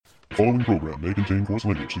following program may contain coarse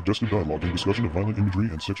language, suggestive dialogue, and discussion of violent imagery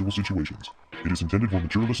and sexual situations. It is intended for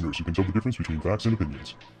mature listeners who can tell the difference between facts and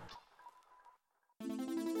opinions.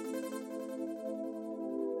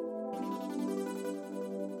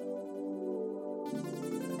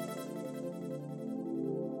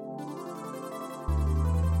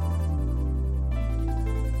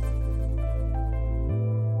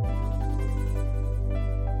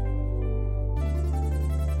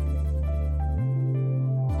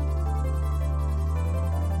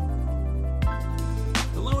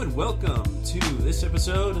 Welcome to this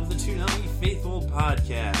episode of the Toonami Faithful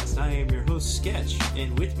Podcast. I am your host, Sketch,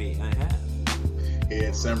 and with me I have...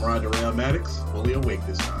 It's Samurai Derail Maddox, fully awake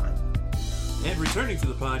this time. And returning to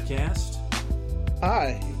the podcast...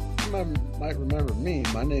 Hi, you might remember me.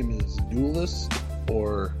 My name is Duelist,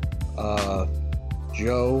 or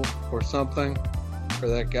Joe, or something, for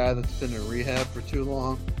that guy that's been in rehab for too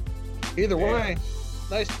long. Either way,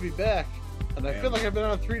 nice to be back. And I feel like I've been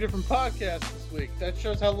on 3 different podcasts this week. That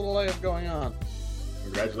shows how little I have going on.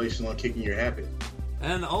 Congratulations on kicking your habit.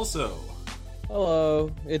 And also...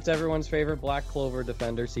 Hello, it's everyone's favorite Black Clover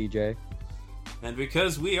defender, CJ. And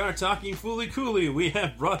because we are talking Fooly Cooley, we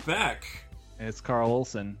have brought back... It's Carl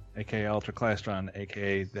Olson, a.k.a. Ultra Clastron,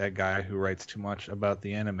 a.k.a. that guy who writes too much about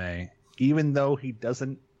the anime, even though he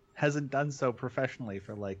hasn't done so professionally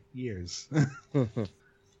for, years.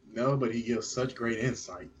 No, but he gives such great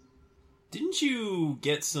insight. Didn't you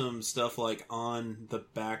get some stuff, on the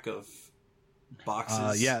back of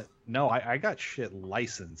boxes? I got shit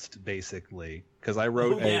licensed, basically, because I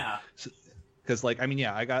wrote Because,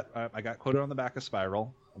 I got quoted on the back of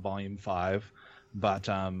Spiral, Volume 5, but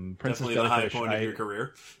Princess Definitely Jellyfish... the high point of your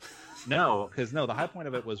career. The high point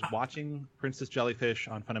of it was watching Princess Jellyfish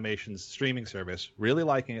on Funimation's streaming service, really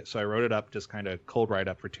liking it, so I wrote it up, just kind of cold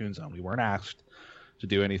write-up for Toon Zone. We weren't asked to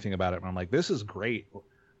do anything about it, and I'm like, this is great.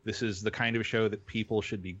 This is the kind of show that people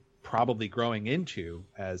should be probably growing into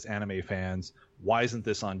as anime fans. Why isn't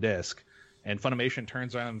this on disc? And Funimation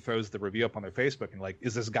turns around and throws the review up on their Facebook and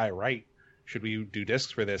is this guy right? Should we do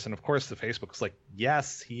discs for this? And of course the Facebook's like,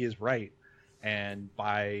 yes, he is right. And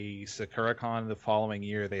by SakuraCon the following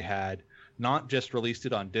year, they had not just released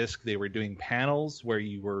it on disc, they were doing panels where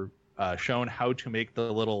you were shown how to make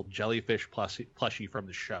the little jellyfish plushie from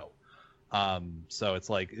the show. So it's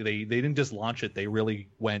like they didn't just launch it, they really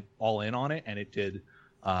went all in on it, and it did.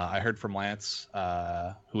 I heard from Lance,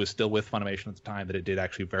 who was still with Funimation at the time, that it did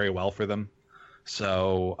actually very well for them.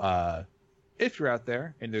 So if you're out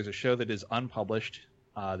there and there's a show that is unpublished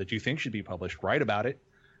that you think should be published, write about it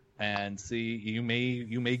and see. You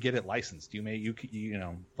may get it licensed.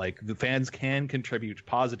 The fans can contribute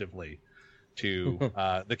positively to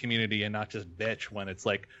the community and not just bitch when it's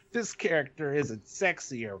like, this character isn't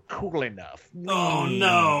sexy or cool enough. Oh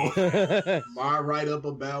no! My write-up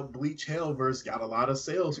about Bleach Hellverse got a lot of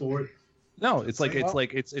sales for it. No, it's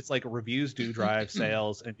like reviews do drive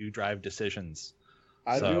sales and do drive decisions.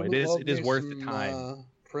 It is worth the time.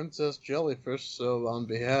 Princess Jellyfish. So on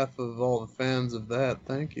behalf of all the fans of that,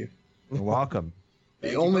 thank you. You're welcome.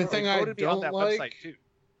 The only thing I don't like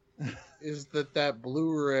is that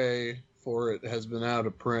Blu-ray for it has been out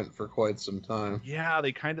of print for quite some time. Yeah,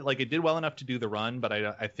 they kind of it did well enough to do the run, but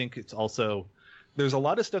I think it's also, there's a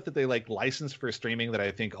lot of stuff that they licensed for streaming that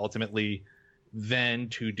I think ultimately then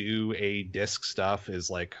to do a disc stuff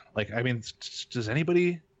is does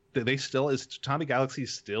anybody, is Tommy Galaxy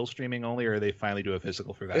still streaming only, or they finally do a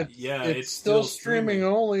physical for that? It's still streaming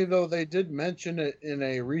only, though they did mention it in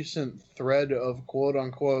a recent thread of quote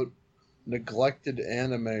unquote neglected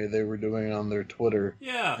anime they were doing on their Twitter.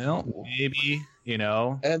 Yeah. Well, maybe,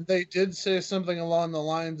 And they did say something along the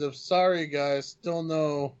lines of, sorry guys, still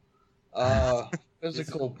no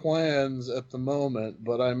physical plans at the moment,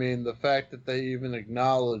 but I mean, the fact that they even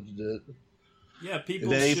acknowledged it. Yeah,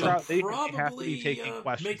 people they should have to probably be taking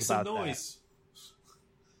questions make some about noise.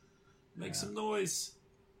 That. Make some noise.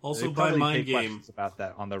 Also they buy Mind take Game. Questions about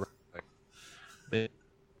that on the...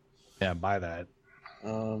 Yeah, buy that.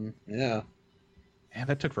 Yeah. Man,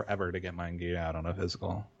 that took forever to get Mind Game out on a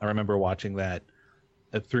physical. I remember watching that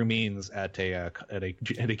through means at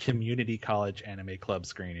a community college anime club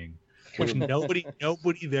screening, which nobody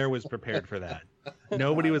there was prepared for that.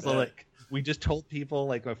 Nobody was we just told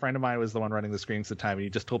people, a friend of mine was the one running the screenings at the time, and he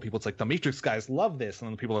just told people, the Matrix guys love this, and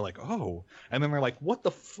then people are like, oh, and then they're like, what the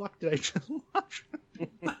fuck did I just watch?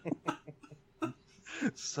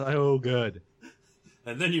 So good.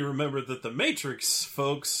 And then you remember that the Matrix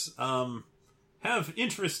folks have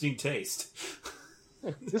interesting taste.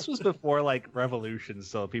 This was before Revolution,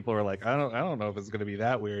 so people were like, I don't know if it's going to be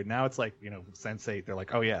that weird. Now it's Sense8, they're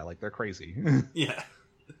like, oh yeah, they're crazy. Yeah.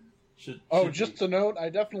 Just a note, I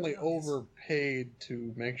definitely overpaid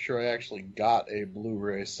to make sure I actually got a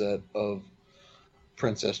Blu-ray set of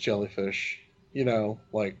Princess Jellyfish. You know,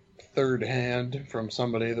 like third hand from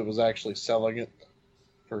somebody that was actually selling it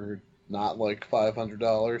for not like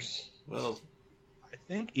 $500. Well, I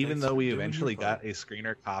think even though we eventually got a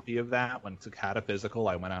screener copy of that, when it had a physical,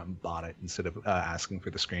 I went out and bought it instead of asking for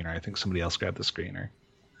the screener. I think somebody else grabbed the screener.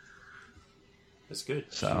 That's good.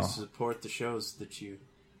 So you support the shows that you...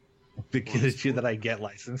 that I get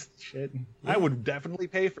licensed shit. Yeah. I would definitely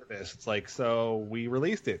pay for this. It's like, so we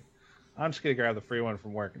released it. I'm just gonna grab the free one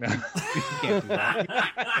from work. No, you can't do that.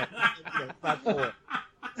 Not cool.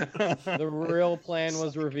 The real plan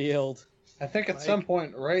was revealed. I think at some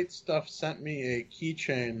point, Right Stuff sent me a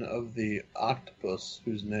keychain of the octopus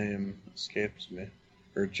whose name escapes me,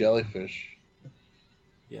 or jellyfish.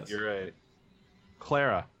 Yes, you're right,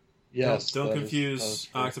 Clara. Yes. Don't confuse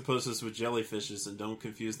octopuses with jellyfishes, and don't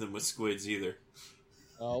confuse them with squids either.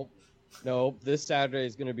 No. This Saturday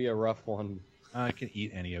is going to be a rough one. I can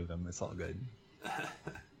eat any of them. It's all good.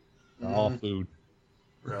 All food.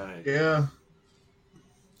 Right. Yeah.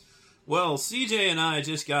 Well, CJ and I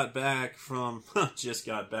just got back from...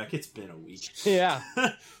 It's been a week. Yeah.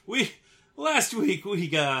 Last week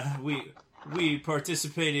we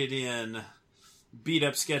participated in Beat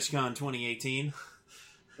Up SketchCon 2018.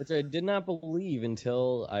 Which I did not believe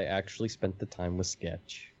until I actually spent the time with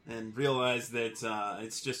Sketch. And realized that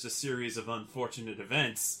it's just a series of unfortunate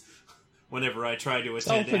events whenever I try to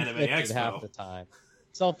attend Anime Expo. Half the time.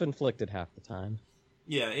 Self-inflicted half the time.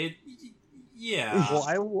 Yeah, Yeah.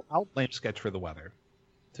 Well, I'll blame Sketch for the weather.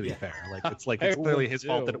 To be fair, it's clearly his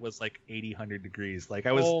fault that it was 100 degrees. Like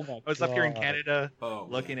I was up here in Canada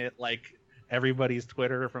looking at everybody's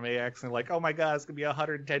Twitter from AX and oh my god, it's gonna be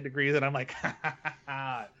 110 degrees, and I'm like,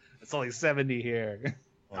 it's only 70 here.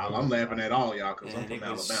 I'm laughing at all y'all because I'm from it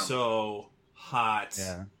Alabama. Was so hot.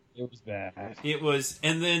 Yeah, it was bad. It was,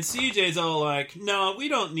 and then CJ's all like, "No, we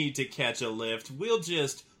don't need to catch a lift. We'll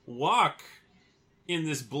just walk in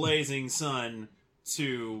this blazing sun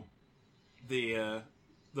to the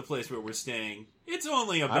place where we're staying. It's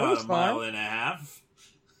only about a mile and a half."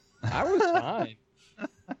 I was fine.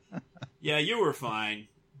 Yeah, you were fine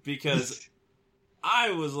because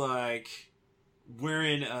I was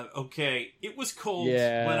wearing it was cold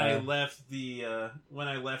when I left when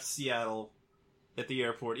I left Seattle at the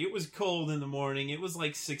airport. It was cold in the morning. It was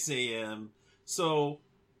 6 a.m. So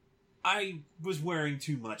I was wearing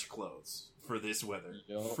too much clothes for this weather,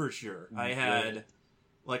 for sure. I had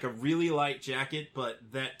a really light jacket, but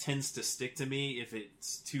that tends to stick to me if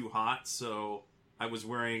it's too hot, so I was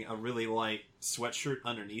wearing a really light sweatshirt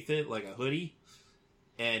underneath it, like a hoodie,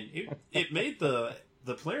 and it made the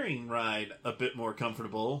plane ride a bit more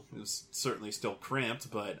comfortable. It was certainly still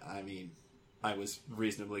cramped, but I mean, I was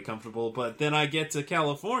reasonably comfortable. But then I get to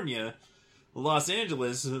California, Los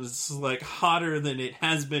Angeles, and it's hotter than it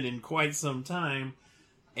has been in quite some time,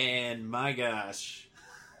 and my gosh,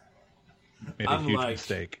 made a huge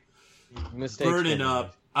mistake. Burning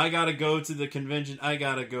up. I gotta go to the convention. I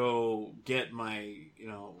gotta go get my,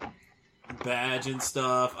 badge and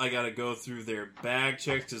stuff. I gotta go through their bag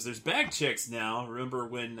checks, because there's bag checks now. Remember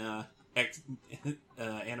when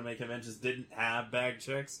anime conventions didn't have bag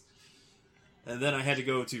checks? And then I had to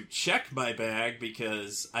go to check my bag,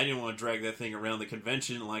 because I didn't want to drag that thing around the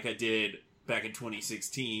convention like I did back in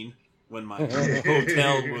 2016, when my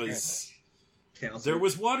hotel was... There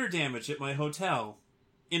was water damage at my hotel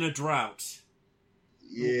in a drought.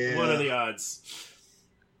 Yeah. What are the odds?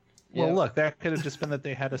 Well, look, that could have just been that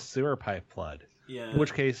they had a sewer pipe flood. Yeah. In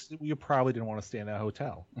which case, you probably didn't want to stay in that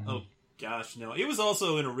hotel. Oh, gosh, no. It was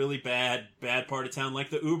also in a really bad part of town.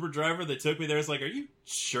 The Uber driver that took me there was are you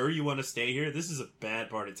sure you want to stay here? This is a bad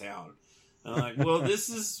part of town. And I'm like, well, this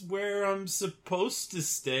is where I'm supposed to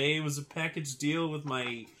stay. It was a package deal with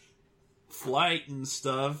my flight and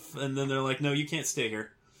stuff. And then they're like, no, you can't stay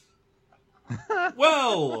here.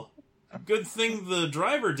 Well... Good thing the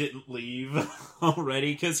driver didn't leave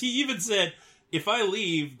already, because he even said, if I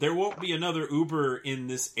leave, there won't be another Uber in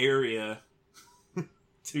this area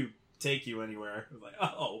to take you anywhere. I was like,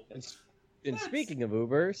 oh. And speaking of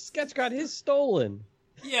Uber, Sketch got his stolen.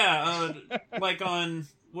 Yeah, on,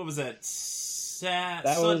 what was that?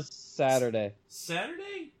 That was Saturday.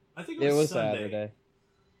 Saturday? I think it was Sunday. Saturday.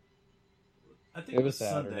 I think it was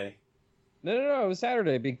Sunday. No, it was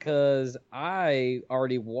Saturday, because I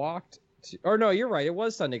already walked... Or no, you're right, it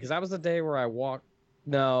was Sunday, because that was the day where I walked...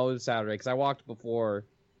 No, it was Saturday, because I walked before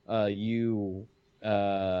you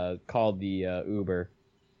called the Uber.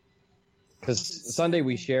 Because Sunday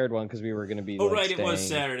we shared one, because we were going to be right, staying. It was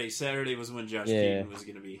Saturday. Saturday was when Josh Keaton was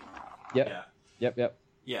going to be... Yep. Yeah. Yep.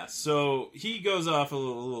 Yeah, so he goes off a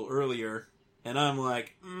little earlier, and I'm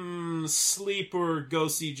like, sleep or go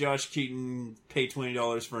see Josh Keaton, pay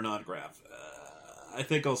 $20 for an autograph. I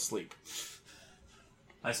think I'll sleep.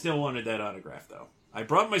 I still wanted that autograph, though. I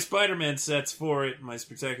brought my Spider-Man sets for it, my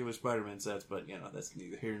Spectacular Spider-Man sets, but, that's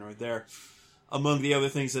neither here nor there. Among the other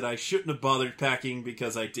things that I shouldn't have bothered packing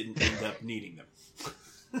because I didn't end up needing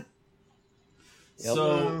them.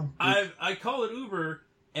 So, I call it Uber,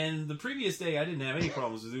 and the previous day I didn't have any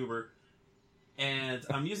problems with Uber, and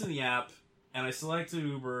I'm using the app, and I select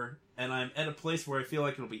Uber, and I'm at a place where I feel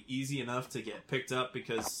like it'll be easy enough to get picked up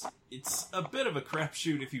because it's a bit of a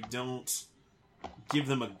crapshoot if you don't give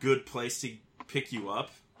them a good place to pick you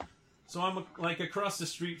up. So I'm like across the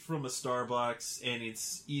street from a Starbucks, and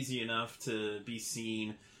it's easy enough to be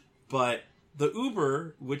seen. But the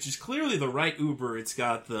Uber, which is clearly the right Uber, it's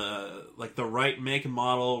got the right make and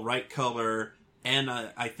model, right color, and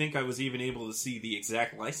I think I was even able to see the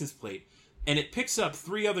exact license plate. And it picks up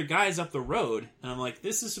 3 other guys up the road, and I'm like,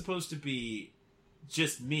 this is supposed to be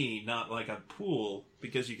just me, not like a pool,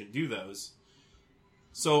 because you can do those.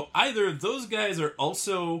 So either those guys are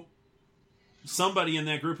also... somebody in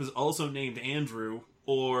that group is also named Andrew,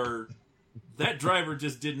 or that driver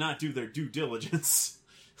just did not do their due diligence.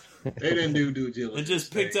 They didn't do due diligence. And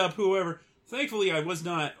just picked up whoever. Thankfully, I was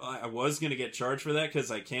going to get charged for that because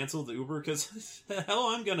I canceled the Uber, because the hell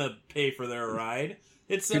I'm going to pay for their ride.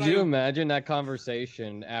 Could you imagine that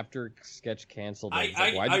conversation after Sketch canceled it?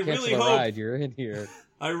 Like, why'd you cancel the ride? You're in here.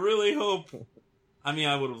 I really hope... I mean,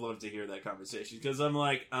 I would have loved to hear that conversation, because I'm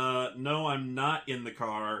like, no, I'm not in the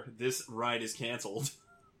car. This ride is canceled.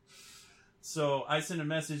 So I sent a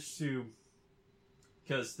message to...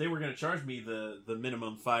 because they were going to charge me the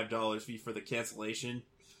minimum $5 fee for the cancellation,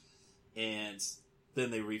 and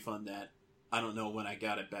then they refund that. I don't know when I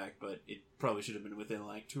got it back, but it probably should have been within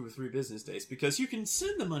like 2 or 3 business days, because you can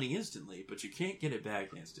send the money instantly, but you can't get it back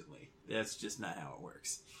instantly. That's just not how it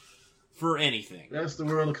works. For anything. That's the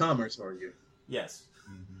world of commerce for you. Yes.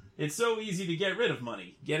 Mm-hmm. It's so easy to get rid of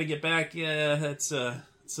money. Getting it back, that's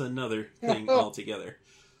another thing altogether.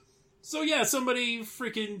 So yeah, somebody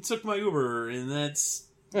freaking took my Uber, and that's...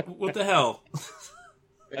 what the hell?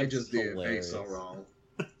 They just did things so wrong.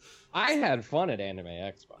 I had fun at Anime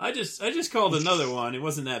Expo. I just called another one. It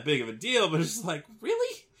wasn't that big of a deal, but it's like,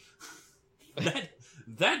 really?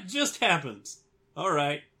 That just happened. All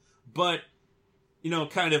right. But,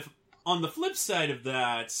 kind of on the flip side of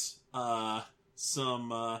that,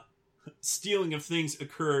 some stealing of things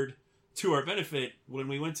occurred to our benefit when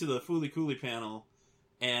we went to the Fooly Cooley panel,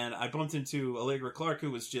 and I bumped into Allegra Clark, who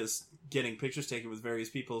was just getting pictures taken with various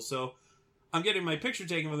people. So I'm getting my picture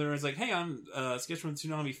taken with her, and I was like, hey, I'm Sketch from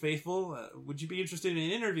Toonami Faithful. Would you be interested in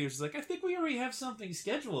an interview? She's like, I think we already have something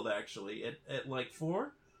scheduled, actually, at like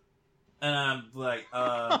 4. And I'm like,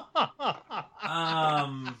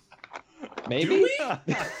 maybe?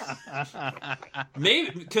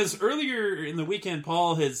 Maybe, because earlier in the weekend,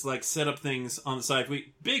 Paul has set up things on the side.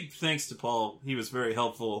 Big thanks to Paul. He was very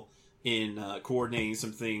helpful in coordinating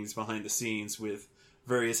some things behind the scenes with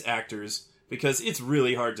various actors, because it's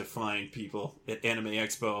really hard to find people at Anime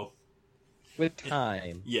Expo. With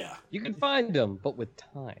time. Yeah. You can find them, but with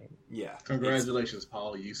time. Yeah. Congratulations,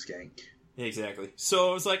 Paul, you skank. Exactly. So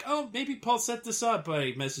I was like, oh, maybe Paul set this up.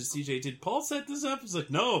 I messaged CJ, did Paul set this up? He's like,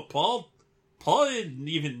 no, Paul didn't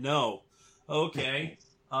even know. Okay.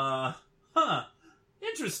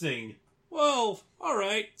 Interesting. Well,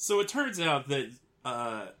 alright. So it turns out that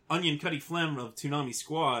Onion Cuddy Flem of Toonami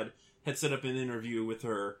Squad had set up an interview with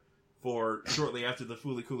her for shortly after the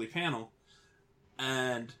Fooly Cooley panel.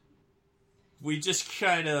 And we just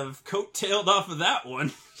kind of coattailed off of that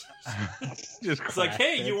one. It's like,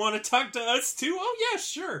 hey, you want to talk to us too? Oh, yeah,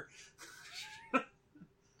 sure.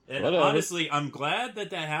 And honestly, I'm glad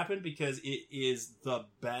that happened, because it is the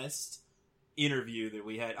best interview that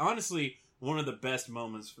we had. Honestly, one of the best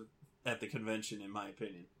moments at the convention, in my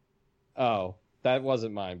opinion. Oh, that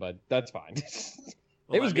wasn't mine, but that's fine.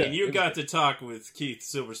 Well, it was good. You got to talk with Keith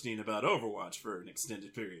Silverstein about Overwatch for an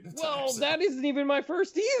extended period of time. Well, so. That isn't even my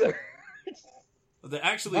first either. The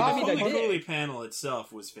Fooly Cooley panel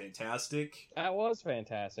itself was fantastic. That was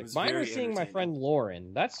fantastic. Mine was seeing my friend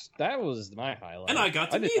Lauren. That was my highlight. And I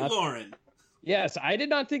got to meet Lauren. Yes, I did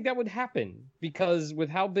not think that would happen, because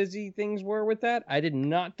with how busy things were with that, I did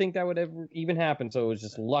not think that would ever even happen, so it was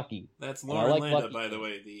just lucky. That's Lauren Landa, by the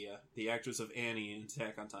way, the actress of Annie in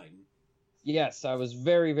Attack on Titan. Yes, I was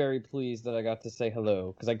very, very pleased that I got to say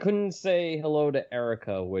hello, because I couldn't say hello to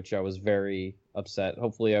Erica, which I was very upset.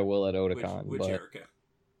 Hopefully I will at Otakon. Which Erica?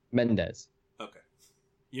 Mendez. Okay.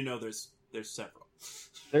 There's several.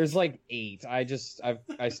 There's like 8.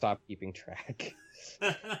 I stopped keeping track.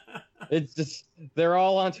 It's just they're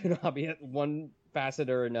all on Toonami at one facet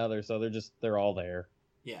or another, so they're all there.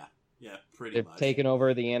 Yeah, pretty They've much. taken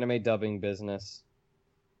over the anime dubbing business.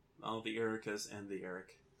 All the Ericas and the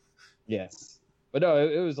Eric. Yes. But no,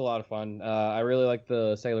 it was a lot of fun. I really liked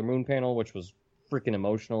the Sailor Moon panel, which was freaking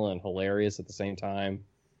emotional and hilarious at the same time.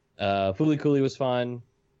 Fooly Cooly was fun.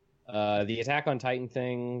 The Attack on Titan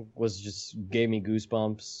thing gave me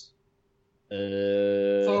goosebumps.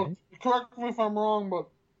 So, correct me if I'm wrong, but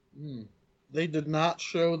they did not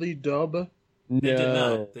show the dub.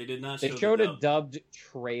 No. They did not. They showed a dubbed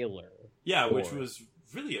trailer. Yeah, which was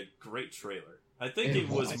really a great trailer. I think it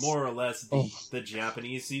was more or less the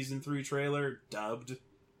Japanese season 3 trailer dubbed.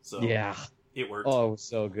 So yeah, it worked. Oh, it was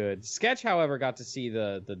so good. Sketch, however, got to see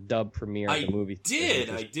the dub premiere of the movie.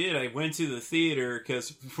 I did. I went to the theater because,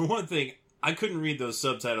 for one thing, I couldn't read those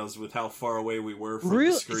subtitles with how far away we were from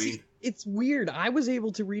the screen. It's weird. I was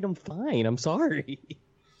able to read them fine. I'm sorry.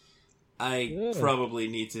 I probably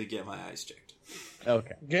need to get my eyes checked.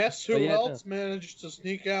 Okay. Guess who else managed to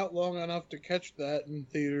sneak out long enough to catch that in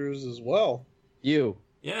theaters as well? You.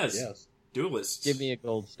 Yes. Duelists. Give me a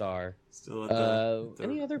gold star. Still at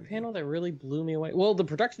any other panel that really blew me away? Well, the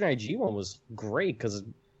Production IG one was great because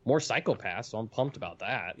more psychopaths, so I'm pumped about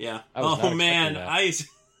that. Yeah. Oh man, I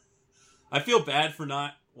feel bad for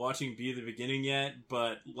not watching Be the Beginning yet,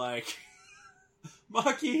 but like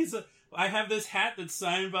Maki's. I have this hat that's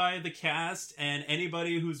signed by the cast, and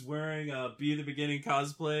anybody who's wearing a Be the Beginning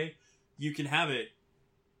cosplay, you can have it.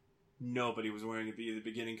 Nobody was wearing a Be the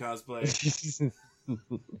Beginning cosplay.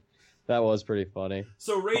 That was pretty funny.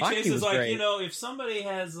 So Ray Chase is like, great. If somebody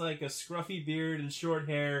has like a scruffy beard and short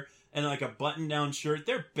hair and like a button-down shirt,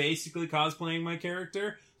 they're basically cosplaying my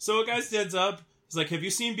character. So a guy stands up, he's like, have you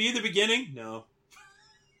seen Be the Beginning? No.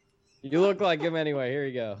 You look like him anyway. Here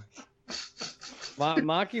you go.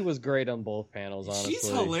 Maki was great on both panels, honestly. She's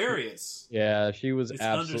hilarious. Yeah, she was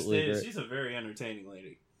absolutely great. She's a very entertaining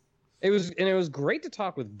lady. It was great to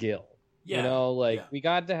talk with Gil. Yeah. We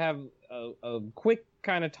got to have a quick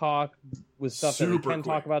kind of talk with stuff that we can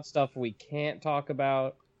talk about, stuff we can't talk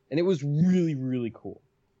about, and it was really, really cool.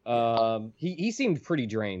 He seemed pretty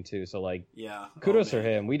drained too, so kudos for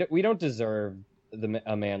him. We don't deserve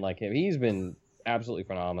a man like him. He's been absolutely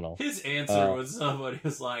phenomenal. His answer was somebody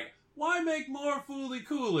was like, why make more Fooly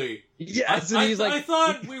Cooly? Yes, I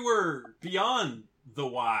thought we were beyond the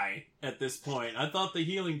why at this point. I thought the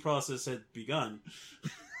healing process had begun.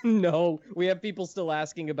 No, we have people still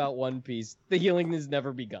asking about One Piece. The healing has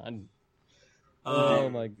never begun. Oh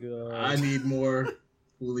my god. I need more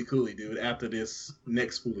Fooly Cooly, dude. After this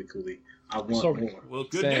next Fooly Cooly, I want more. Well,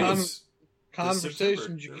 good news.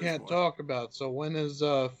 Conversations you can't talk about. So when is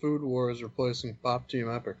Food Wars replacing Pop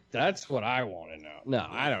Team Epic? That's what I want to know. No,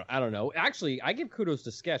 I don't know. Actually, I give kudos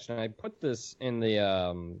to Sketch, and I put this in the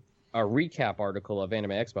a recap article of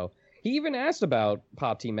Anime Expo. He even asked about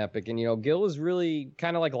Pop Team Epic, and Gil was really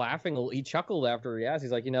kind of like laughing. He chuckled after he asked.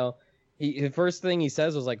 He's like, the first thing he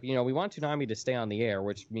says was like, we want Toonami to stay on the air,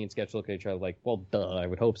 which me and Sketch look at each other like, well, duh, I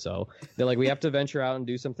would hope so. They're like, we have to venture out and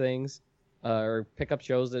do some things, or pick up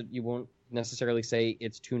shows that you won't necessarily say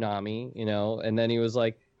it's Toonami, and then he was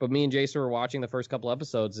like, but me and Jason were watching the first couple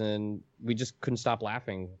episodes and we just couldn't stop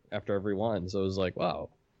laughing after every one. So it was like, wow,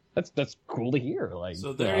 that's cool to hear. Like,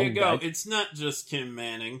 so there you go. It's not just Kim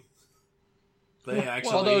Manning. They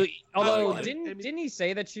actually, although didn't he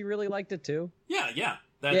say that she really liked it too? Yeah.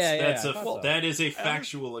 That is a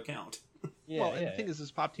factual account. And the thing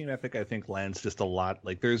is Pop Team Epic, I think, lands just a lot.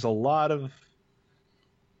 Like, there's a lot of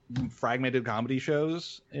fragmented comedy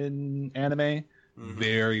shows in anime. Mm-hmm.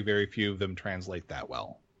 Very, very few of them translate that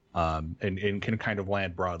well, and can kind of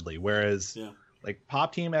land broadly. Whereas, like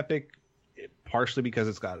Pop Team Epic, partially because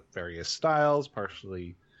it's got various styles,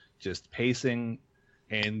 partially just pacing,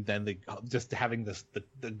 and then just having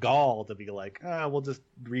the gall to be like, we'll just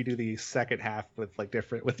redo the second half with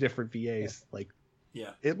different VAs.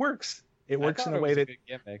 It works. It works in a way that a good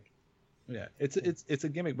gimmick. Yeah, it's a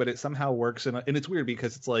gimmick, but it somehow works, and it's weird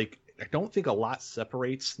because it's like I don't think a lot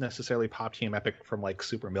separates necessarily Pop Team Epic from like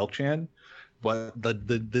Super Milk-Chan, but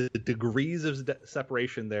the degrees of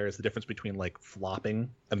separation there is the difference between like flopping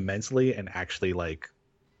immensely and actually like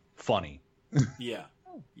funny. Yeah,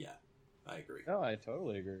 I agree. No, I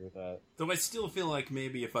totally agree with that. Though I still feel like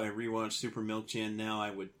maybe if I rewatch Super Milk-Chan now,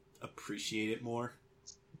 I would appreciate it more.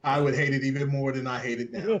 I would hate it even more than I hate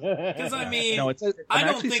it now. Because I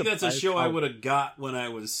don't think that's a show I would have got when I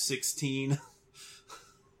was 16.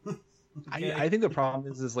 Okay. I think the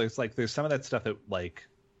problem is like there's some of that stuff that like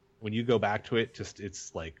when you go back to it,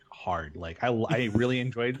 it's like hard. Like I really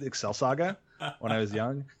enjoyed Excel Saga when I was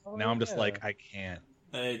young. Now I'm just like I can't.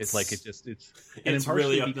 It's like it's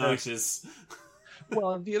really obnoxious.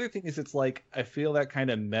 Well, the other thing is, it's like I feel that kind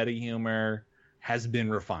of meta humor has been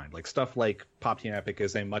refined. Like stuff like Pop Team Epic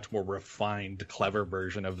is a much more refined, clever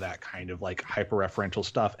version of that kind of like hyper-referential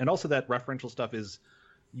stuff, and also that referential stuff is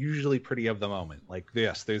usually pretty of the moment. Like,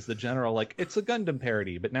 yes, there's the general, like, it's a Gundam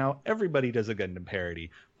parody, but now everybody does a Gundam parody.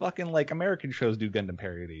 Fucking, like, American shows do Gundam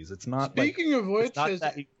parodies. It's not Speaking of which,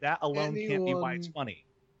 that alone can't be why it's funny.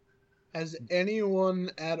 Has anyone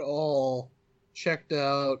at all checked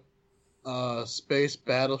out Space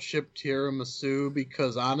Battleship Tiramisu?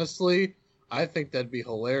 Because honestly, I think that'd be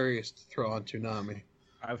hilarious to throw on Toonami.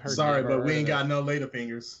 I've heard. Sorry, but we ain't got no later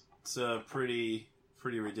fingers. It's a pretty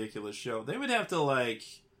ridiculous show. They would have to like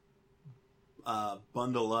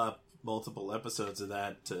bundle up multiple episodes of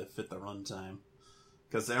that to fit the runtime.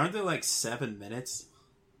 Because aren't they like 7 minutes?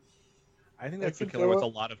 I think that's the killer with a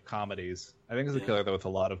lot of comedies. I think it's the killer though with a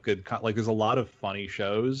lot of good like there's a lot of funny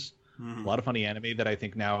shows, a lot of funny anime that I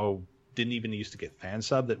think now didn't even used to get fan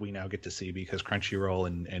sub that we now get to see because Crunchyroll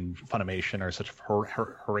and Funimation are such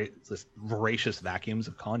voracious vacuums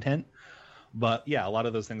of content. But yeah, a lot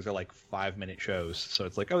of those things are like 5-minute shows. So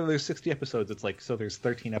it's like, oh, there's 60 episodes. It's like, so there's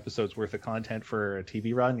 13 episodes worth of content for a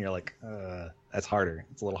TV run. You're like, that's harder.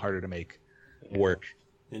 It's a little harder to make work.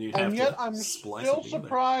 And yet I'm still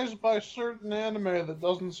surprised by certain anime that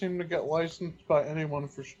doesn't seem to get licensed by anyone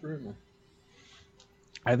for streaming.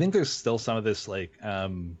 I think there's still some of this, like,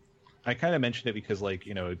 I kind of mentioned it because, like,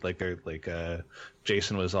 you know, like they're like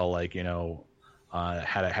Jason was all like, you know,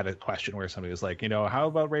 had a question where somebody was like, you know, how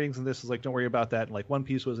about ratings and this is like, don't worry about that. And like One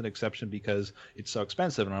Piece was an exception because it's so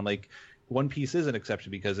expensive. And I'm like, One Piece is an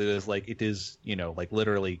exception because it is, you know, like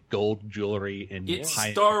literally gold jewelry and it's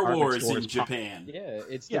Star Wars in Japan. Yeah,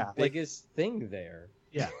 it's the biggest thing there.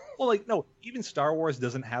 Yeah. Well, like, no, even Star Wars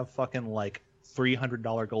doesn't have fucking like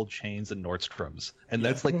 $300 gold chains and Nordstrom's. And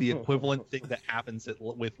that's like the equivalent thing that happens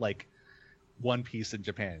with like One Piece in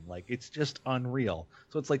Japan. Like, it's just unreal.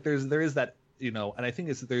 So it's like there is that, you know, and I think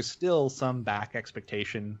there's still some back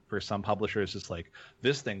expectation for some publishers. It's like,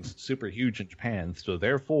 this thing's super huge in Japan, so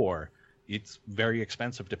therefore it's very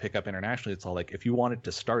expensive to pick up internationally. It's all like, if you want it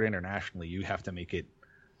to start internationally, you have to make it.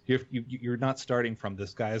 You're not starting from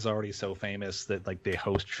this guy is already so famous that like they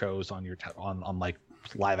host shows on your on like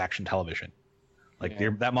live action television. Like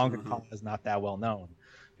that manga is not that well known.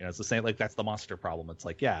 You know, it's the same, like, that's the monster problem. It's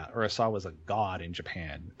like, yeah, Urasawa's a god in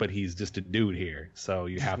Japan, but he's just a dude here. So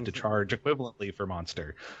you have to charge equivalently for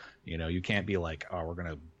Monster. You know, you can't be like, oh, we're going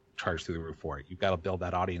to charge through the roof for it. You've got to build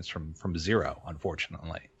that audience from zero,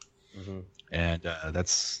 unfortunately. And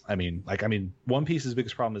One Piece's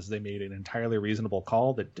biggest problem is they made an entirely reasonable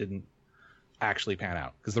call that didn't actually pan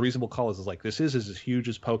out. Because the reasonable call is like, this is as huge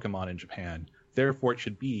as Pokemon in Japan. Therefore, it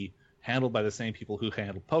should be handled by the same people who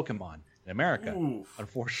handled Pokemon in America.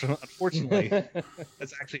 Unfortunately,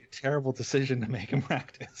 that's actually a terrible decision to make in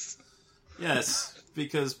practice. Yes,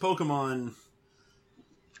 because Pokemon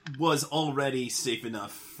was already safe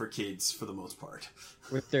enough for kids for the most part,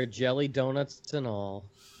 with their jelly donuts and all.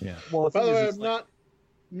 Yeah. Well, by the way, I'm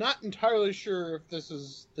not entirely sure if this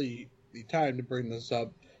is the time to bring this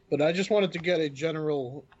up, but I just wanted to get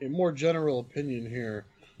a more general opinion here.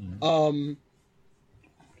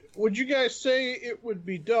 Would you guys say it would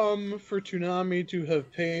be dumb for Toonami to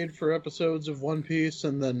have paid for episodes of One Piece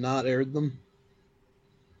and then not aired them?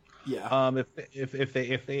 Yeah. If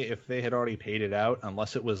they had already paid it out,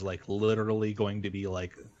 unless it was like literally going to be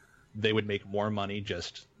like they would make more money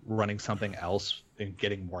just running something else and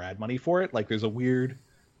getting more ad money for it. Like, there's a weird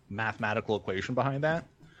mathematical equation behind that.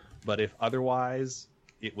 But if otherwise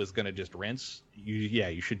it was going to just rinse,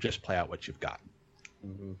 you should just play out what you've got.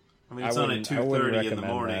 I mean, it's on at 2:30 in the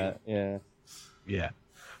morning. That. Yeah. Yeah.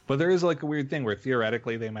 But there is like a weird thing where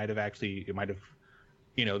theoretically it might have,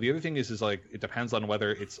 you know, the other thing is like, it depends on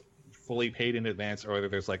whether it's fully paid in advance or whether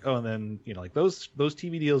there's like, oh, and then, you know, like those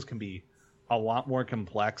TV deals can be a lot more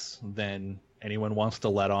complex than anyone wants to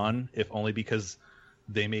let on, if only because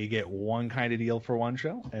they may get one kind of deal for one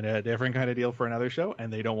show and a different kind of deal for another show,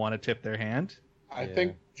 and they don't want to tip their hand. I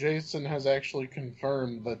think Jason has actually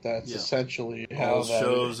confirmed that that's essentially how all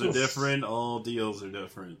shows are different, all deals are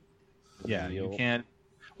different. Yeah, you can't.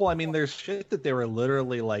 Well, I mean, there's shit that they were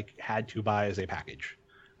literally like had to buy as a package,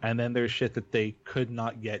 and then there's shit that they could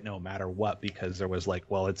not get no matter what because there was like,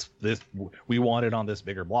 well, it's this, we want it on this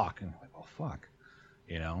bigger block, and I'm like, well, fuck,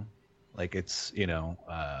 you know, like it's, you know,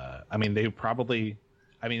 I mean, they probably,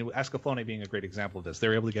 I mean, Escaflowne being a great example of this, they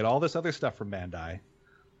were able to get all this other stuff from Bandai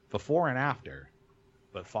before and after.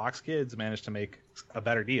 But Fox Kids managed to make a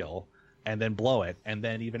better deal and then blow it. And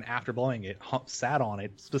then even after blowing it, sat on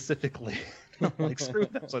it specifically Like, screw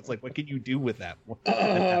them. So it's like, what can you do with that?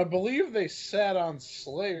 I believe they sat on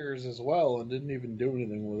Slayers as well and didn't even do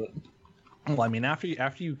anything with it. Well, I mean, after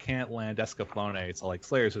you can't land Escaflowne, it's like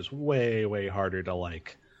Slayers is way, way harder to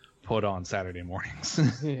like put on Saturday mornings.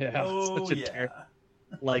 Yeah. Oh, yeah.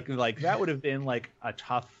 Like that would have been like a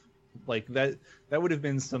tough, like that would have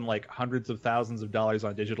been some like hundreds of thousands of dollars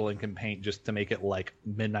on Digital Ink and Paint just to make it like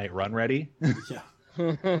midnight run ready. Yeah.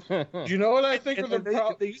 Do you know what I think of the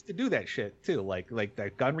problem? They used to do that shit too. Like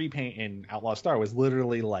that gun repaint in Outlaw Star was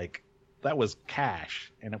literally like, that was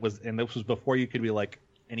cash, and this was before you could be like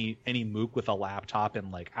any mook with a laptop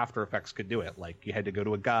and like After Effects could do it. Like you had to go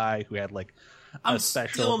to a guy who had like I'm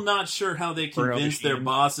still not sure how they convinced their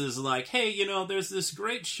bosses, like, hey, there's this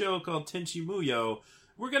great show called Tenchi Muyo.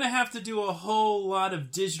 We're going to have to do a whole lot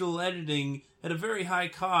of digital editing at a very high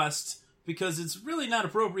cost because it's really not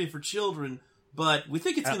appropriate for children, but we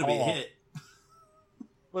think it's going to be a hit.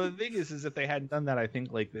 Well, the thing is if they hadn't done that, I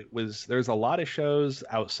think like there's a lot of shows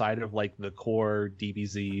outside of like the core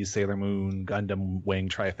DBZ, Sailor Moon, Gundam Wing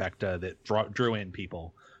trifecta that drew in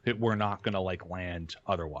people that were not going to like land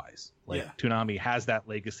otherwise. Like Toonami has that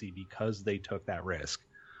legacy because they took that risk.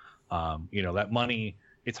 That money,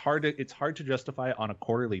 it's hard to justify on a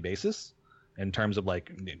quarterly basis in terms of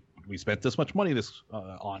like, we spent this much money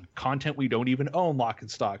on content we don't even own, lock,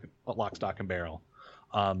 stock and barrel.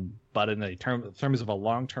 But in terms of a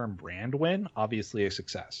long-term brand win, obviously a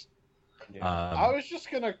success. Yeah. I was just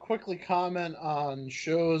going to quickly comment on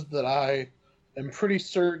shows that I am pretty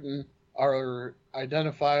certain are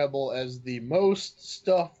identifiable as the most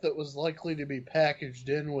stuff that was likely to be packaged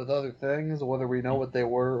in with other things, whether we know what they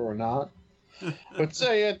were or not. But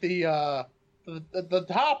say at the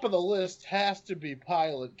top of the list has to be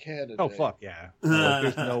Pilot Candidate. Oh, fuck yeah.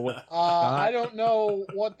 There's no way. I don't know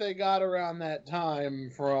what they got around that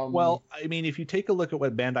time from... Well, I mean, if you take a look at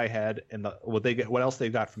what Bandai had and what else they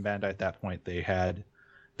got from Bandai at that point, they had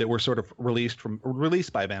that were sort of released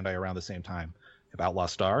by Bandai around the same time. Outlaw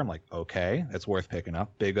Star, I'm like, okay, that's worth picking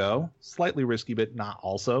up. Big O, slightly risky, but not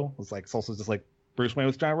also. It's also just like Bruce Wayne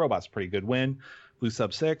with Giant Robots, pretty good win. Blue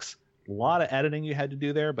Sub 6, a lot of editing you had to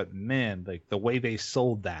do there, but man, like the way they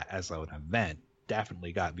sold that as an event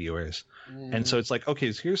definitely got viewers. And so it's like,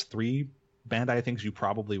 okay, so here's 3 Bandai things you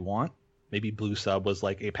probably want. Maybe Blue Sub was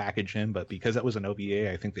like a package in, but because that was an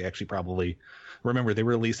OVA, I think they actually probably remember they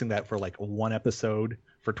were releasing that for like one episode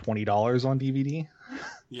for $20 on DVD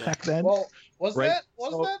back then. Well, was that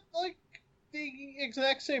like the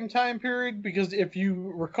exact same time period? Because if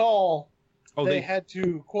you recall, they had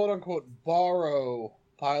to quote unquote borrow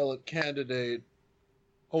Pilot Candidate.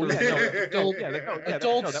 Oh yeah,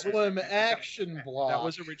 Adult Swim action block. That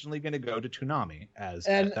was originally going to go to Toonami that was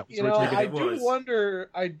I do wonder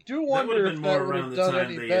if that would have done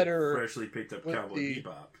any better. Freshly picked up Cowboy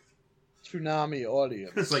Bebop. Toonami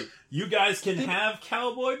audience. It's like, you guys can have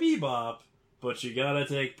Cowboy Bebop, but you gotta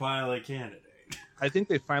take Pilot Candidate. I think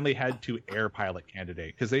they finally had to air Pilot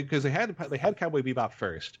Candidate because they had Cowboy Bebop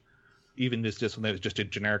first, even just when it was just a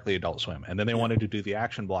generically Adult Swim, and then they wanted to do the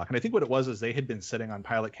action block. And I think what it was is they had been sitting on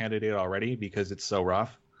Pilot Candidate already because it's so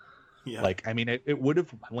rough. Yeah. Like, I mean, it would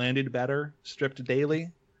have landed better stripped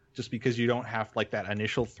daily, just because you don't have like that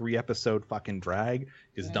initial 3-episode fucking drag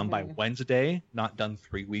is done by Wednesday, not done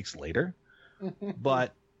 3 weeks later.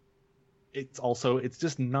 But it's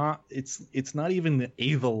not even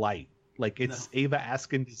Ava light. Like it's Ava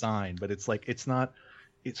Askin design, but it's like it's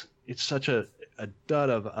such a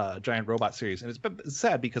dud of a Giant Robot series, and it's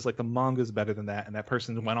sad because like the manga is better than that, and that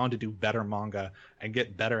person went on to do better manga and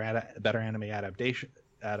get better anime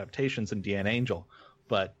adaptations than DN Angel,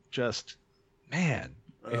 but just man,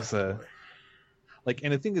 it's like,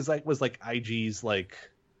 and the thing is like was like IG's like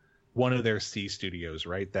one of their C studios,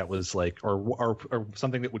 right? That was like or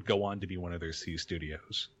something that would go on to be one of their C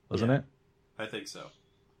studios, wasn't it? I think so.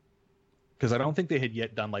 Because I don't think they had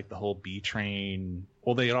yet done like the whole B Train.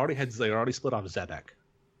 Well, they already split off Zebek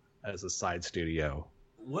as a side studio.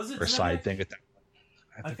 Was it or Zebek? Side thing at that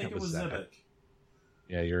point. I think it was Zebek.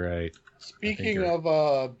 Yeah, you're right. Speaking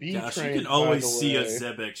of B Train, you can always see a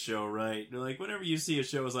Zebek show, right? Like whenever you see a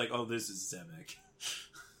show, it's like, oh, this is Zebek.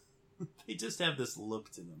 They just have this look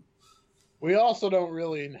to them. We also don't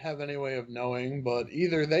really have any way of knowing, but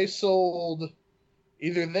either they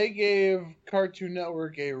gave Cartoon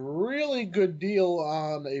Network a really good deal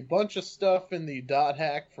on a bunch of stuff in the Dot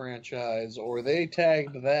Hack franchise, or they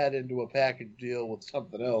tagged that into a package deal with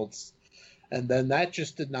something else, and then that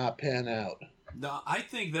just did not pan out. No, I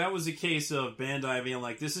think that was a case of Bandai being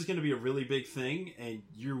like, this is going to be a really big thing, and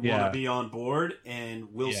you want to be on board, and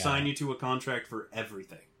we'll sign you to a contract for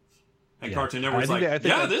everything. And Cartoon Network's like,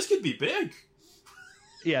 this could be big.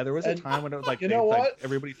 Yeah, there was a time when it was like,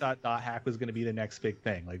 everybody thought Dot Hack was going to be the next big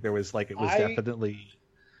thing. Like there was like, it was definitely,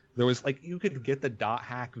 there was like, you could get the Dot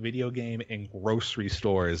Hack video game in grocery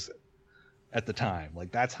stores at the time.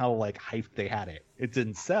 Like that's how like hyped they had it. It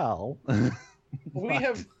didn't sell.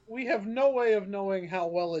 We have no way of knowing how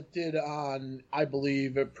well it did on, I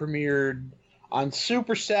believe it premiered on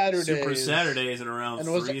Super Saturdays. Super Saturdays at around 3:30.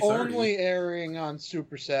 And was only airing on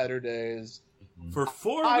Super Saturdays. For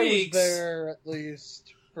 4 I weeks. was there at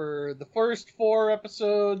least for the first 4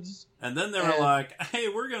 episodes. And then they were like, hey,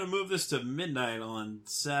 we're going to move this to midnight on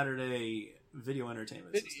Saturday Video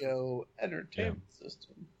Entertainment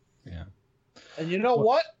System. Yeah. And you know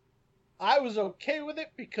what? I was okay with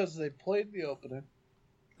it because they played the opening.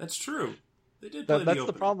 That's true. They did play the opening. That's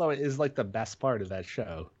the problem, though, is like the best part of that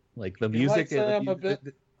show. Like the music. I'm a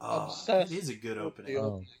bit obsessed. It is a good opening.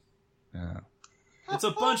 Oh. Yeah. It's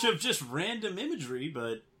a bunch of just random imagery,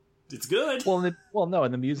 but it's good. Well, no,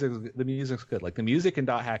 and the music's good. Like the music in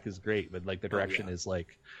Dot Hack is great, but like the direction is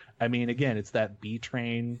like, I mean, again, it's that B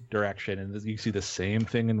Train direction, and you see the same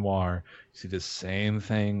thing in Noir. You see the same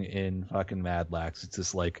thing in fucking Mad Max. It's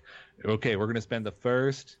just like, okay, we're gonna spend the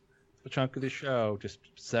first chunk of the show just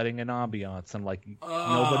setting an ambiance. I'm like,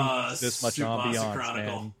 nobody needs this much ambiance,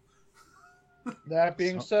 man. That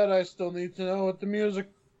being said, I still need to know what the music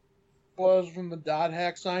was from the Dot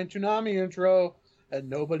Hack Sign Toonami intro, and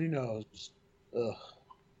nobody knows. Ugh.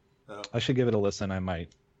 Oh. I should give it a listen. I might.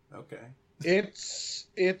 Okay. It's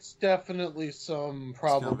definitely some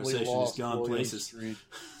probably Lost William Street.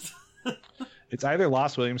 It's either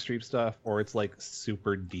Lost William Street stuff or it's like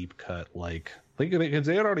super deep cut, like because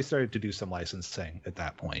they had already started to do some licensing at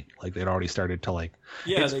that point. Like they'd already started to like.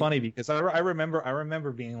 Yeah, it's funny because I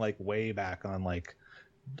remember being like way back on like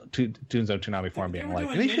Toonzone Toonami Forum being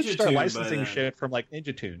like, they should start licensing shit from like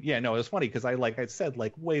Ninja Tune. Yeah, no, it was funny because I said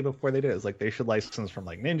like way before they did it, it's like they should license from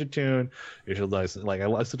like Ninja Tune. They should license I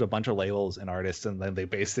listed a bunch of labels and artists, and then they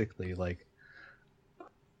basically like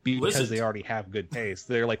because they already have good taste,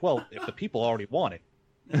 they're like, well, if the people already want it.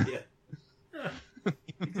 Yeah.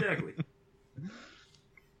 Exactly.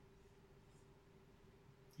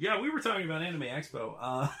 Yeah, we were talking about Anime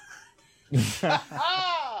Expo.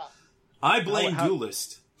 I blame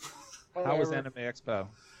Duelist. How was Anime Expo?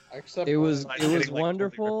 It was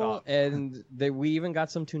wonderful, and we even got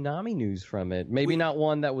some Toonami news from it. Maybe not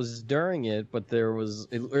one that was during it, but there was,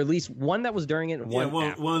 or at least one that was during it. And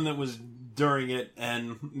one that was during it,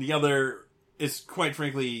 and the other is quite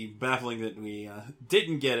frankly baffling that we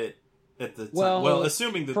didn't get it at the time. Well,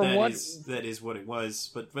 assuming that is what it was,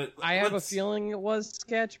 but I have a feeling it was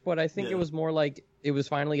sketch, but I think it was more like it was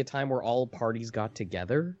finally a time where all parties got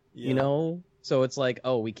together. Yeah. You know. So it's like,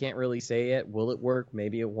 oh, we can't really say it. Will it work?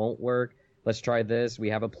 Maybe it won't work. Let's try this.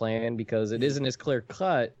 We have a plan because it isn't as clear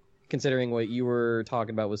cut considering what you were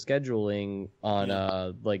talking about with scheduling on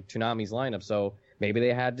like Toonami's lineup. So maybe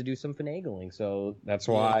they had to do some finagling. So that's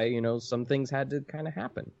why, some things had to kind of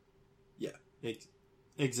happen. Yeah,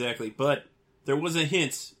 exactly. But there was a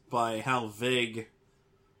hint by how vague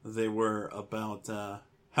they were about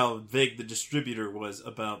how vague the distributor was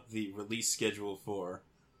about the release schedule for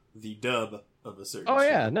the dub of a certain show.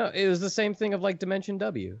 Yeah, no, it was the same thing of like Dimension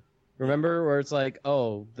W. Remember where it's like,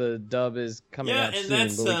 oh, the dub is coming out soon,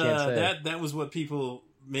 that's, but we can't say. That was what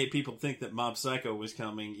made people think that Mob Psycho was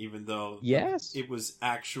coming, even though it was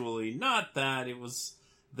actually not that. It was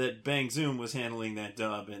that Bang Zoom was handling that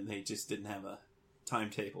dub, and they just didn't have a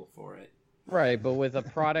timetable for it. Right, but with a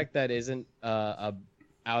product that isn't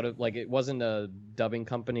it wasn't a dubbing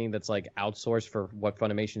company that's like outsourced for what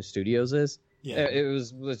Funimation Studios is. Yeah,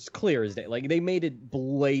 it was clear as day. Like they made it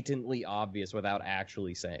blatantly obvious without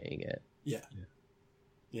actually saying it. Yeah,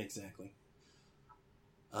 exactly.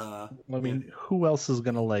 I mean, who else is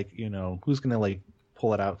gonna who's gonna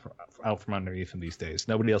pull it out from underneath them these days?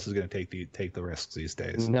 Nobody else is gonna take the risks these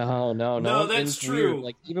days. No, that's true. Weird.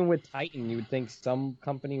 Like even with Titan, you would think some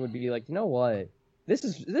company would be like, you know what? This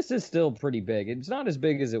is still pretty big. It's not as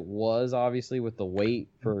big as it was, obviously, with the wait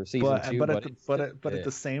for season 2. But at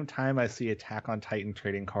the same time, I see Attack on Titan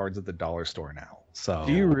trading cards at the dollar store now. So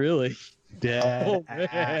do you really? Dead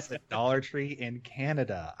ass at Dollar Tree in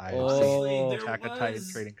Canada. I see Attack on Titan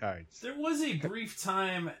trading cards. There was a brief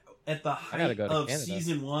time at the height of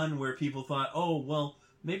season 1 where people thought, oh, well,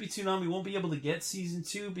 maybe Toonami won't be able to get season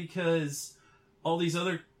 2 because all these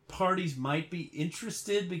other parties might be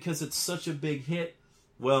interested because it's such a big hit.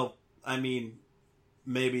 Well, I mean,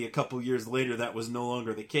 maybe a couple years later that was no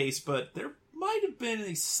longer the case, but there might have been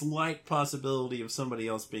a slight possibility of somebody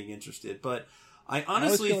else being interested. But I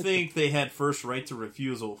honestly think they had first right to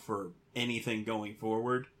refusal for anything going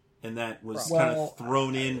forward, and that was kind of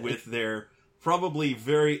thrown in with their probably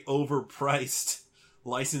very overpriced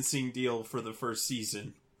licensing deal for the first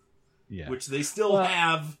season. Yeah. Which they still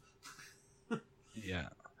have. Yeah.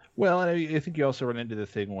 Well, and I think you also run into the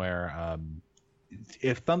thing where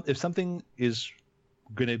if something is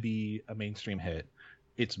going to be a mainstream hit,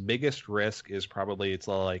 its biggest risk is probably it's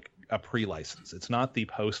like a pre-license. It's not the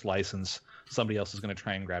post-license. Somebody else is going to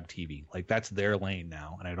try and grab TV. Like that's their lane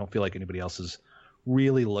now, and I don't feel like anybody else is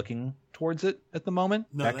really looking towards it at the moment.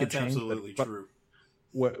 No, that that's could change, absolutely true.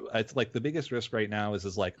 It's like the biggest risk right now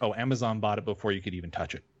is like, oh, Amazon bought it before you could even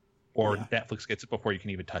touch it, or Netflix gets it before you can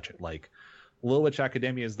even touch it. Like Little Witch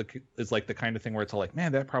Academia is like the kind of thing where it's all like,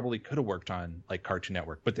 man, that probably could have worked on like Cartoon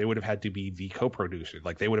Network, but they would have had to be the co-producer.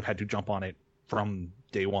 Like they would have had to jump on it from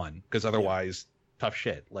day one, because otherwise, tough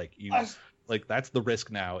shit. Like like that's the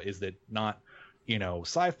risk now, is that not,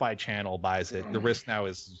 Sci-Fi Channel buys it. The risk now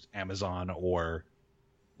is Amazon or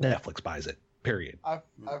Netflix buys it. Period. I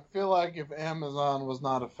feel like if Amazon was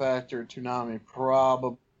not a factor, Toonami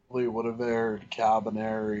probably would have aired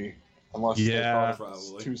Cabaneri, unless they thought it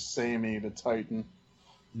was too samey to Titan.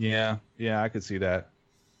 Yeah, I could see that.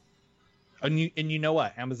 And you know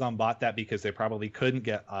what? Amazon bought that because they probably couldn't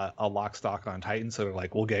get a lock stock on Titan, so they're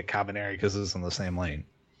like, we'll get Cabaneri because it's in the same lane.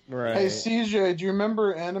 Right. Hey, CJ, do you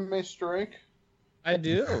remember Anime Strike? I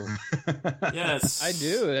do. Yes. I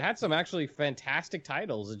do. It had some actually fantastic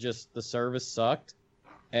titles. It just, the service sucked.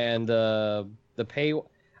 And the pay...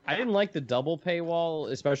 I didn't like the double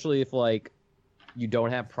paywall, especially if, like, you don't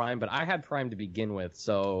have Prime, but I had Prime to begin with,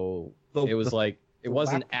 so it was like... It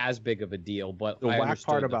wasn't as big of a deal, but I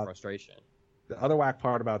understood the frustration. The other whack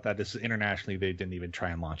part about that is internationally they didn't even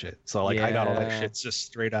try and launch it. So like I got all that shit just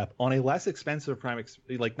straight up on a less expensive Prime,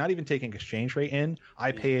 like not even taking exchange rate in.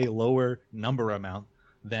 I pay a lower number amount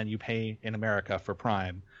than you pay in America for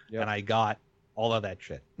Prime, and I got all of that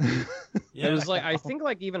shit. It was like I think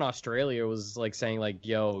like even Australia was like saying like,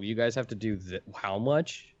 "Yo, you guys have to do how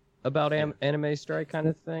much?" about Anime Strike kind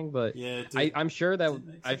of thing, but I'm sure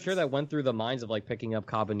that went through the minds of like picking up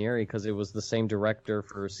Cabaneri because it was the same director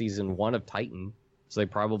for season 1 of Titan, so they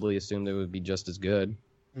probably assumed it would be just as good.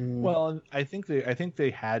 Well, I think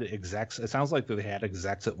they had execs. It sounds like they had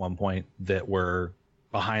execs at one point that were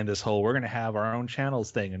behind this whole "we're going to have our own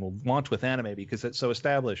channels" thing, and we'll launch with anime because it's so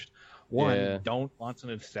established. Don't launch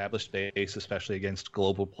an established base, especially against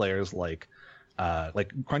global players like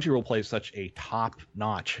Crunchyroll plays such a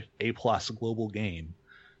top-notch A+ global game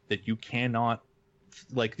that you cannot,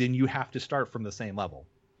 like, then you have to start from the same level.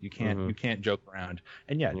 You can't joke around.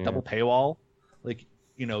 And double paywall, like,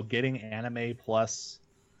 getting anime plus,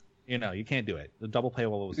 you can't do it. The double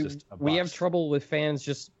paywall was just a bust. We have trouble with fans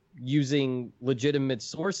just using legitimate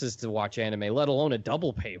sources to watch anime, let alone a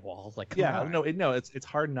double paywall. Like, come on. It's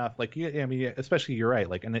hard enough. Like, I mean, especially you're right.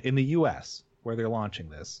 Like in the U.S. where they're launching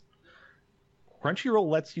this, Crunchyroll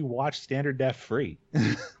lets you watch standard def free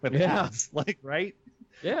with ads, like, right?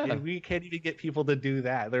 Yeah. And we can't even get people to do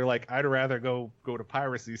that. They're like, I'd rather go to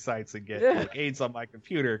piracy sites and get like, AIDS on my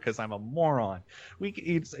computer because I'm a moron.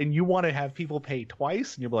 And you want to have people pay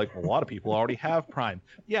twice, and you're like, well, a lot of people already have Prime.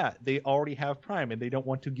 Yeah, they already have Prime, and they don't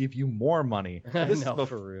want to give you more money.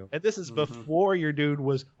 For real. And this is before your dude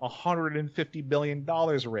was $150 billion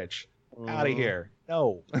rich. Out of here.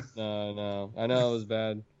 No. No. I know it was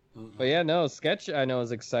bad. But yeah, no, Sketch I know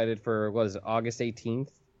is excited for, what is it, August 18th?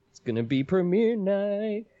 It's gonna be premiere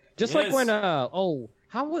night. Just like when,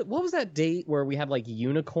 what was that date where we had like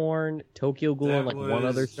Unicorn, Tokyo Ghoul, and like one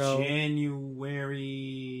other show?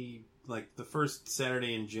 January, like the first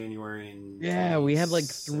Saturday in January. We had like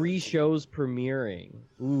 3 shows premiering.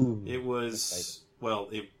 Ooh. It was,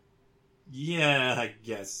 I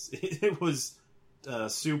guess. It was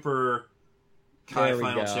Super, Kai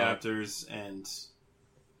Final Chapters, and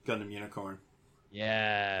Gundam Unicorn.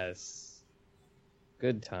 Yes.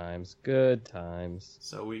 Good times.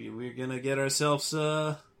 So we're gonna get ourselves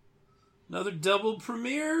another double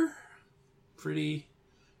premiere. Pretty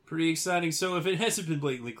exciting. So if it hasn't been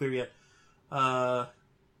blatantly clear yet,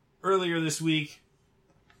 earlier this week,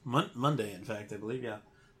 Monday in fact, I believe,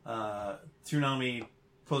 Toonami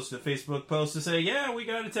posted a Facebook post to say, we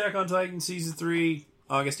got Attack on Titan Season 3,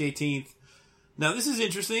 August 18th. Now, this is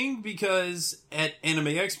interesting because at Anime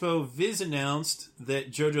Expo, Viz announced that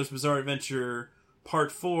JoJo's Bizarre Adventure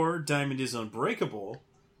Part 4, Diamond is Unbreakable,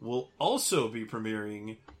 will also be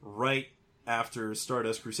premiering right after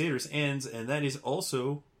Stardust Crusaders ends, and that is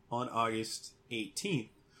also on August 18th.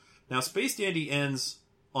 Now, Space Dandy ends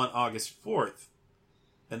on August 4th,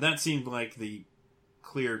 and that seemed like the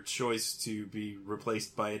clear choice to be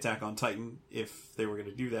replaced by Attack on Titan if they were going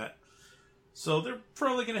to do that. So they're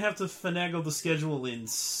probably going to have to finagle the schedule in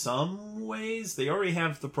some ways. They already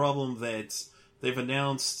have the problem that they've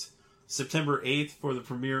announced September 8th for the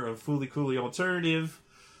premiere of Fooly Cooly Alternative,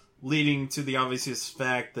 leading to the obvious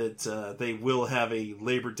fact that they will have a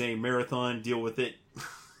Labor Day marathon. Deal with it.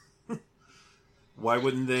 Why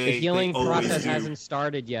wouldn't they? The healing process hasn't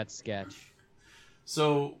started yet, Sketch.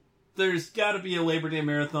 So there's got to be a Labor Day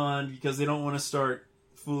marathon because they don't want to start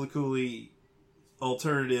Fooly Cooly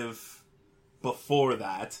Alternative before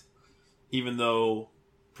that, even though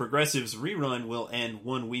Progressive's rerun will end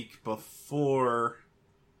 1 week before.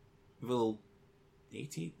 Will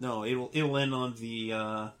 18th? No, it'll end on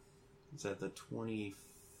the. Is that the 24th?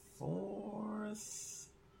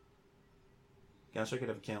 Gosh, I could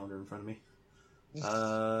have a calendar in front of me.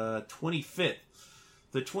 25th.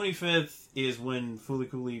 The 25th is when Fooly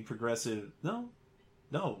Cooly Progressive. No,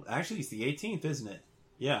 actually, it's the 18th, isn't it?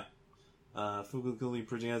 Yeah. Fooly Cooly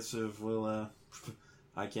Progressive will.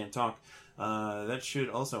 I can't talk. That should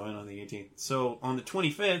also end on the 18th. So on the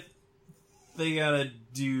 25th, they gotta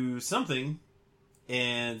do something,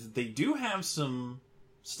 and they do have some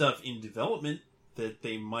stuff in development that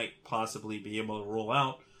they might possibly be able to roll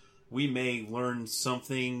out. We may learn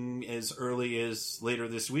something as early as later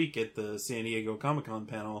this week at the San Diego Comic-Con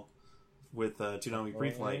panel with Toonami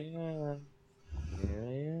Pre-Flight. Yeah.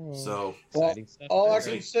 So, all I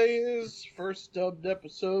can say is first dubbed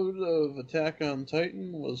episode of Attack on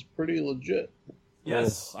Titan was pretty legit.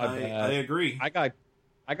 Yes, I agree.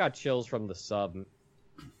 I got chills from the sub,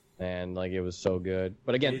 and like it was so good.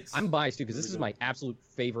 But again, I'm biased too because this is my absolute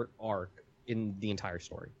favorite arc in the entire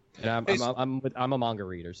story. And I'm a manga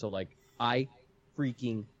reader, so like I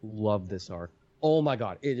freaking love this arc. Oh my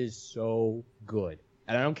god, it is so good.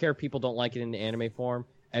 And I don't care if people don't like it in the anime form.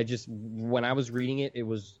 When I was reading it,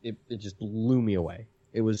 it just blew me away.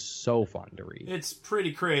 It was so fun to read. It's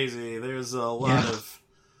pretty crazy. There's a lot of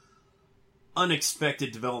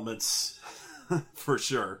unexpected developments for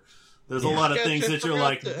sure. There's a lot of things that you're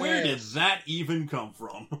like, where did that even come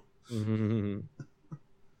from?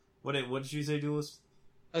 What did you say, Duelist?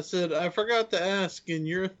 I said, I forgot to ask, in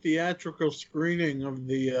your theatrical screening of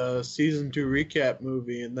the Season 2 recap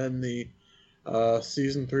movie and then the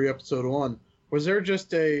Season 3 Episode 1, was there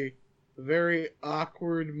just a very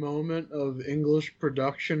awkward moment of English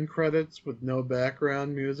production credits with no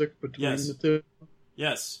background music between the two?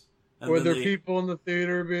 Yes. And were there people in the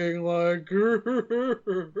theater being like...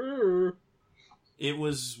 It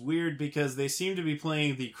was weird because they seemed to be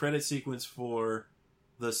playing the credit sequence for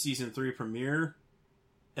the Season 3 premiere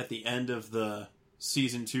at the end of the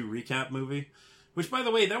Season 2 recap movie. Which, by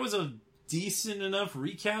the way, that was a decent enough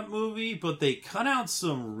recap movie, but they cut out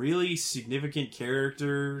some really significant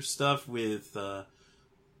character stuff with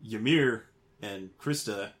Ymir and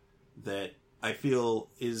Krista that I feel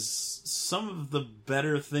is some of the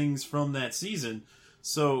better things from that season.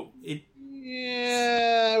 So it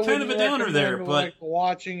kind of a downer there, but like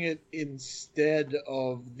watching it instead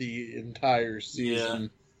of the entire season. Yeah.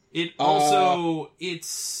 It also,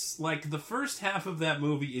 it's like the first half of that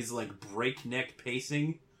movie is like breakneck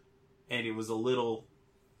pacing, and it was a little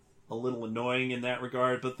annoying in that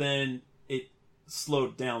regard, but then it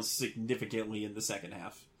slowed down significantly in the second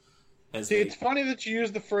half. It's funny that you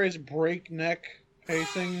use the phrase breakneck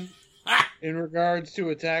pacing in regards to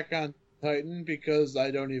Attack on Titan, because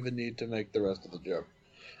I don't even need to make the rest of the joke.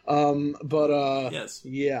 Yes.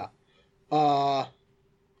 Yeah.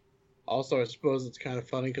 Also, I suppose it's kind of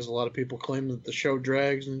funny because a lot of people claim that the show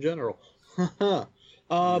drags in general.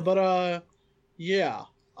 Yeah.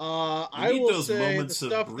 I will say the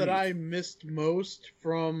stuff that I missed most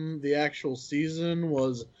from the actual season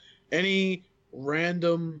was any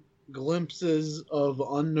random glimpses of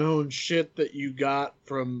unknown shit that you got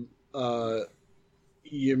from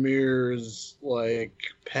Ymir's like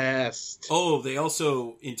past. Oh, they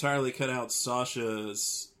also entirely cut out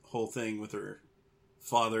Sasha's whole thing with her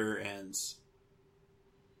father and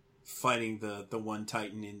fighting the one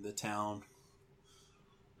Titan in the town.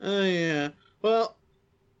 Oh, yeah. Well,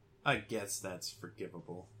 I guess that's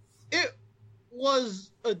forgivable. It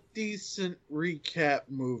was a decent recap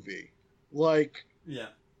movie. Like, yeah.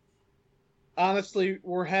 Honestly,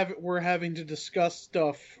 we're having to discuss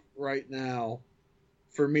stuff right now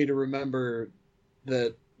for me to remember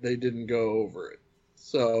that they didn't go over it.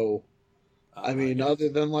 So, I mean, other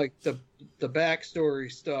than like the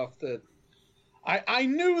backstory stuff that I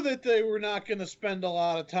knew that they were not going to spend a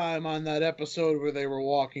lot of time on that episode where they were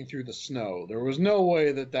walking through the snow. There was no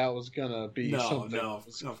way that was going to be something. No,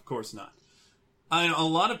 of course not. A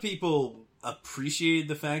lot of people appreciated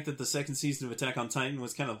the fact that the second season of Attack on Titan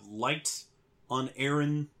was kind of light on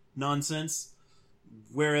Eren nonsense,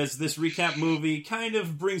 whereas this recap movie kind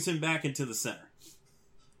of brings him back into the center.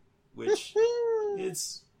 Which,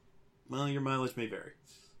 it's well, your mileage may vary.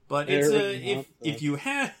 But it's if you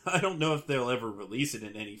have, I don't know if they'll ever release it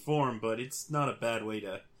in any form, but it's not a bad way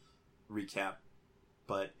to recap.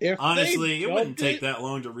 But if honestly, it wouldn't take that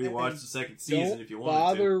long to rewatch the second season if you wanted to.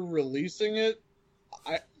 Bother releasing it.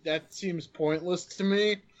 That seems pointless to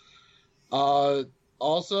me.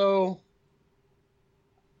 Also,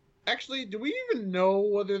 actually, do we even know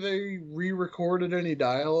whether they re-recorded any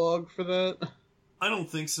dialogue for that? I don't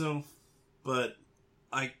think so, but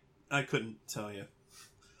I couldn't tell you.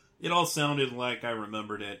 It all sounded like I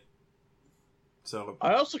remembered it. So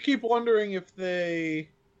I also keep wondering if they,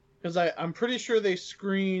 because I'm pretty sure they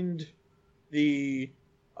screened the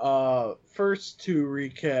first two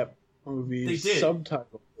recap movies,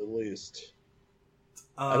 subtitled at least.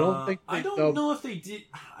 I don't think I don't know if they did.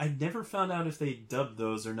 I never found out if they dubbed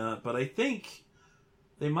those or not, but I think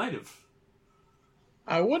they might have.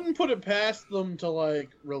 I wouldn't put it past them to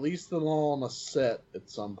release them all on a set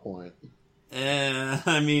at some point.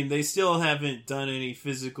 I mean, they still haven't done any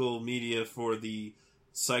physical media for the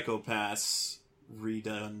Psycho-Pass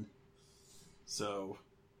redone, so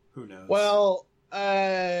who knows? Well,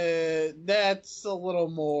 that's a little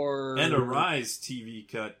more... And a Rise TV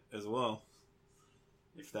cut as well,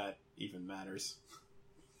 if that even matters.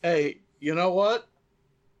 Hey, you know what?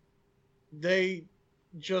 They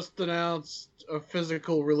just announced a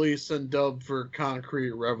physical release and dub for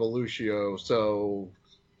Concrete Revolution, so...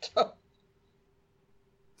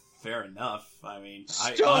 Fair enough. I mean,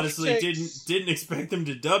 I honestly didn't expect them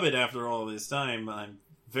to dub it after all this time. I'm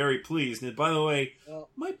very pleased. And by the way,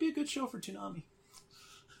 might be a good show for Toonami.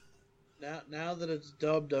 Now that it's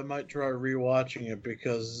dubbed, I might try rewatching it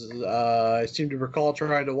because I seem to recall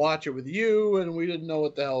trying to watch it with you, and we didn't know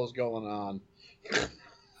what the hell was going on.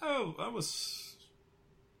 Oh, I was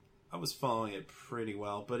following it pretty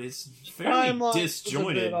well, but it's fairly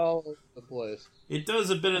disjointed. All over the place. It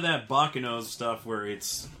does a bit of that Baccano stuff where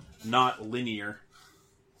it's not linear.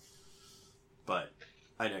 But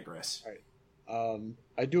I digress. All right.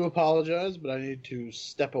 I do apologize, but I need to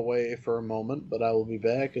step away for a moment, but I will be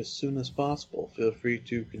back as soon as possible. Feel free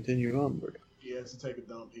to continue onward. He has to take a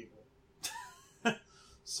dump, people.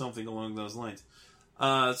 Something along those lines.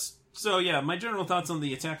 So yeah, my general thoughts on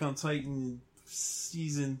the Attack on Titan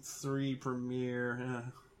Season 3 premiere.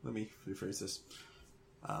 Let me rephrase this.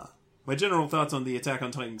 My general thoughts on the Attack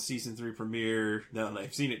on Titan Season 3 premiere, now that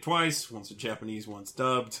I've seen it twice, once in Japanese, once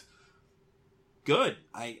dubbed. Good.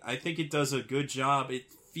 I think it does a good job.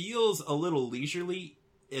 It feels a little leisurely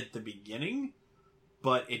at the beginning,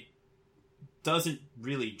 but it doesn't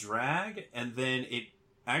really drag, and then it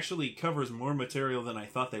actually covers more material than I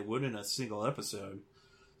thought they would in a single episode.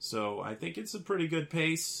 So I think it's a pretty good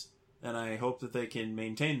pace, and I hope that they can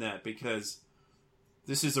maintain that, because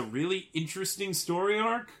this is a really interesting story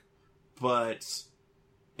arc, but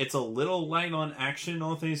it's a little light on action,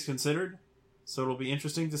 all things considered. So it'll be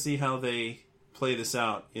interesting to see how they play this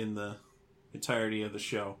out in the entirety of the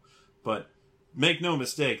show. But make no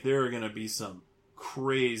mistake, there are going to be some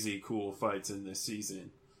crazy cool fights in this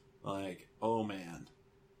season. Like, oh man,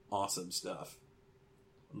 awesome stuff.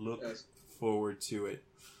 Look forward to it.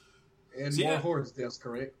 And so, more hordes deaths,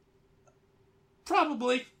 correct?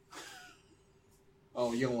 Probably.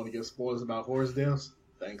 Oh, you don't want to give spoilers about hordes deaths?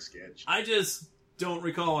 Thanks, Sketch. I just don't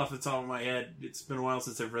recall off the top of my head. It's been a while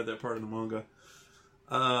since I've read that part of the manga.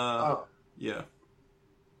 Yeah.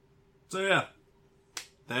 So yeah,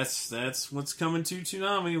 that's what's coming to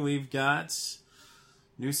Toonami. We've got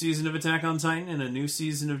new season of Attack on Titan and a new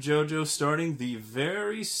season of JoJo starting the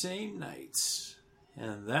very same night,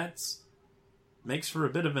 and that makes for a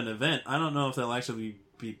bit of an event. I don't know if they'll actually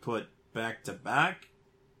be put back to back.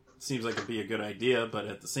 Seems like it'd be a good idea, but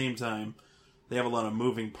at the same time, they have a lot of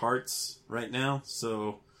moving parts right now,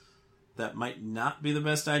 so that might not be the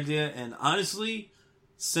best idea. And honestly,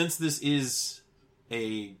 since this is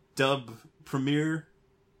a dub premiere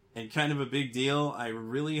and kind of a big deal, I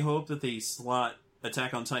really hope that they slot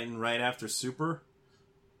Attack on Titan right after Super.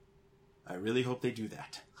 I really hope they do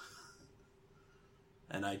that.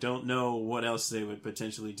 And I don't know what else they would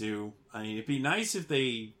potentially do. I mean, it'd be nice if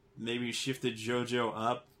they maybe shifted JoJo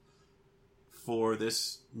up for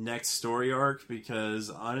this next story arc,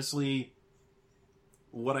 because honestly,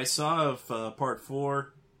 what I saw of Part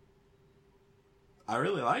 4, I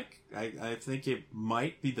really like. I think it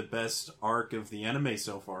might be the best arc of the anime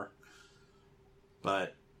so far.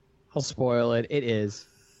 But I'll spoil it. It is.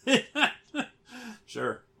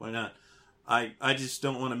 Sure, why not? I just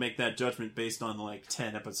don't want to make that judgment based on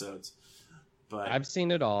 10 episodes. But I've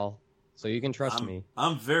seen it all, so you can trust me.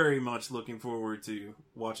 I'm very much looking forward to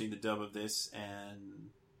watching the dub of this.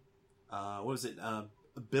 And what was it?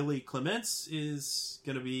 Billy Clements is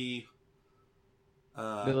going to be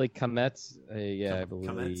Billy Kometz. I believe.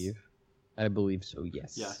 Kometz? I believe so.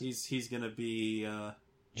 Yes. Yeah, he's gonna be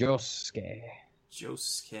Josuke.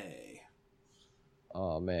 Josuke.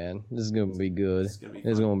 Oh man, this is gonna be good.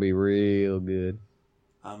 It's gonna be real good.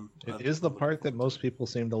 It is the part that most people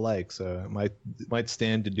seem to like, so it might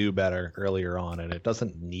stand to do better earlier on, and it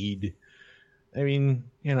doesn't need. I mean,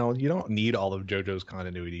 you don't need all of JoJo's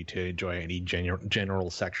continuity to enjoy any general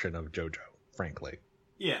section of JoJo, frankly.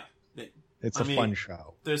 Yeah. It's a fun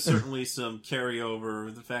show. There's certainly some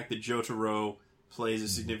carryover. The fact that Jotaro plays a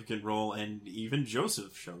significant role, and even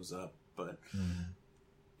Joseph shows up, but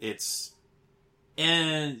it's...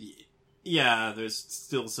 And, yeah, there's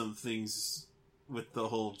still some things with the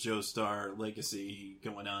whole Joestar legacy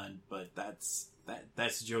going on, but that's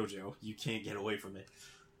JoJo. You can't get away from it.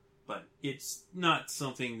 But it's not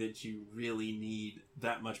something that you really need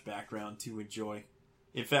that much background to enjoy.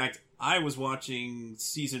 In fact, I was watching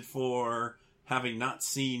Season 4, having not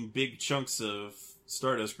seen big chunks of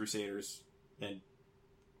Stardust Crusaders, and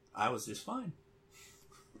I was just fine.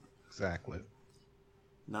 Exactly.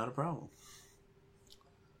 Not a problem.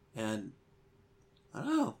 And, I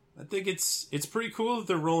don't know. I think it's pretty cool that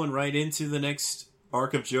they're rolling right into the next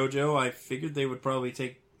arc of JoJo. I figured they would probably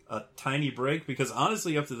take a tiny break, because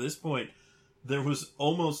honestly, up to this point, there was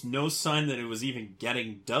almost no sign that it was even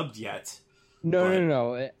getting dubbed yet.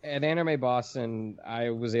 No. At Anime Boston, I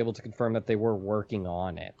was able to confirm that they were working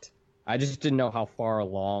on it. I just didn't know how far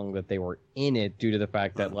along that they were in it, due to the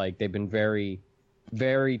fact that they've been very,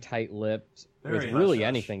 very tight-lipped with really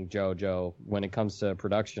anything JoJo when it comes to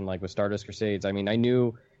production, like with Stardust Crusades. I mean, I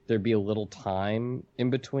knew there'd be a little time in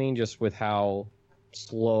between, just with how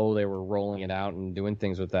slow they were rolling it out and doing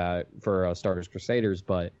things with that for Stardust Crusaders,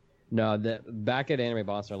 but no, back at Anime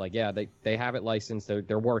Boston, they have it licensed.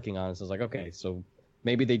 They're working on it. So I was like, okay, so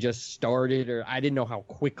maybe they just started, or I didn't know how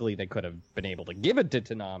quickly they could have been able to give it to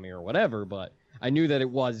Toonami or whatever, but I knew that it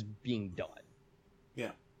was being done.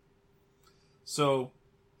 Yeah. So,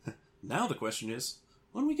 now the question is,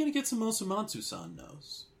 when are we going to get some Osamatsu-san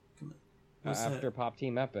knows? Come on. After Pop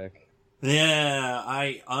Team Epic. Yeah,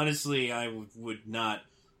 I would not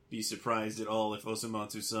be surprised at all if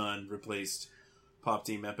Osamatsu-san replaced Pop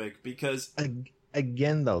Team Epic, because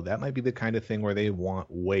again, though, that might be the kind of thing where they want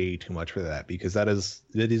way too much for that, because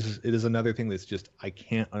it is another thing that's just, I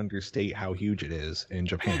can't understate how huge it is in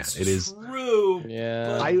Japan. It is true.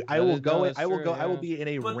 Yeah, I will be in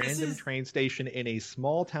a random train station in a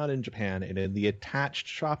small town in Japan, and in the attached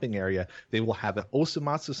shopping area, they will have an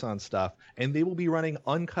Osamatsu-san stuff, and they will be running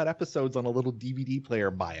uncut episodes on a little DVD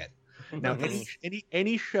player by it. Now,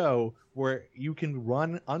 any show where you can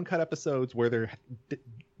run uncut episodes where they're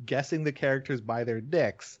guessing the characters by their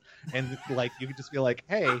dicks, and you can just be like,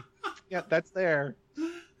 hey, yeah, that's there.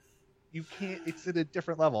 You can't. It's at a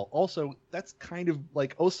different level. Also, that's kind of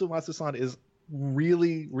like Osamatsu-san is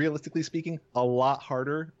really, realistically speaking, a lot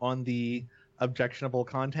harder on the objectionable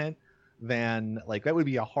content than that would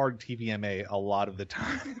be a hard TVMA a lot of the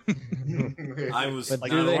time. I was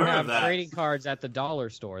but do they have trading cards at the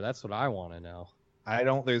dollar store? That's what I want to know.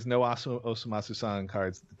 There's no Osamatsu-san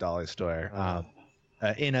cards at the dollar store.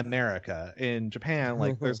 In America. In Japan,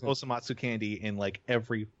 there's Osamatsu candy in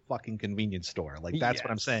every fucking convenience store. That's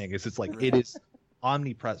what I'm saying. It's it is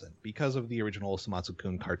omnipresent because of the original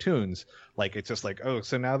Osamatsu-kun cartoons. It's just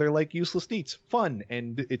so now they're useless neats, fun,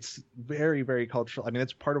 and it's very, very cultural. I mean,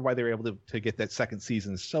 that's part of why they were able to get that second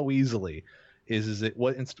season so easily. Is it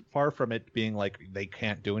what? Far from it being they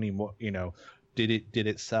can't do any more. Did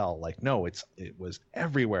it sell? No, it was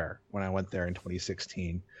everywhere when I went there in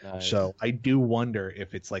 2016. Nice. So I do wonder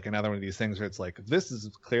if it's another one of these things where it's this is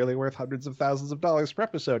clearly worth hundreds of thousands of dollars per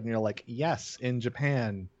episode, and you're yes, in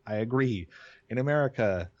Japan, I agree. In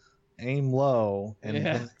America, aim low and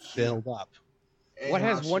then build up. What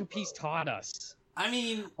has One Piece taught us? I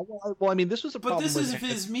mean, this was a problem. But this is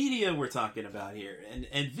Viz Media we're talking about here,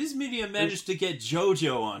 and Viz Media managed to get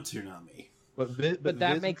JoJo on Toonami. But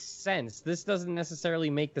that makes sense. This doesn't necessarily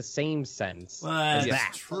make the same sense. Well,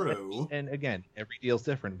 that's true. And again, every deal's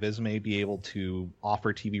different. Viz may be able to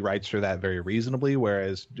offer TV rights for that very reasonably,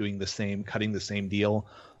 whereas cutting the same deal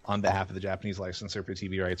on behalf of the Japanese licensor for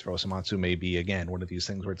TV rights for Osamatsu may be, again, one of these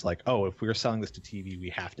things where it's if we're selling this to TV, we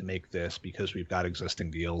have to make this because we've got existing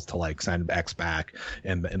deals to send X back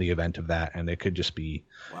in the event of that. And it could just be,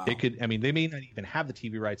 they may not even have the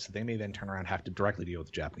TV rights, so they may then turn around and have to directly deal with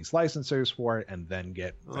the Japanese licensors for it and then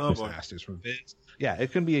get masters from Viz. Yeah,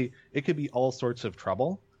 it could be all sorts of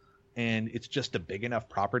trouble. And it's just a big enough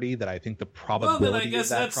property that I think the probability. Well, then I guess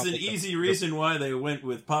that's an easy reason why they went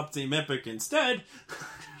with Pop Team Epic instead.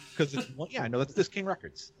 because it's that's King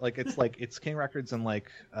Records. Like it's King Records, and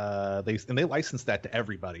like they licensed that to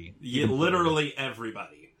everybody. Yeah, literally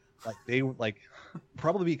everybody. Like they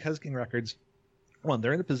probably because King Records, one,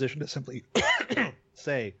 they're in a position to simply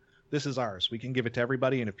say, this is ours. We can give it to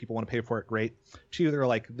everybody, and if people want to pay for it, great. Two, they're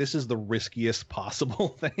like, this is the riskiest possible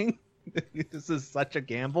thing. This is such a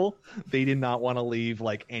gamble. They did not want to leave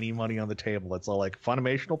like any money on the table. It's all like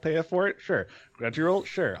Funimation will pay for it, sure. Crunchyroll,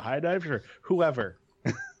 sure. High Dive, sure. Whoever.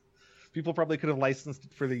 People probably could have licensed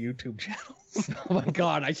it for the YouTube channels. Oh my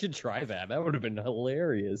god, I should try that. That would have been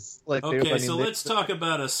hilarious. Like, okay, so let's talk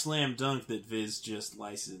about a slam dunk that Viz just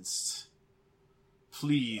licensed.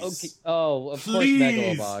 Please. Okay. Oh, of Please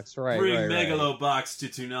course, Megalobox. Right, bring right. Megalobox to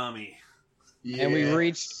Toonami. Yeah. And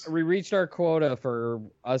we reached our quota for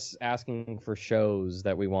us asking for shows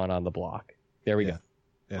that we want on the block. There we go.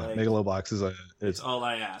 Yeah, like, Megalobox is it's all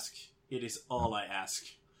I ask. It is all I ask.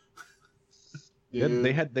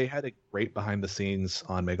 They had a great behind the scenes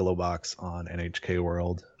on Megalobox on NHK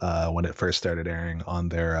World when it first started airing on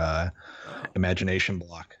their Imagination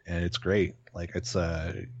block, and it's great. Like it's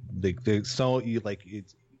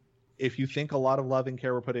if you think a lot of love and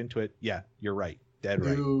care were put into it, yeah, you're right. Dead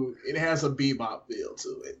right. Dude, it has a bebop feel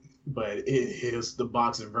to it, but it is the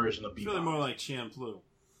boxing version of bebop. It's really more like Champloo.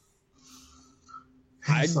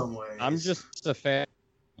 In some ways. I'm just a fan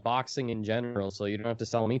of boxing in general, so you don't have to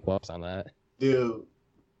sell me quotes on that. Dude,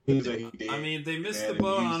 I mean, they missed the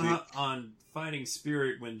boat on Fighting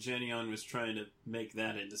Spirit when Genion was trying to make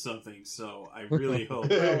that into something, so I really hope.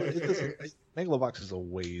 Megalobox is a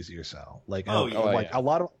way easier sell. Like, a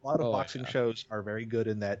lot of boxing shows are very good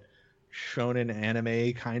in that shonen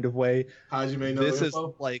anime kind of way. Hajime no This Ippo?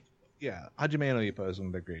 is like, Hajime no Ippo is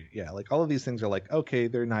one they're great. Yeah, like all of these things are like, okay,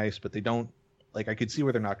 they're nice, but they don't, like, I could see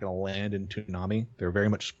where they're not going to land in Toonami. They're very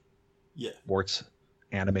much sports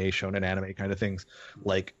anime, shonen anime kind of things.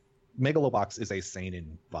 Like, Megalobox is a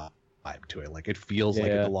seinen vibe to it. Like, it feels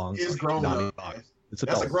like it belongs It's to grown up. It's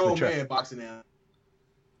That's a grown man boxing now.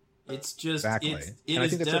 It's just, exactly. it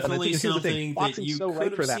is definitely something that you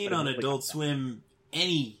could have seen on Adult Swim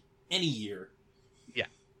any year. Yeah.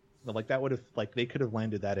 Like, that would have, like, they could have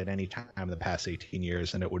landed that at any time in the past 18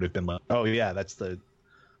 years, and it would have been like, oh, yeah, that's the,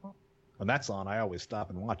 when that's on, I always stop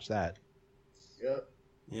and watch that. Yep.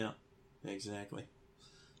 Yeah, exactly.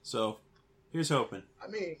 So, here's hoping. I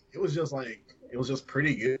mean, it was just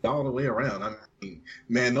pretty good all the way around. I mean,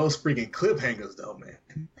 man, those freaking cliffhangers, though,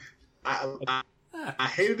 man. I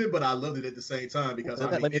hated it, but I loved it at the same time because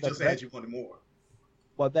it just had you wanting more.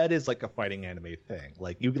 Well, that is like a fighting anime thing.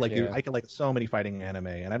 Like I can like so many fighting anime,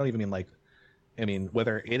 and I don't even mean like, I mean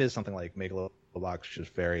whether it is something like Megalobox,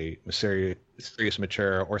 just very serious,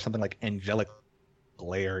 mature, or something like Angelic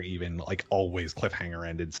Lair, even like always cliffhanger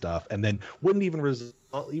ended stuff, and then wouldn't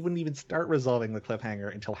even start resolving the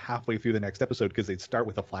cliffhanger until halfway through the next episode because they'd start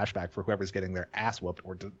with a flashback for whoever's getting their ass whooped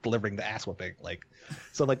or delivering the ass whooping. Like,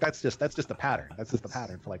 so like that's just the pattern. That's just the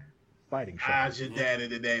pattern for like fighting shows. How's your daddy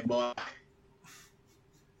today, boy?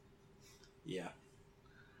 Yeah.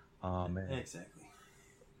 Oh man. Exactly.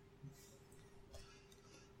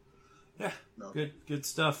 Yeah. No. Good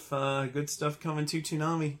stuff. Good stuff coming to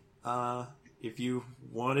Toonami. If you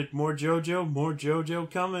wanted more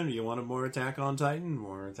JoJo coming. You wanted more Attack on Titan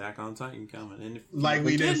coming. And if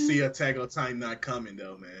we didn't see Attack on Titan not coming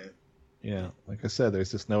though, man. Yeah, like I said,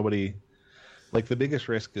 there's just nobody. Like, the biggest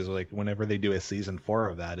risk is like whenever they do a season 4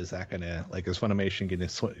 of that, is that gonna, like, is Funimation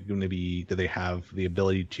gonna be? Do they have the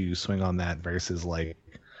ability to swing on that versus like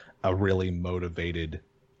a really motivated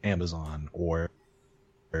Amazon or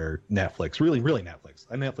Netflix? Really Netflix.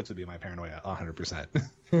 And Netflix would be my paranoia 100%.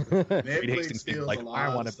 Netflix feels like,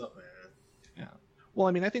 I want to stuff, man. Yeah. Well,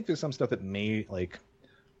 I mean, I think there's some stuff that may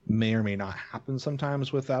or may not happen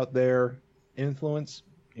sometimes without their influence.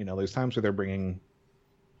 You know, there's times where they're bringing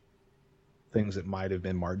things that might have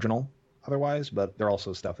been marginal otherwise, but there are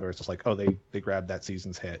also stuff where it's just like, oh, they grabbed that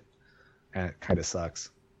season's hit, and it kind of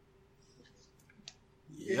sucks.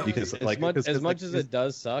 Yeah, because as much as it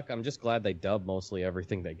does suck, I'm just glad they dub mostly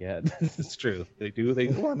everything they get. It's true. They do.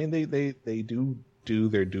 Well, I mean, they do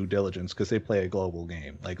their due diligence because they play a global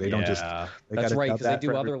game. Like, they don't just. That's right, because they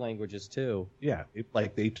do other languages too. Yeah,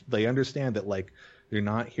 they understand that, like, they're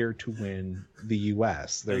not here to win the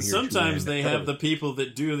U.S. And sometimes they have the people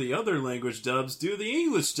that do the other language dubs do the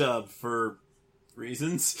English dub for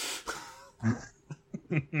reasons.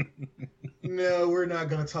 No, we're not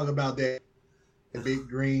going to talk about that. The big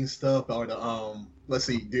green stuff, or the let's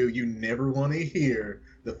see, dude, you never want to hear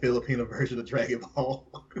the Filipino version of Dragon Ball.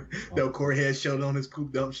 Though Corey showed on his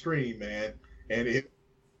Coop Dump stream, man, and it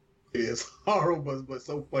is horrible, but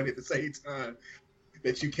so funny at the same time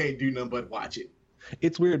that you can't do nothing but watch it.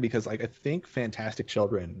 It's weird because like I think Fantastic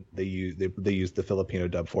Children they use the Filipino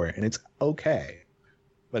dub for it, and it's okay.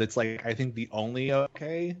 But it's like I think the only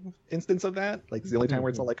okay instance of that, like it's the only time where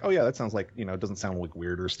it's all like, oh yeah, that sounds like, you know, it doesn't sound like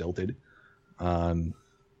weird or stilted,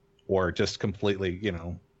 or just completely, you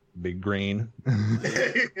know, Big Green. But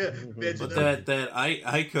that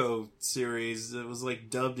Ico series, it was like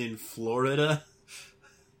dubbed in Florida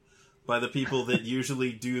by the people that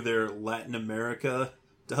usually do their Latin America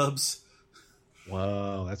dubs.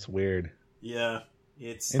 Whoa, that's weird. Yeah,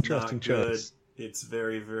 it's interesting not good. choice. It's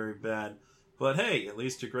very, very bad. But hey, at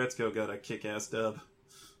least Jagretzko got a kick-ass dub.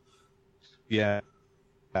 Yeah.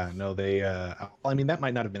 No, they. I mean, that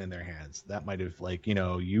might not have been in their hands. That might have, like, you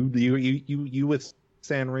know, you with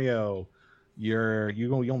Sanrio,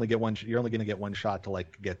 you only get one. You're only going to get one shot to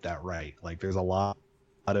like get that right. Like, there's a lot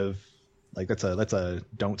of like that's a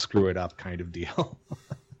don't screw it up kind of deal.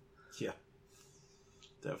 Yeah,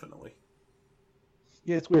 definitely.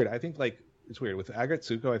 Yeah, it's weird. I think like. It's weird with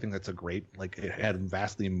Agretsuko. I think that's a great, like, it had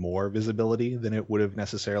vastly more visibility than it would have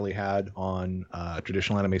necessarily had on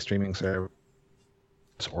traditional anime streaming service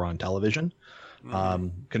or on television. Mm-hmm.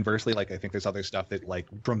 Conversely, like, I think there's other stuff that like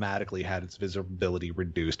dramatically had its visibility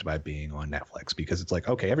reduced by being on Netflix, because it's like,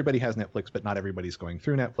 okay, everybody has Netflix, but not everybody's going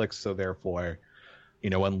through Netflix, so therefore, you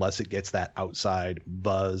know, unless it gets that outside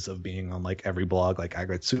buzz of being on like every blog like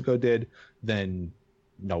Agretsuko did, then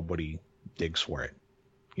nobody digs for it.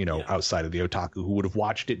 You know, outside of the otaku who would have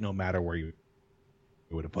watched it no matter where you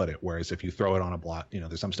would have put it. Whereas if you throw it on a blog, you know,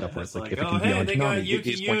 there's some stuff where it's like if it can be on they got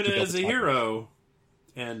Yuki Yuna as a hero,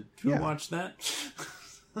 and who watched that?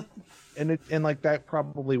 and like that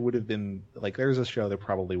probably would have been like, there's a show that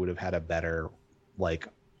probably would have had a better like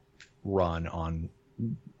run on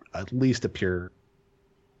at least a pure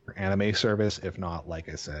anime service, if not, like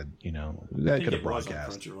I said, you know, that could have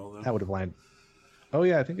broadcast. That would have landed. Oh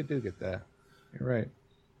yeah, I think it did get that. You're right.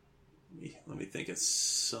 Let me think of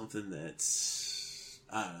something that's...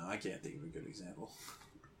 I don't know. I can't think of a good example.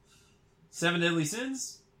 Seven Deadly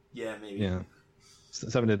Sins? Yeah, maybe. Yeah.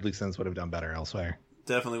 Seven Deadly Sins would have done better elsewhere.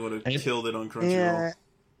 Definitely would have killed it on Crunchyroll. Yeah.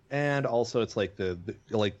 And also, it's like the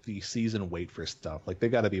season wait for stuff. Like, they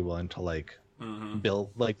got to be willing to like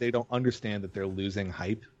build. Like, they don't understand that they're losing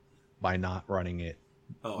hype by not running it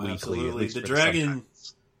weekly. Absolutely. The Dragon,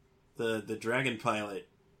 the Dragon pilot.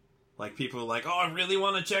 Like, people are like, oh, I really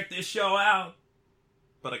want to check this show out,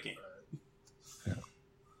 but I can't. Yeah.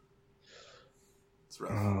 It's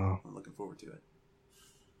rough. I'm looking forward to it.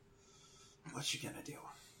 What you gonna do?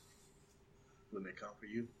 When they come for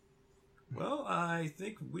you? Well, I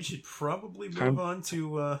think we should probably move on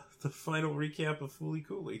to the final recap of Fooly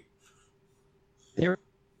Cooly. A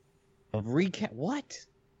recap? What?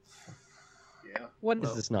 Yeah. What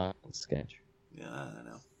is this nonsense sketch? Yeah, I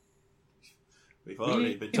know. We've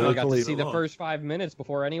already been talking. We got to see the first 5 minutes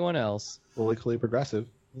before anyone else. Fully progressive.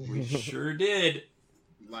 We sure did.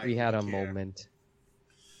 We had a moment.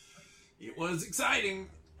 It was exciting,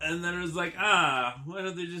 and then it was like, why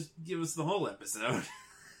don't they just give us the whole episode?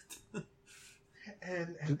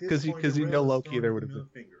 Because you know, low-key there would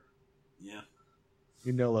have been. Yeah.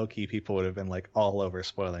 You know, low-key people would have been like all over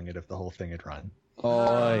spoiling it if the whole thing had run.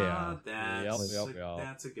 Oh yeah.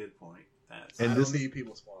 That's a good point. I don't need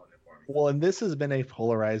people spoiling it for me. Well, and this has been a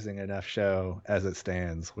polarizing enough show as it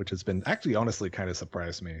stands, which has been actually honestly kind of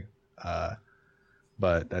surprised me.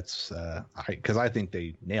 But that's because I think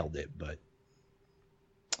they nailed it, but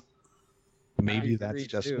maybe that's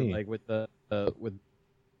just too. me. Like with the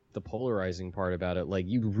polarizing part about it, like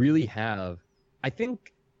you really have. I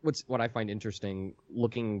think what I find interesting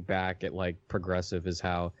looking back at like Progressive is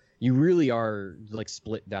how you really are like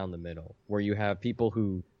split down the middle, where you have people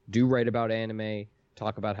who do write about anime,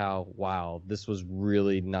 talk about how, wow, this was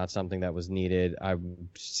really not something that was needed. I'm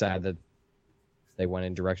sad that they went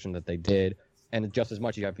in direction that they did. And just as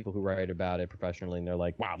much, you have people who write about it professionally, and they're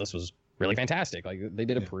like, wow, this was really fantastic. Like, they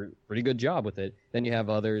did a pretty good job with it. Then you have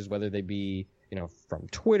others, whether they be, you know, from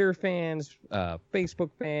Twitter fans, Facebook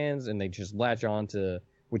fans, and they just latch on to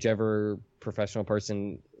whichever professional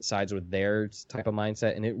person sides with their type of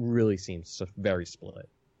mindset, and it really seems so very split.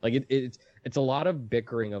 Like, it's a lot of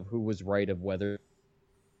bickering of who was right of whether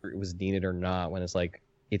it was needed or not, when it's like,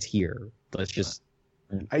 it's here. Let's just...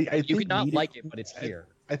 I you could not like it, but it's here.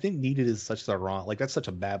 I think needed is such the wrong... Like, that's such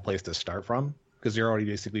a bad place to start from, because you're already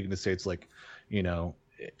basically going to say it's like, you know...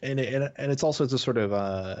 And it's also just sort of...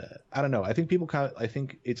 I don't know. I think I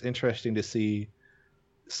think it's interesting to see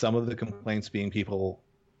some of the complaints being people...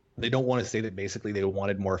 They don't want to say that basically they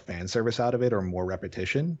wanted more fan service out of it or more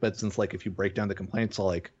repetition, but since, like, if you break down the complaints,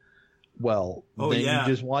 like, Well, Oh, then yeah. you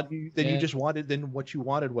just wanted. Then what you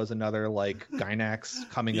wanted was another like Gynax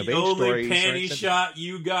coming of The age story. only panty shot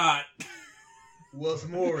you got. Was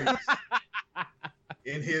Maurice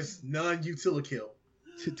in his non-utility kill.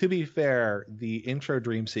 To be fair, the intro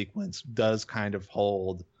dream sequence does kind of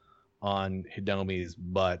hold on Hidomi's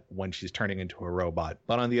butt when she's turning into a robot.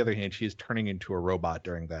 But on the other hand, she's turning into a robot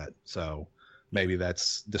during that, so maybe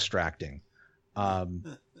that's distracting.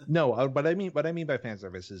 No, what I mean by fan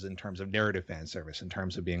service is in terms of narrative fan service, in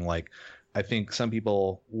terms of being like, I think some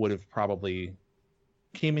people would have probably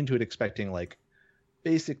came into it expecting like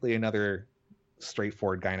basically another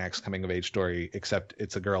straightforward Gynax coming of age story, except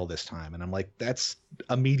it's a girl this time. And I'm like, that's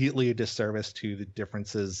immediately a disservice to the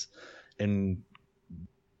differences in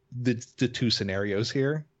the two scenarios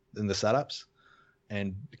here in the setups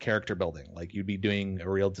and character building. Like, you'd be doing a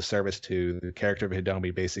real disservice to the character of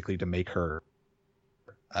Hidomi basically to make her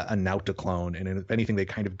a Naota clone. And if anything, they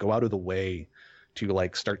kind of go out of the way to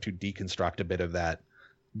like start to deconstruct a bit of that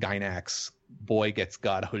Gynax boy gets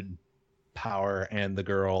godhood power and the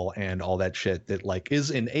girl and all that shit that like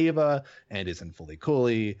is in Eva and is in Fully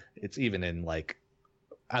Cooley. It's even in like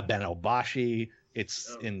Abenobashi.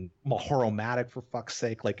 It's in Mahoromatic, for fuck's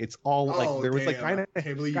sake. Like, it's all like there was like Gynax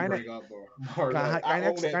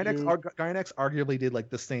arguably did like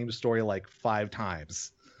the same story like 5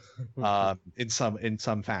 times in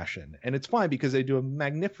some fashion, and it's fine because they do a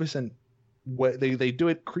magnificent way. They do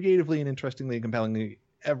it creatively and interestingly and compellingly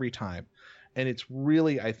every time, and it's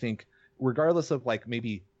really, I think, regardless of like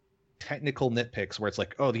maybe technical nitpicks where it's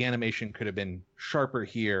like, oh, the animation could have been sharper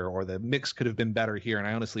here or the mix could have been better here, and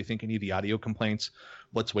I honestly think any of the audio complaints,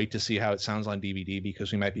 let's wait to see how it sounds on DVD,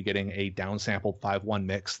 because we might be getting a downsampled 5.1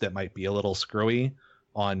 mix that might be a little screwy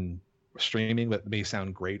on streaming but may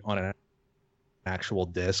sound great on an actual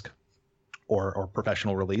disc or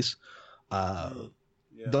professional release.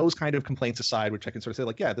 Those kind of complaints aside, which I can sort of say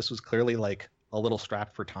like, yeah, this was clearly like a little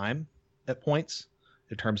strapped for time at points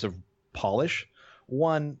in terms of polish.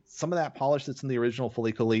 One, some of that polish that's in the original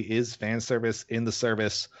Fully Cooley is fan service in the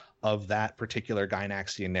service of that particular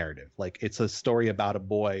Gynaxian narrative. Like, it's a story about a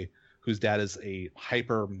boy whose dad is a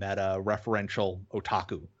hyper meta referential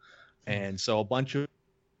otaku. And so a bunch of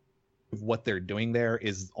what they're doing there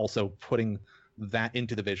is also putting that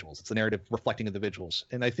into the visuals. It's a narrative reflecting in the visuals.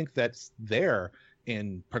 And I think that's there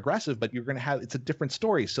in Progressive, but you're going to have, it's a different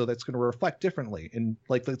story, so that's going to reflect differently. And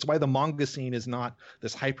like, that's why the manga scene is not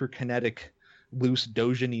this hyperkinetic, loose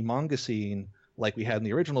doujin-y manga scene like we had in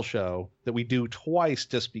the original show that we do twice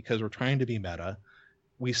just because we're trying to be meta.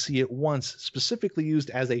 We see it once specifically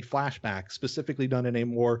used as a flashback, specifically done in a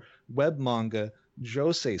more web manga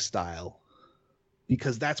josei style,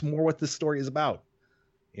 because that's more what this story is about.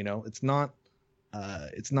 You know, it's not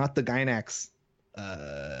the Gynax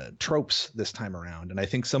tropes this time around, and I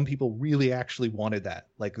think some people really actually wanted that.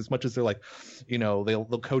 Like, as much as they're like, you know, they'll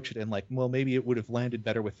coach it and like, well, maybe it would have landed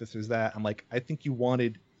better with this or that. I'm like, I think you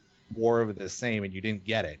wanted more of the same and you didn't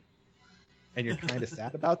get it, and you're kind of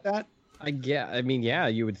sad about that. I mean, yeah,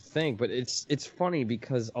 you would think, but it's funny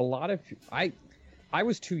because a lot of I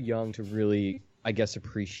was too young to really, I guess,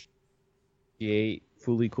 appreciate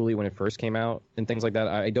Fully Cooley when it first came out and things like that.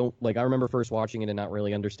 I remember first watching it and not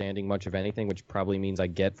really understanding much of anything, which probably means I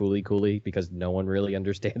get Fully Cooley because no one really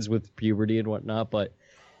understands with puberty and whatnot. But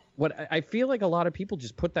what I feel like a lot of people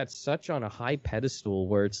just put that such on a high pedestal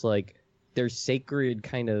where it's like their sacred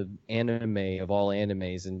kind of anime of all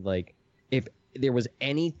animes, and like if there was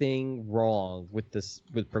anything wrong with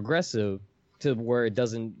Progressive to where it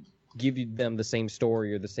doesn't give them the same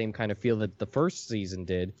story or the same kind of feel that the first season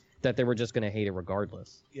did, that they were just going to hate it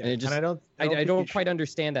regardless. Yeah, and it just, and I don't quite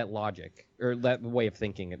understand that logic or that way of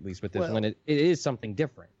thinking, at least with this, when it is something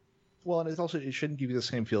different. Well, and it's also, it shouldn't give you the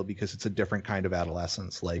same feel because it's a different kind of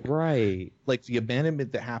adolescence. Like, right. Like the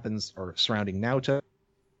abandonment that happens or surrounding Naota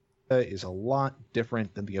is a lot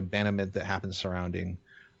different than the abandonment that happens surrounding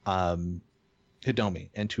Hidomi.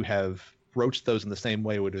 And to have broached those in the same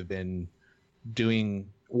way would have been doing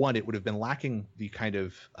one, it would have been lacking the kind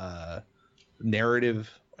of narrative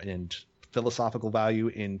and philosophical value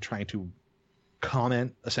in trying to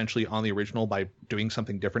comment essentially on the original by doing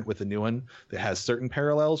something different with the new one that has certain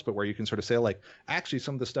parallels, but where you can sort of say like, actually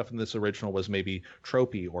some of the stuff in this original was maybe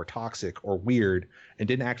tropey or toxic or weird and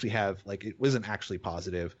didn't actually have, like, it wasn't actually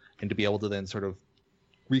positive, and to be able to then sort of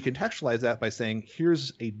recontextualize that by saying,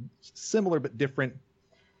 here's a similar but different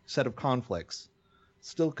set of conflicts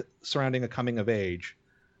still surrounding a coming of age,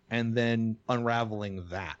 and then unraveling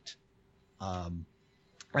that.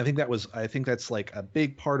 I think that's like a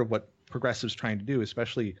big part of what Progressive's trying to do,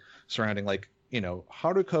 especially surrounding, like, you know,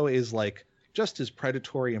 Haruko is like just as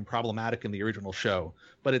predatory and problematic in the original show,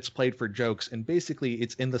 but it's played for jokes, and basically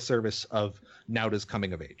it's in the service of Naota's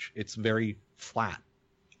coming of age. It's very flat,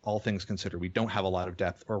 all things considered. We don't have a lot of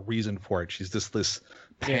depth or reason for it. She's this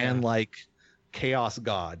Pan-like chaos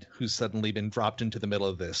god who's suddenly been dropped into the middle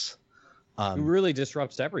of this. Who really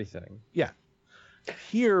disrupts everything. Yeah.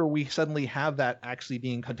 Here we suddenly have that actually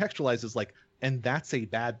being contextualized as like, and that's a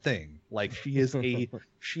bad thing. Like medical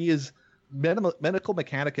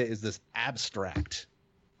mechanica is this abstract.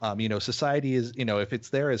 Society is, if it's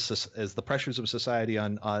there as the pressures of society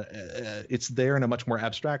on, it's there in a much more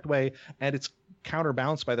abstract way, and it's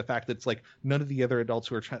counterbalanced by the fact that it's like none of the other adults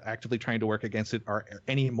who are actively trying to work against it are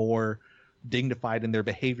any more dignified in their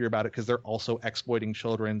behavior about it, because they're also exploiting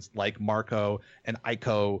children like Marco and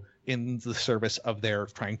Aiko in the service of their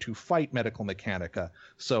trying to fight medical mechanica.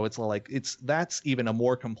 So it's like that's even a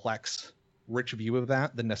more complex, rich view of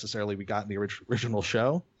that than necessarily we got in the original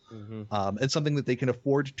show. Mm-hmm. And something that they can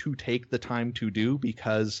afford to take the time to do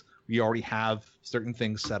because we already have certain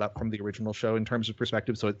things set up from the original show in terms of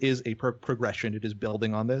perspective. So it is a progression. It is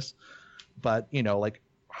building on this. But, like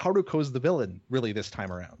Haruko's the villain really this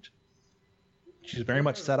time around. She's very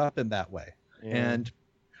much set up in that way. Yeah. And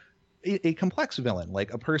a complex villain,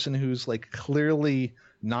 like a person who's like clearly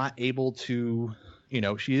not able to,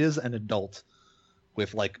 she is an adult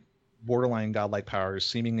with like borderline godlike powers,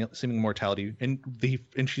 seeming mortality, and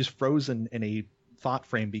she's frozen in a thought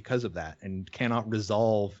frame because of that, and cannot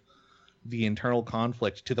resolve the internal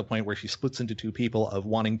conflict to the point where she splits into two people of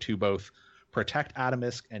wanting to both protect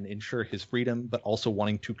Adamisk and ensure his freedom, but also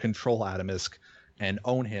wanting to control Adamisk and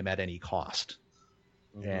own him at any cost.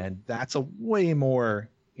 Mm-hmm. And that's a way more,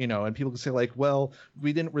 and people can say like, well,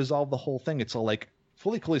 we didn't resolve the whole thing. It's all like,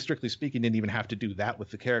 fully, strictly speaking, didn't even have to do that with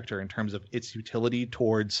the character in terms of its utility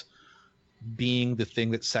towards being the thing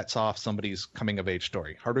that sets off somebody's coming of age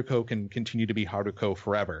story. Haruko can continue to be Haruko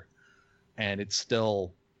forever, and it's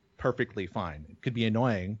still perfectly fine. It could be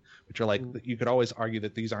annoying, but you're like, you could always argue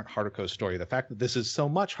that these aren't Haruko's story. The fact that this is so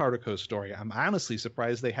much Haruko's story, I'm honestly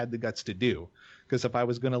surprised they had the guts to do, because if I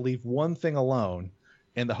was going to leave one thing alone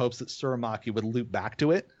in the hopes that Tsurumaki would loop back to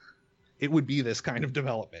it, it would be this kind of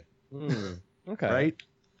development. Okay. Right?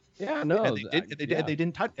 Yeah, no. And they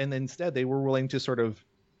didn't touch, and instead they were willing to sort of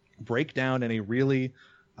break down in a really,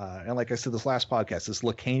 and like I said this last podcast, this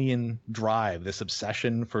Lacanian drive, this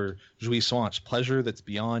obsession for jouissance, pleasure that's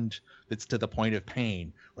to the point of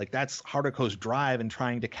pain. Like that's Haruko's drive in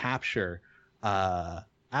trying to capture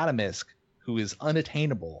Adamisk, who is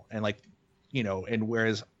unattainable, and like, and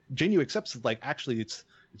whereas Jinyu accepts that, like, actually it's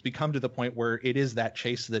become to the point where it is that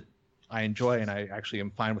chase that I enjoy, and I actually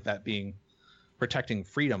am fine with that being protecting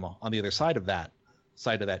freedom on the other side of that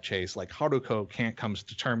chase. Like Haruko can't come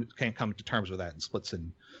to terms with that and splits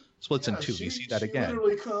in two. You see that again.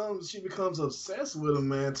 She becomes obsessed with him,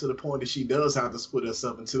 man, to the point that she does have to split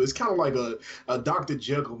herself in two. It's kind of like a Dr.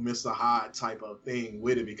 Jekyll, Mr. Hyde type of thing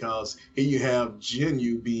with it, because here you have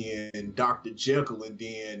Jinyu being Dr. Jekyll and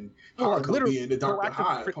then Haruko being the Dr.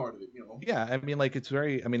 Hyde part of it, Yeah, I mean, like it's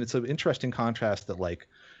an interesting contrast that like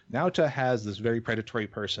Naota has this very predatory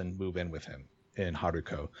person move in with him in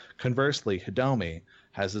Haruko. Conversely, Hidomi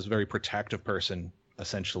has this very protective person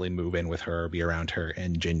essentially move in with her or be around her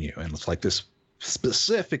in Jinyu. And it's like this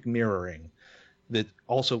specific mirroring that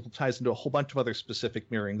also ties into a whole bunch of other specific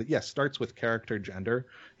mirroring that, yes, starts with character, gender,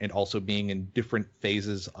 and also being in different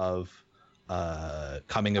phases of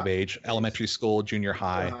coming of age, elementary school, junior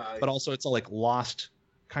high, but also it's a like lost,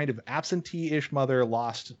 kind of absentee-ish mother,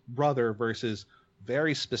 lost brother versus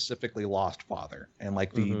very specifically lost father, and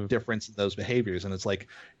like the difference in those behaviors. And it's like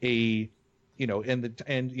the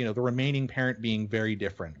remaining parent being very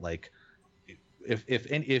different. Like if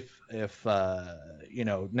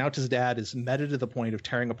Naota's dad is meta to the point of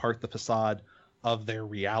tearing apart the facade of their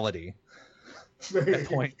reality at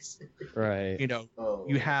points, right?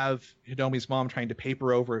 You have Hidomi's mom trying to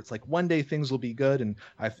paper over. It's like one day things will be good, and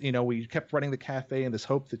we kept running the cafe in this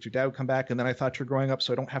hope that your dad would come back, and then I thought you're growing up,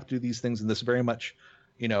 so I don't have to do these things. And this very much,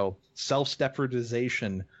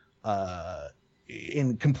 self-deprecation,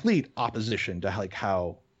 in complete opposition to like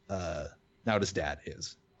how Naota's dad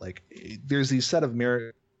is. Like there's a set of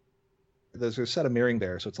mirroring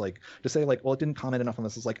there. So it's like to say like, well, it didn't comment enough on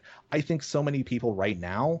this. It's like I think so many people right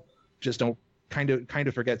now just don't kind of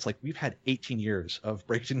forget. It's like we've had 18 years of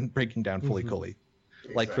breaking down Fully Cooley.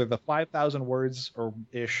 Exactly. Like for the 5,000 words or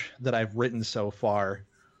ish that I've written so far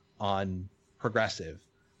on Progressive,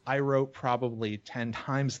 I wrote probably 10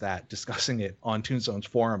 times that discussing it on Toonzone's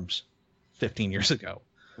forums 15 years ago.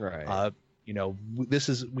 Right.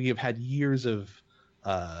 We have had years of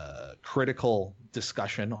critical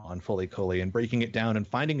discussion on Fully Cooley and breaking it down and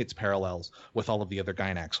finding its parallels with all of the other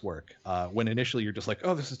Gynax work. When initially you're just like,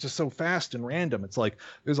 oh, this is just so fast and random. It's like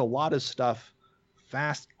there's a lot of stuff,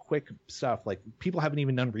 fast, quick stuff. Like people haven't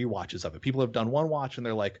even done rewatches of it. People have done one watch and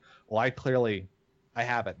they're like, well, I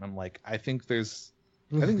have it. And I'm like, I think there's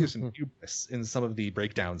some hubris in some of the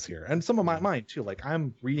breakdowns here, and some of mine too. Like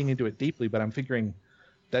I'm reading into it deeply, but I'm figuring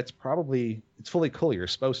it's Fully Cooley. You're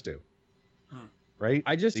supposed to. Right.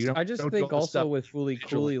 I just think also with Fully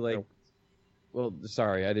Cooley, like, well,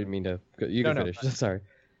 sorry, I didn't mean to. You can finish. Sorry.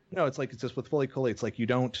 No, it's just with Fully Cooley, it's like you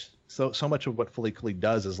don't. So much of what Fully Cooley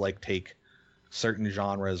does is like take certain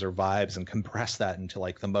genres or vibes and compress that into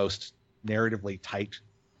like the most narratively tight,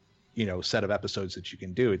 set of episodes that you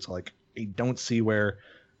can do. It's like I don't see where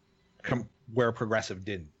Progressive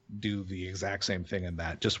didn't do the exact same thing in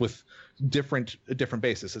that, just with a different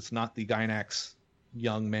basis. It's not the Gynax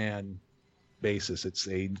young man basis. It's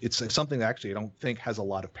something that actually I don't think has a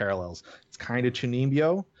lot of parallels. It's kind of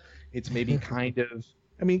Chunibyo. It's maybe kind of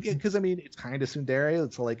it's kind of tsundere.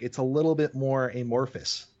 It's like it's a little bit more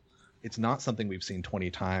amorphous. It's not something we've seen 20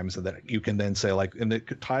 times and that you can then say like, and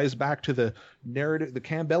it ties back to the narrative, the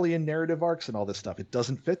Campbellian narrative arcs and all this stuff. It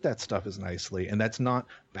doesn't fit that stuff as nicely, and that's not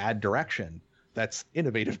bad direction. That's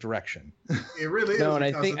innovative direction. It really is. No, and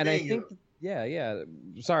I think. Yeah.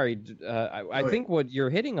 Sorry. I think what you're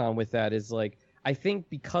hitting on with that is like, I think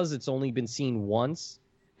because it's only been seen once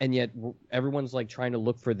and yet everyone's like trying to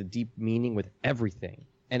look for the deep meaning with everything.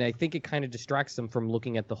 And I think it kind of distracts them from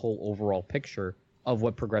looking at the whole overall picture of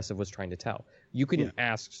what Progressive was trying to tell. You can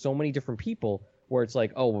ask so many different people where it's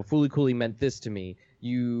like, oh, well, Fully Cooley meant this to me.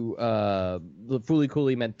 Fully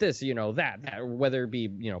Cooley meant this, that, whether it be,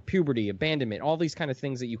 puberty, abandonment, all these kind of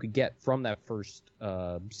things that you could get from that first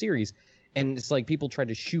series. And it's like people try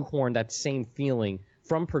to shoehorn that same feeling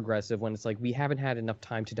from Progressive when it's like we haven't had enough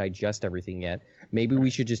time to digest everything yet. Maybe we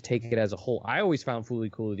should just take it as a whole. I always found Fully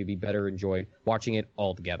Cooley to be better enjoyed watching it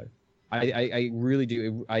all together. I really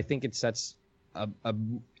do. I think it sets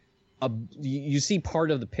you see part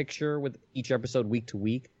of the picture with each episode week to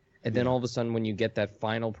week, and then all of a sudden when you get that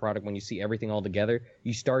final product, when you see everything all together,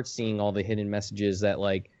 you start seeing all the hidden messages that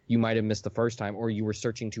like you might have missed the first time, or you were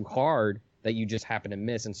searching too hard that you just happened to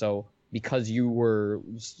miss. And so because you were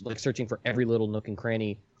like searching for every little nook and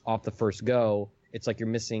cranny off the first go, it's like you're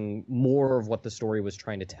missing more of what the story was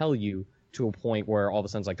trying to tell you, to a point where all of a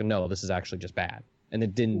sudden it's like, no, this is actually just bad, and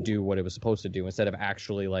it didn't do what it was supposed to do, instead of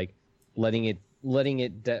actually like letting it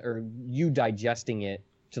or you digesting it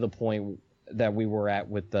to the point that we were at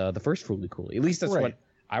with the first Fully Cooley. At least that's what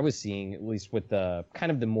I was seeing, at least with the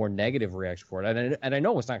kind of the more negative reaction for it. And I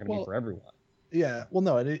know it's not going to be for everyone. Yeah, well,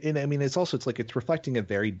 no, and I mean, it's also, it's like it's reflecting a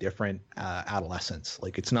very different adolescence.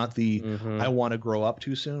 Like, it's not the I want to grow up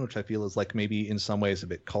too soon, which I feel is like maybe in some ways a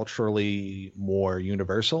bit culturally more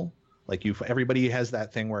universal. Like everybody has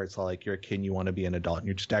that thing where it's like you're a kid and you want to be an adult, and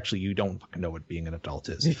you're just you don't fucking know what being an adult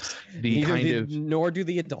is. Nor do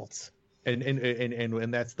the adults.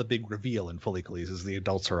 And that's the big reveal in Fully Cooley is the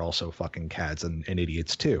adults are also fucking cads and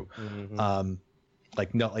idiots too.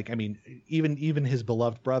 I mean, even his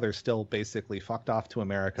beloved brother still basically fucked off to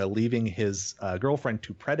America, leaving his girlfriend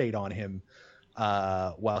to predate on him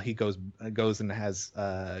while he goes and has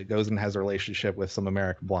a relationship with some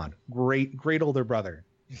American blonde. Great older brother.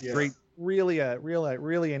 Yeah. Great, really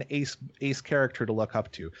an ace character to look up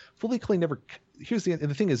to. Fully Cooley never. Here's the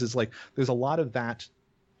thing is like there's a lot of that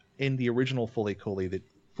in the original Fully Cooley that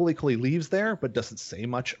Fully Cooley leaves there, but doesn't say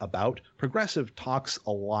much about. Progressive talks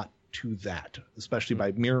a lot to that, especially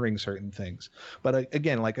by mirroring certain things. But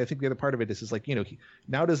again, like I think the other part of it is like,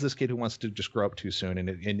 now does this kid who wants to just grow up too soon,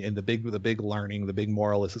 and the big learning, the big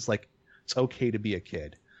moral is it's like it's okay to be a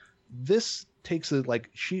kid. This takes it like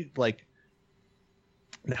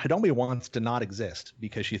Hidome wants to not exist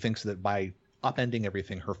because she thinks that by upending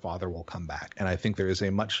everything, her father will come back. And I think there is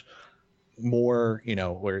a much more,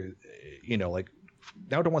 where, like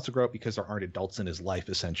Naoto wants to grow up because there aren't adults in his life,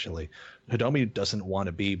 essentially. Hidome doesn't want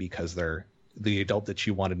to be because the adult that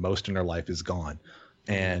she wanted most in her life is gone.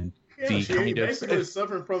 And she basically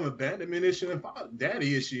suffering from abandonment issue and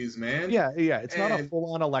daddy issues, man. Yeah. It's not a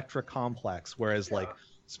full-on Electra complex, whereas like,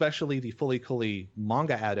 especially the Fully Cooley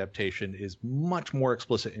manga adaptation is much more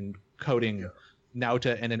explicit in coding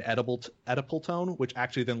Naota in an Oedipal tone, which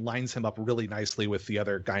actually then lines him up really nicely with the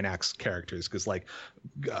other Gynax characters, because like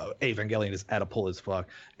Evangelion is Oedipal as fuck,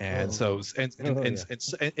 and so's a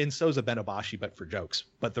Benobashi, but for jokes.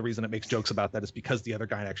 But the reason it makes jokes about that is because the other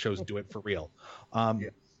Gynax shows do it for real.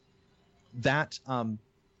 That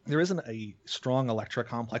there isn't a strong Electra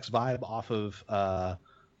complex vibe off of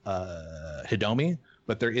Hidome,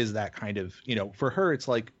 but there is that kind of, for her, it's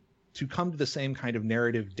like to come to the same kind of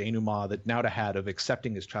narrative denouement that Naota had of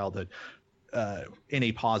accepting his childhood in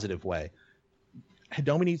a positive way.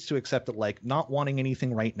 Hidome needs to accept that, like, not wanting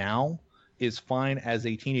anything right now is fine as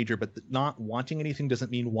a teenager, but not wanting anything doesn't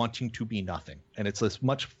mean wanting to be nothing. And it's this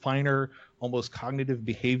much finer, almost cognitive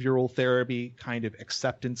behavioral therapy kind of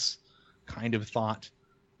acceptance kind of thought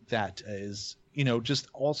that is, just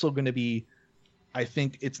also going to be, I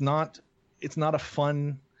think it's not a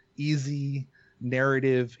fun, easy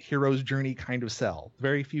narrative hero's journey kind of sell.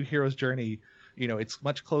 Very few hero's journey, it's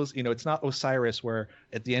much close. It's not Osiris where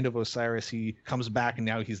at the end of Osiris he comes back and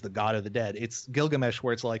now he's the god of the dead. It's Gilgamesh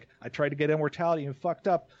where it's like, I tried to get immortality and fucked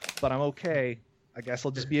up, but I'm okay. I guess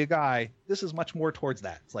I'll just be a guy. This is much more towards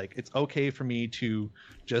that. It's like, it's okay for me to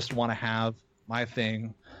just want to have my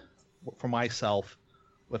thing for myself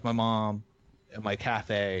with my mom and my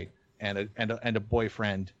cafe and a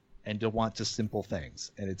boyfriend, and to want just simple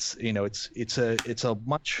things. And it's a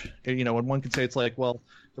much, and one could say it's like, well,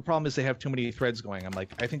 the problem is they have too many threads going. I'm like,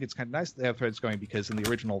 I think it's kind of nice to have threads going, because in the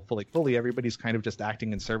original Fully everybody's kind of just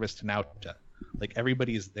acting in service to Naota. Like,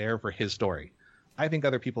 everybody's there for his story. I think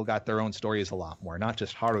other people got their own stories a lot more, not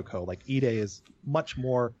just Haruko. Like, Ide is much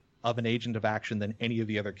more of an agent of action than any of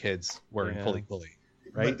the other kids were in Fully,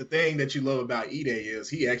 right? But the thing that you love about Ide is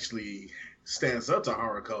he actually stands up to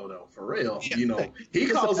Haruko, though, for real. Yeah, he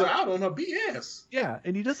calls her out on her BS. Yeah,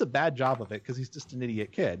 and he does a bad job of it because he's just an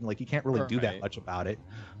idiot kid. Like, he can't really do that much about it.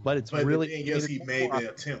 But really, the thing is, he made the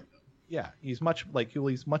attempt. Yeah, he's much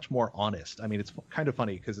more honest. I mean, it's kind of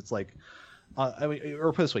funny because it's like,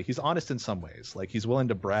 or put this way, he's honest in some ways. Like, he's willing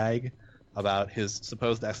to brag about his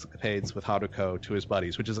supposed escapades with Haruko to his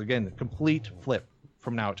buddies, which is, again, a complete flip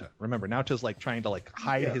from Naota. Remember, Naota's like trying to like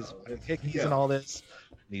hide his hickeys and all this.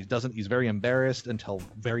 He's very embarrassed until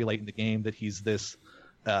very late in the game that he's this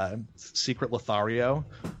secret Lothario.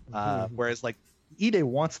 Whereas like Ide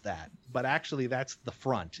wants that, but actually that's the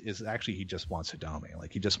front, is actually he just wants Hidome.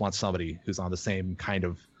 Like, he just wants somebody who's on the same kind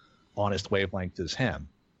of honest wavelength as him.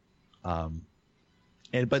 But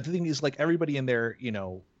the thing is, like, everybody in there,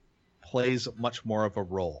 plays much more of a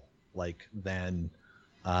role, like, than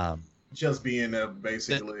just being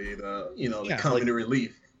basically the comedy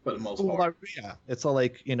relief. For the most part. Yeah, it's all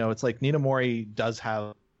like, it's like Nina Mori does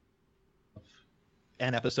have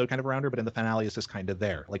an episode kind of around her, but in the finale it's just kind of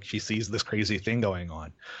there. Like, she sees this crazy thing going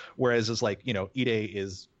on. Whereas it's like, Ide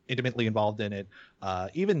is intimately involved in it.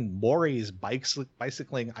 Even Mori's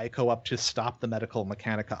bicycling Aiko up to stop the Medical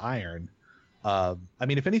Mechanica iron. I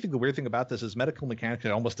mean, if anything, the weird thing about this is Medical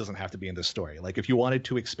Mechanica almost doesn't have to be in this story. Like, if you wanted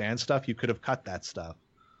to expand stuff, you could have cut that stuff.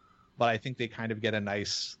 But I think they kind of get a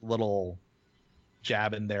nice little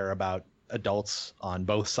jab in there about adults on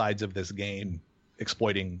both sides of this game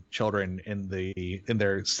exploiting children in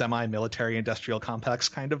their semi-military industrial complex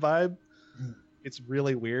kind of vibe. It's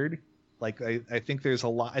really weird. Like, I think there's a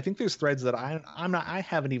lot. I think there's threads that I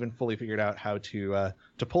haven't even fully figured out how to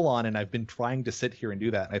pull on, and I've been trying to sit here and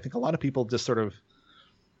do that. And I think a lot of people just sort of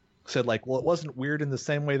said, like, well, it wasn't weird in the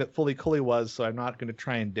same way that Fully Cooley was, so I'm not going to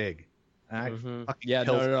try and dig. Yeah,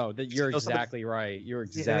 no. You're exactly right. You're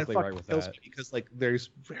exactly right with that. Because, like, there's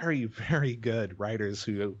very, very good writers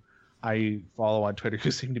who I follow on Twitter who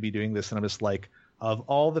seem to be doing this, and I'm just like, of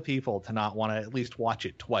all the people to not want to at least watch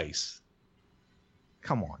it twice,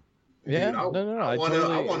 come on. Yeah,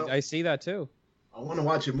 no. I see that too. I want to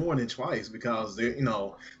watch it more than twice because, the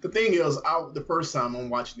thing is, the first time I'm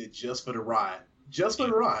watching it just for the ride. Just for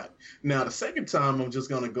the ride. Now, the second time, I'm just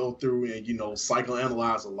going to go through and,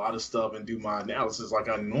 psychoanalyze a lot of stuff and do my analysis like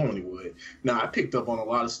I normally would. Now, I picked up on a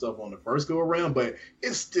lot of stuff on the first go-around, but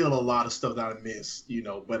it's still a lot of stuff that I missed,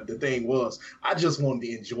 But the thing was, I just wanted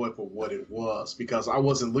to enjoy it for what it was because I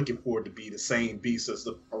wasn't looking for it to be the same beast as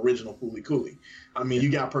the original Fooly Cooley. I mean, you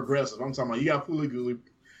got progressive. I'm talking about you got Fooly Cooley.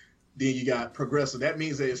 Then you got progressive. That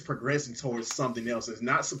means that it's progressing towards something else. It's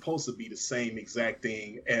not supposed to be the same exact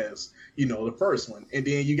thing as, the first one. And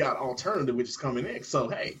then you got alternative, which is coming next. So,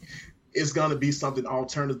 hey, it's going to be something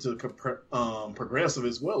alternative to progressive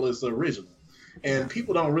as well as the original. And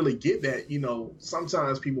people don't really get that.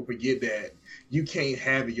 Sometimes people forget that you can't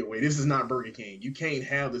have it your way. This is not Burger King. You can't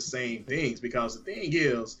have the same things because the thing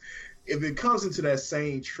is, if it comes into that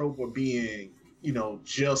same trope of being,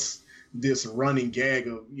 just this running gag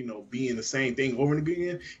of, being the same thing over and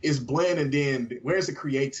again, it's bland. And then where's the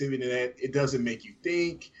creativity in that? It doesn't make you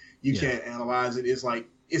think. You can't analyze it. It's like,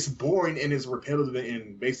 it's boring and it's repetitive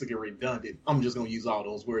and basically redundant. I'm just going to use all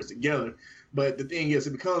those words together. But the thing is,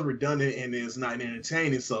 it becomes redundant and it's not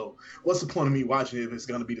entertaining. So what's the point of me watching it if it's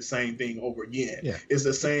going to be the same thing over again? Yeah. It's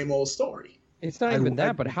the same old story. It's not even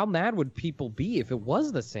that, but how mad would people be if it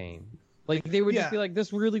was the same? Like, they would just be like,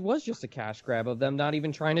 this really was just a cash grab of them not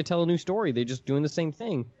even trying to tell a new story. They're just doing the same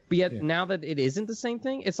thing. But yet, now that it isn't the same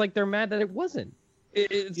thing, it's like they're mad that it wasn't.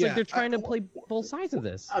 It's like they're trying to play both sides of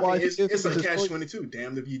this. I mean, it's a catch-22.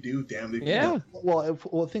 Damned if you do, damned if you don't. Well,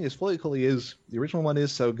 the thing is, Fully Cooley is the original one is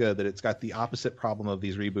so good that it's got the opposite problem of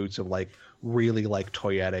these reboots of like really like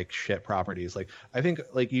toyetic shit properties. Like I think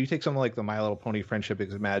like you take something like the My Little Pony Friendship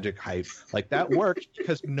is Magic hype, like that worked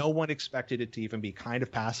because no one expected it to even be kind of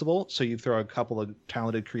passable. So you throw a couple of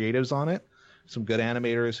talented creatives on it, some good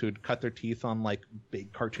animators who'd cut their teeth on like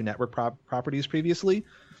big Cartoon Network properties previously.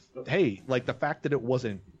 Hey, like the fact that it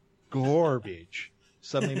wasn't garbage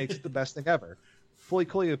suddenly makes it the best thing ever. Fully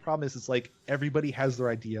Cooley, the problem is it's like everybody has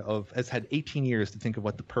had 18 years to think of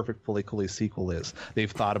what the perfect Fully Cooley sequel is.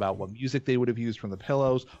 They've thought about what music they would have used from the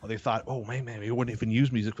Pillows, or they thought, oh man, maybe we wouldn't even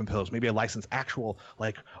use music from Pillows. Maybe I license actual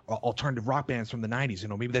like alternative rock bands from the 90s.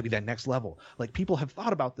 Maybe that'd be that next level. Like people have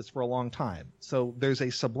thought about this for a long time. So there's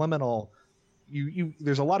a subliminal.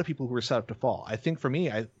 There's a lot of people who are set up to fall. I think for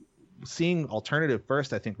me, seeing Alternative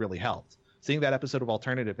first, I think really helped. Seeing that episode of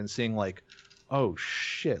Alternative and seeing like, oh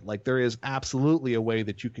shit, like there is absolutely a way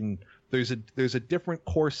that you can. There's a different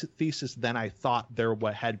course thesis than I thought there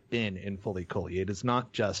had been in Fully Cooley. It is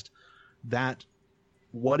not just that.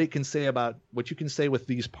 What you can say with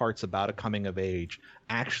these parts about a coming of age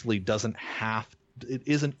actually doesn't have. It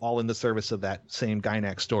isn't all in the service of that same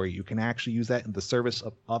Gynax story. You can actually use that in the service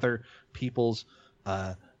of other people's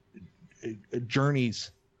journeys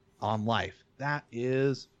on life. That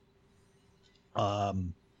is that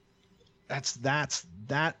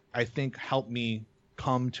I think helped me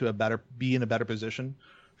be in a better position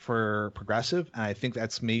for Progressive, and I think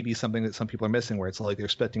that's maybe something that some people are missing, where it's like they're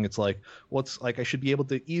expecting it's like, well, it's like I should be able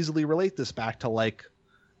to easily relate this back to like,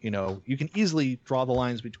 you can easily draw the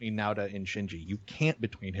lines between Naota and Shinji. You can't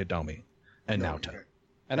between Hidomi and Naota.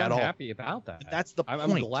 And I'm happy about that. That's the point.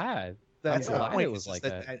 I'm glad. That's the point. It was like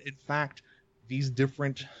that. In fact, these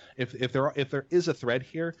different, if there is a thread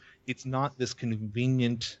here, it's not this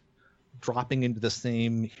convenient dropping into the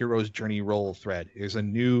same hero's journey role thread. There's a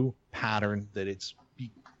new pattern that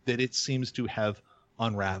it seems to have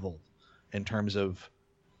unraveled in terms of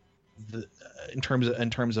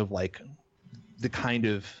like the kind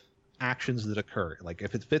of actions that occur. Like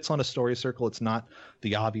if it fits on a story circle, it's not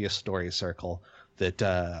the obvious story circle that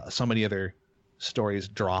so many other stories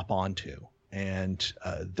drop onto, and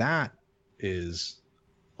that is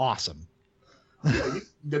awesome. Yeah,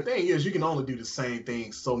 the thing is, you can only do the same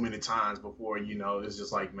thing so many times before it's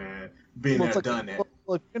just like, man, been there, done that.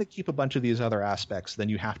 Well, if you're going to keep a bunch of these other aspects, then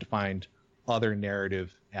you have to find other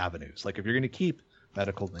narrative avenues. Like if you're going to keep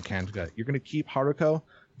Medical Mechanica, you're going to keep Haruko,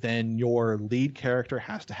 then your lead character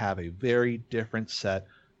has to have a very different set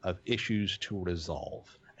of issues to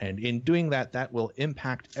resolve. And in doing that, that will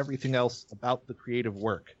impact everything else about the creative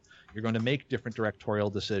work. You're going to make different directorial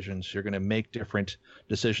decisions. You're going to make different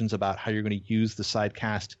decisions about how you're going to use the side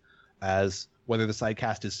cast, as whether the side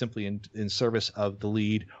cast is simply in service of the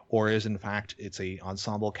lead or is in fact it's a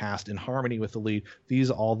ensemble cast in harmony with the lead. These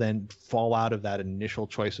all then fall out of that initial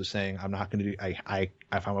choice of saying, I'm not going to do,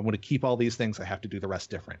 if I'm going to keep all these things, I have to do the rest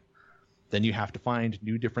different. Then you have to find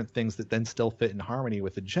new different things that then still fit in harmony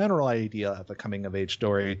with the general idea of a coming of age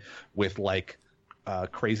story, with like a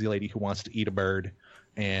crazy lady who wants to eat a bird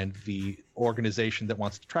and the organization that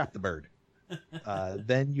wants to trap the bird.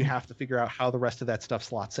 Then you have to figure out how the rest of that stuff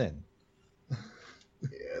slots in.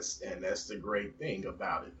 Yes, and that's the great thing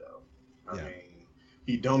about it, though. I mean,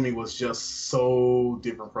 Hidomi was just so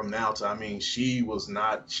different from Naota. I mean, she was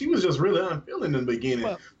just really unfeeling in the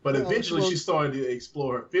beginning, but eventually she started to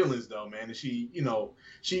explore her feelings, though, man. And she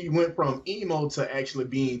went from emo to actually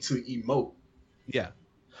being to emote. Yeah.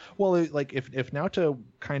 Well, like if Naota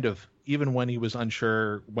kind of, even when he was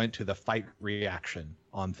unsure, went to the fight reaction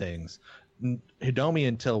on things, Hidomi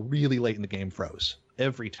until really late in the game froze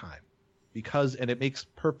every time, and it makes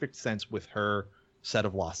perfect sense with her set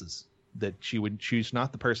of losses that she's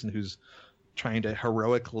not the person who's trying to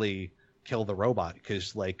heroically kill the robot,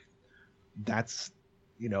 because like that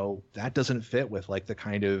doesn't fit with like the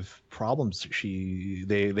kind of problems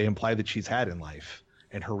they imply that she's had in life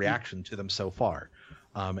and her reaction to them so far.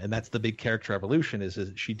 And that's the big character evolution is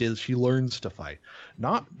she learns to fight.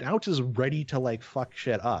 Naota's ready to like fuck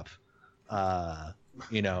shit up,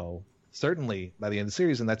 certainly by the end of the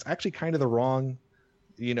series. And that's actually kind of the wrong,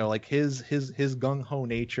 like his gung-ho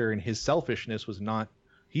nature and his selfishness was not,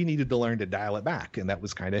 he needed to learn to dial it back. And that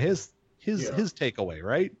was kind of his takeaway,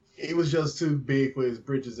 right? He was just too big for his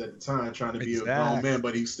britches at the time, trying to be a grown man,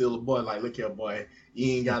 but he's still a boy. Like, look here, boy,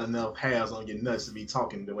 you ain't got enough hairs on your nuts to be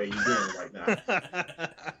talking the way you're doing right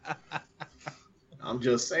now. I'm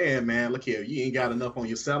just saying, man. Look here, you ain't got enough on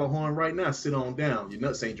your saddle horn right now. Sit on down. Your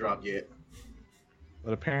nuts ain't dropped yet.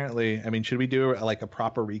 But apparently, I mean, should we do like a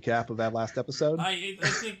proper recap of that last episode? I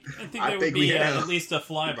think that would be at least a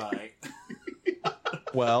flyby.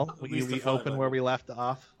 Well, we open where we left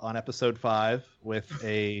off on episode 5 with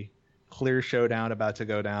a clear showdown about to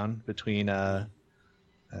go down between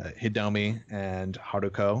Hidomi and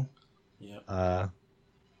Haruko. Yep.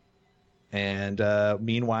 And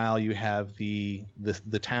meanwhile, you have the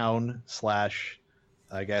town /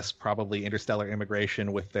 I guess probably interstellar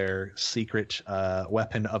immigration with their secret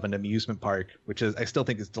weapon of an amusement park, which is I still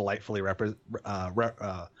think is delightfully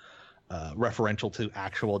referential to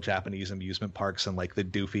actual Japanese amusement parks and like the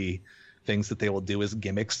doofy things that they will do as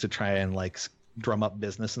gimmicks to try and like drum up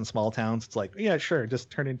business in small towns. It's like, yeah, sure, just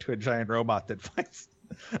turn into a giant robot that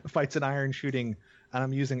fights an iron shooting, and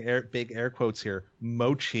I'm using big air quotes here,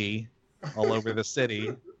 mochi all over the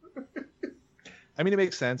city. I mean, it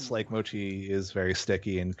makes sense. Like, mochi is very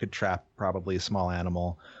sticky and could trap probably a small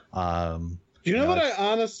animal. You know what?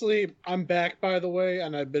 I'm back, by the way,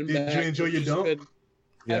 and I've been back. Did you enjoy your dump?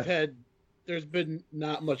 There's been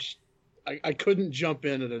not much. I couldn't jump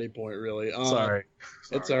in at any point, really. Sorry.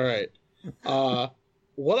 It's all right.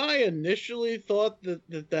 What I initially thought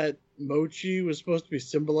that mochi was supposed to be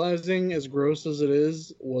symbolizing, as gross as it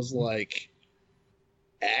is, was like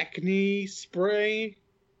acne spray.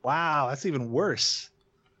 Wow, that's even worse.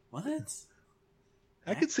 What?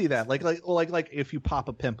 I could see that. Like if you pop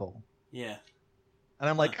a pimple. Yeah. And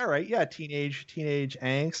I'm like, all right, yeah, teenage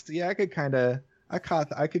angst. Yeah, I could catch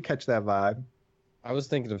that vibe. I was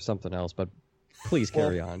thinking of something else, but please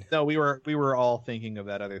carry on. No, we were all thinking of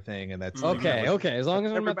that other thing, and that's okay. As long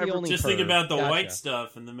as I'm not the only. Just think about the white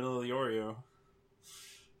stuff in the middle of the Oreo.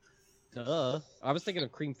 Duh. I was thinking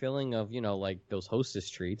of cream filling of, like those Hostess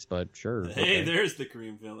treats, but sure. Hey, okay. There's the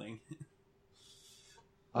cream filling.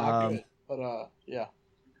 Good. But yeah.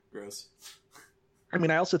 Gross. I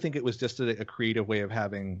mean, I also think it was just a creative way of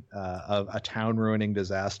having a town-ruining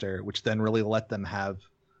disaster, which then really let them have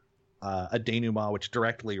a denouement, which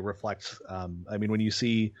directly reflects. I mean, when you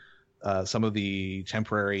see some of the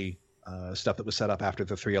temporary stuff that was set up after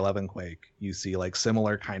the 3/11 quake, you see like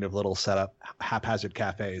similar kind of little setup haphazard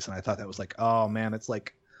cafes, and I thought that was like, oh man, it's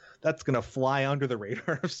like that's gonna fly under the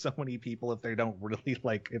radar of so many people if they don't really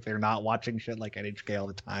if they're not watching shit like NHK all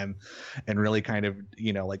the time, and really kind of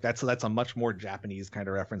like that's a much more Japanese kind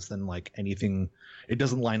of reference than like anything. It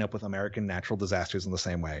doesn't line up with American natural disasters in the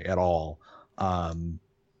same way at all.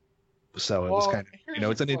 So it was kind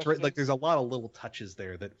of it's like there's a lot of little touches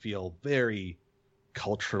there that feel very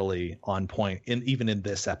culturally on point even in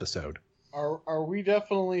this episode. Are we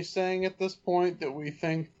definitely saying at this point that we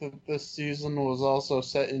think that this season was also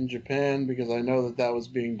set in Japan? Because I know that was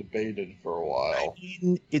being debated for a while.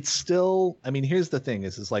 It's still, I mean, here's the thing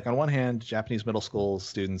is like on one hand, Japanese middle school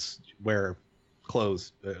students wear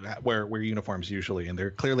clothes, wear uniforms usually, and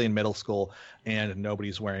they're clearly in middle school, and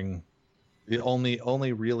nobody's wearing. The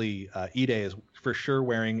only really Ide is for sure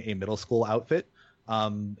wearing a middle school outfit.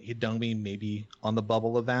 Hidomi maybe on the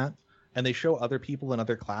bubble of that, and they show other people in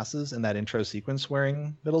other classes in that intro sequence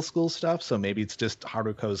wearing middle school stuff. So maybe it's just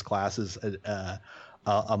Haruko's class is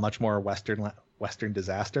a much more Western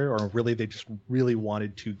disaster, or really they just really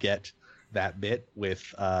wanted to get that bit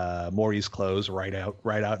with Mori's clothes right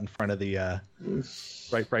out in front of the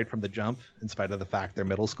right from the jump, in spite of the fact they're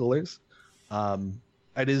middle schoolers.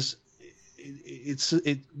 It's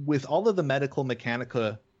with all of the medical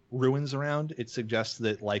mechanica ruins around, it suggests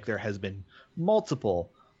that like there has been multiple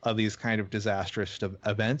of these kind of disastrous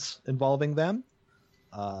events involving them.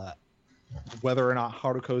 Whether or not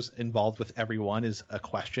Haruko's involved with everyone is a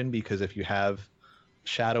question, because if you have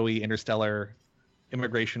shadowy interstellar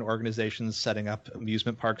immigration organizations setting up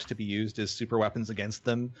amusement parks to be used as super weapons against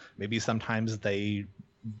them, maybe sometimes they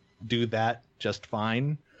do that just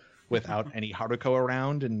fine without any Haruko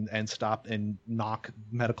around and stop and knock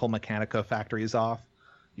medical mechanica factories off.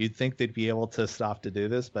 You'd think they'd be able to stop to do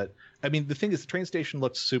this, but I mean, the thing is, the train station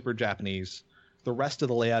looks super Japanese. The rest of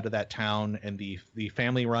the layout of that town and the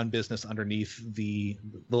family-run business underneath the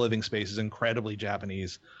living space is incredibly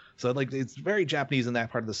Japanese. So like, it's very Japanese in that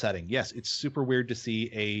part of the setting. Yes, it's super weird to see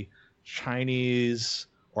a Chinese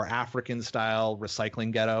or African style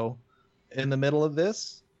recycling ghetto in the middle of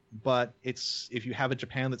this. But it's, if you have a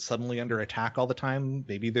Japan that's suddenly under attack all the time,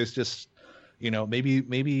 maybe there's just,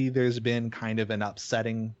 maybe there's been kind of an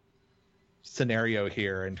upsetting scenario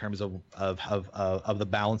here in terms of the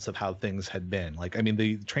balance of how things had been. Like, I mean,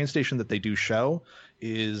 the train station that they do show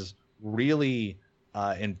is really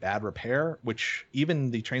in bad repair, which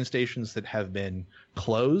even the train stations that have been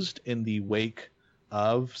closed in the wake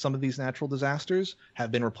of some of these natural disasters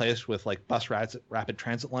have been replaced with like bus rapid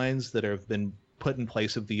transit lines that have been put in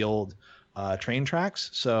place of the old train tracks.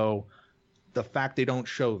 So the fact they don't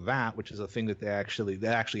show that, which is a thing that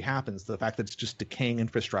actually happens, the fact that it's just decaying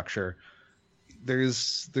infrastructure,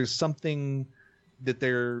 there's something that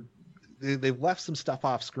they've left some stuff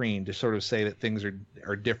off screen to sort of say that things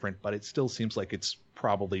are different, but it still seems like it's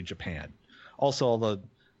probably Japan. Also, all the,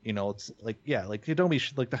 it's like, yeah, like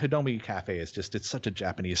Hidomi, like the Hidomi Cafe is just, it's such a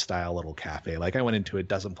Japanese style little cafe. Like I went into a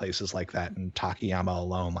dozen places like that in Takayama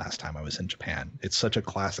alone last time I was in Japan. It's such a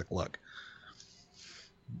classic look.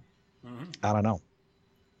 Mm-hmm. I don't know.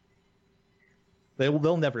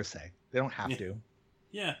 They'll never say. They don't have to.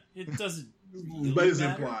 Yeah, it doesn't. Really but it's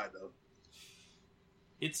matter. implied though.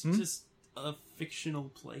 It's just a fictional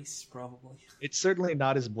place, probably. It's certainly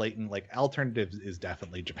not as blatant. Like Alternative is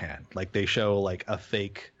definitely Japan. Like they show like a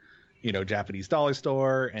fake, Japanese dollar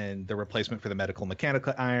store, and the replacement for the medical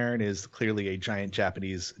mechanica iron is clearly a giant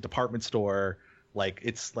Japanese department store. Like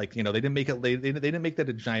it's like, they didn't make it. They didn't make that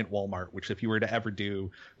a giant Walmart. Which if you were to ever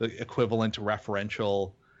do the equivalent to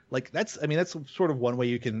referential, like that's sort of one way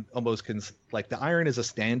you can almost like the iron is a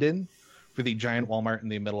stand-in for the giant Walmart in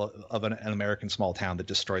the middle of an American small town that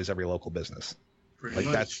destroys every local business. Pretty like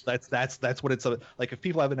much. that's what it's like. If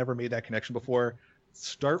people haven't ever made that connection before,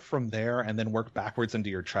 start from there and then work backwards into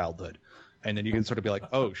your childhood, and then you can sort of be like,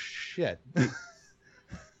 oh shit.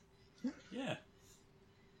 Yeah.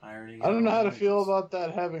 I don't know how to feel about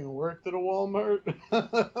that having worked at a Walmart.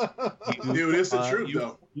 Dude, it's the truth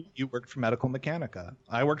though. You worked for Medical Mechanica.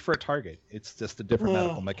 I worked for a Target. It's just a different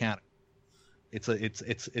Medical Mechanica.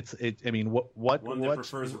 I mean, what one that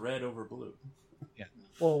prefers red over blue. Yeah.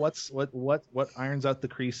 Well, what irons out the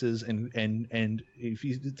creases and if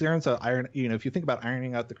you turns out iron, if you think about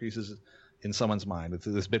ironing out the creases in someone's mind, it's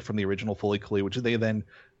this bit from the original Fully Cooley, which they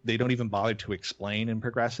don't even bother to explain in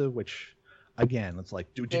Progressive, which again, it's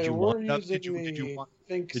like, did you want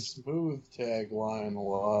think smooth tagline a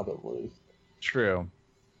lot at least. True.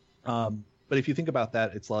 But if you think about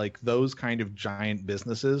that, it's like those kind of giant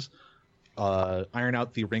businesses iron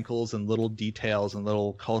out the wrinkles and little details and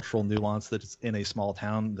little cultural nuance that's in a small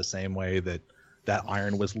town the same way that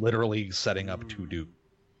iron was literally setting up to do,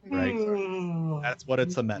 right? That's what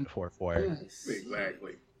it's a metaphor for.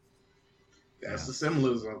 Exactly. That's the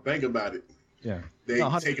symbolism. Think about it. Yeah. They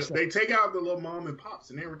take out the little mom and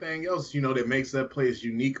pops and everything else, that makes that place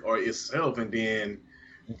unique or itself, and then,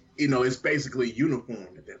 it's basically uniform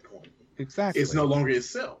at that point. Exactly. It's no longer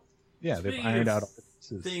itself. Yeah, they've ironed out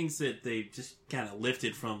things that they just kind of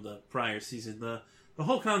lifted from the prior season. The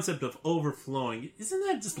whole concept of overflowing, isn't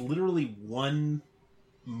that just literally one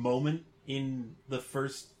moment in the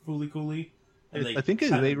first Fully Cooley? I think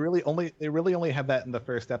they really only have that in the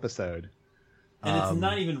first episode, and it's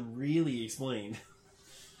not even really explained.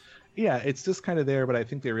 Yeah, it's just kind of there, but I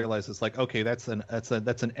think they realize it's like, okay, that's an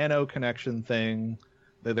NO connection thing.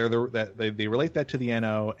 They relate that to the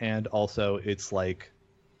NO, and also it's like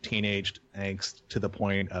teenage angst to the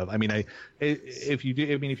point of, if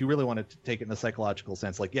you really want to take it in a psychological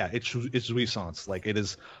sense, like, yeah, it's jouissance. Like it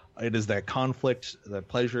is that conflict, the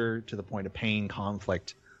pleasure to the point of pain,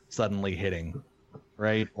 conflict suddenly hitting,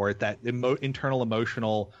 right? Or at that internal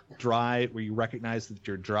emotional drive where you recognize that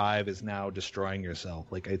your drive is now destroying yourself.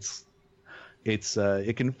 Like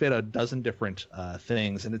it can fit a dozen different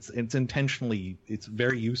things, and it's intentionally, it's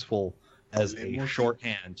very useful as a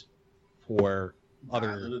shorthand for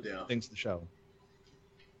other things to show.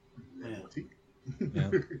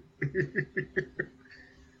 Yeah.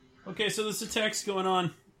 Okay, so there's attacks going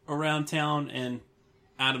on around town, and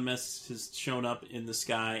Adamus has shown up in the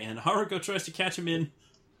sky, and Haruko tries to catch him in,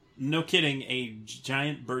 no kidding, a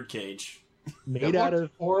giant birdcage. Made out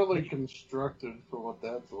of poorly constructed for what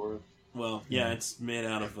that's worth. Well, yeah, it's made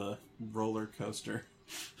out of a roller coaster.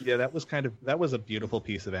 Yeah, that was a beautiful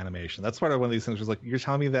piece of animation. That's part of one of these things. Was like, you're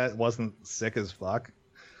telling me that wasn't sick as fuck.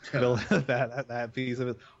 that piece of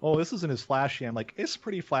it. Oh, this isn't as flashy. I'm like, it's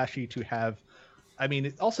pretty flashy to have.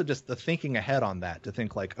 It's also just the thinking ahead on that, to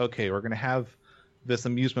think like, okay, we're gonna have this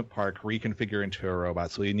amusement park reconfigure into a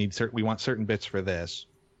robot, so we want certain bits for this,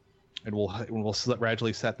 and we'll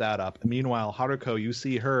gradually set that up. And meanwhile, Haruko, you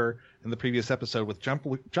see her in the previous episode with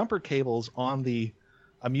jumper cables on the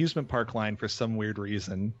amusement park line for some weird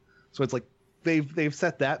reason. So it's like they've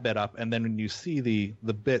set that bit up, and then when you see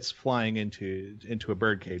the bits flying into a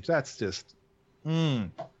birdcage, that's just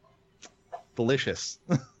delicious.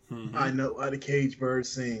 I know how the cage bird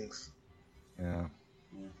sings. Yeah.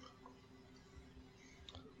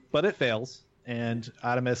 But it fails, and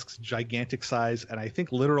Adamusk's gigantic size and I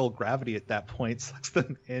think literal gravity at that point sucks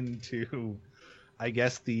them into I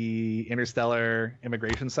guess, the interstellar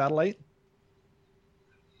immigration satellite.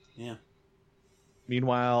 Yeah.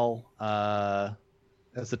 Meanwhile,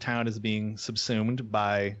 as the town is being subsumed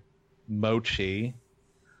by Mochi,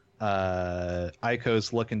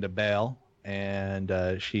 Aiko's looking to bail, and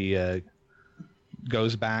she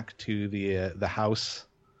goes back to the house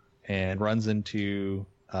and runs into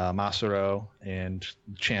Masaru and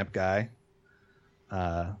Champ Guy,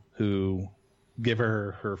 who give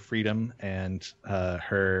her freedom and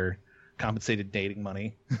her compensated dating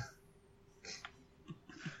money.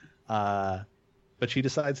 But she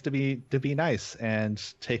decides to be nice and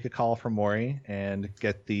take a call from Mori and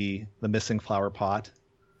get the missing flower pot,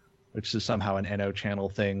 which is somehow an NO channel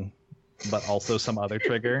thing, but also some other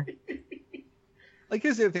trigger. Like,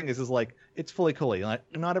 here's the other thing is like, it's fully coolly. Like,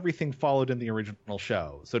 not everything followed in the original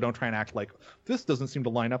show, so don't try and act like this doesn't seem to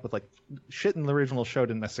line up with, like, shit in the original show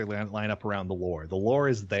didn't necessarily line up around the lore. The lore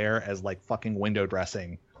is there as, like, fucking window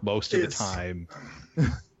dressing most of the time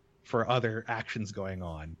for other actions going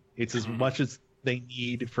on. It's as much as they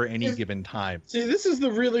need for any given time. See, this is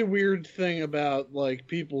the really weird thing about, like,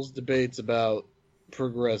 people's debates about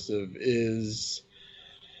progressive is,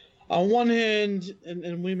 on one hand,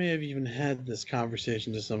 and we may have even had this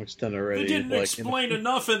conversation to some extent already. They didn't explain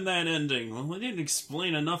enough in that ending. Well, they didn't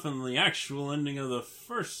explain enough in the actual ending of the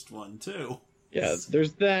first one, too. Yeah,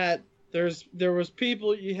 there's that. There was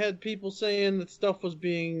people, you had people saying that stuff was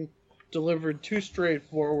being delivered too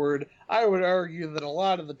straightforward. I would argue that a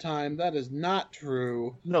lot of the time that is not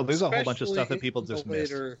true. No, there's a whole bunch of stuff that people just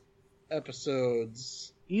missed. Later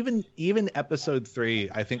episodes. Even episode 3,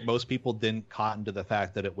 I think most people didn't cotton to the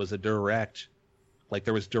fact that it was a direct, like,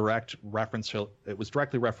 there was direct reference. It was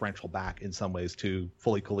directly referential back in some ways to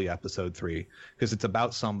Fully Cooley episode 3, because it's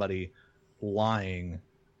about somebody lying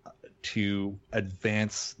to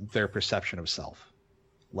advance their perception of self.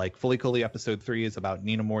 Like, Fully Cooley episode 3 is about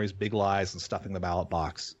Nina Mori's big lies and stuffing the ballot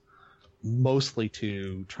box, mostly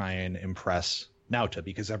to try and impress Naota,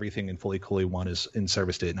 because everything in Fully Cooley 1 is in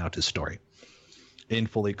service to Naota's story. In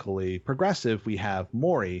Fully Cooley Progressive, we have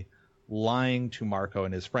Mori lying to Marco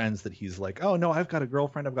and his friends that he's like, oh no, I've got a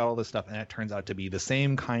girlfriend, I've got all this stuff, and it turns out to be the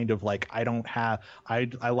same kind of, like, I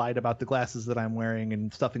lied about the glasses that I'm wearing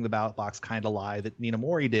and stuffing the ballot box kind of lie that Nina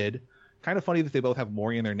Mori did. Kind of funny that they both have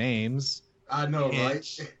Mori in their names. I know,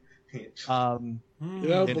 right? You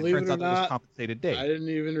know, believe it or not, compensated date. I didn't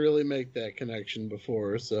even really make that connection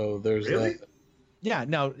before, so there's that. Yeah,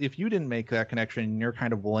 now, if you didn't make that connection and you're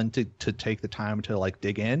kind of willing to take the time to, like,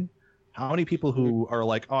 dig in, how many people who are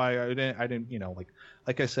like, oh, I didn't, you know,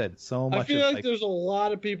 like I said, so much. I feel like there's a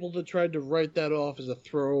lot of people that tried to write that off as a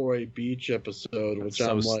throwaway beach episode, which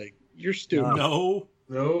I'm like, you're stupid. No.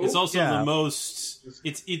 It's also the most,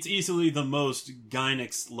 it's easily the most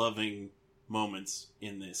Gynax loving moments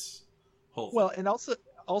in this whole thing. Well, and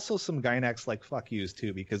also some Gynax, like, fuck yous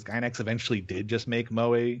too, because Gynax eventually did just make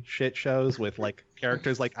moe shit shows with, like,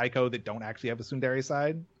 characters like Aiko that don't actually have a tsundere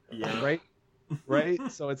side. Yeah. Right?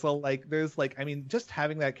 So it's all like, there's, like, I mean, just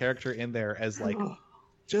having that character in there as, like,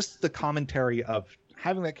 just the commentary of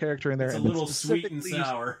having that character in there. It's and a little sweet and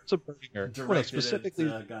sour. Subverting her. Well, specifically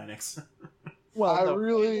at Gynax. Well,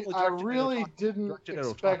 I really didn't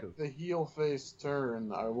expect the heel face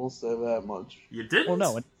turn. I will say that much. You didn't? Well,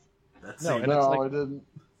 no. I didn't.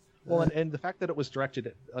 Well, and the fact that it was directed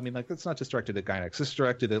at, I mean, like, it's not just directed at Gynax. It's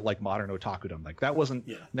directed at, like, modern otakudom. Like, that wasn't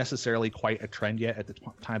necessarily quite a trend yet at the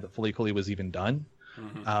time that Fully Cooley was even done.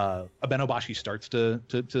 Mm-hmm. Abenobashi starts to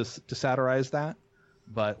satirize that.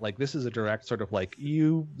 But, like, this is a direct sort of, like,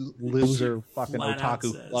 you loser fucking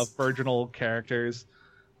otaku love virginal characters.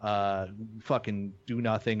 Fucking do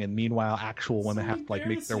nothing, and meanwhile actual women have to, like,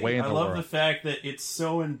 make their way in the world. I love the fact that it's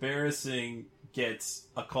so embarrassing gets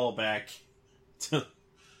a callback to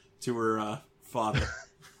her father.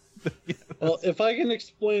 Well, if I can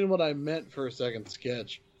explain what I meant for a second,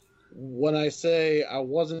 Sketch, when I say I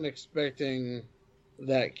wasn't expecting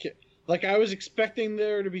that, like, I was expecting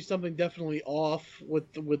there to be something definitely off with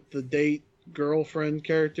the date girlfriend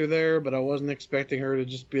character there, but I wasn't expecting her to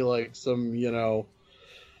just be like some, you know,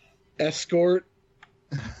 escort.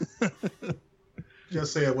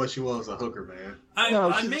 Just say what she was, a hooker, man.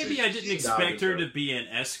 Maybe I didn't expect her to be an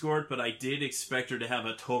escort, but I did expect her to have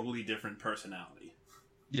a totally different personality.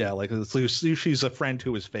 Yeah, like, she's a friend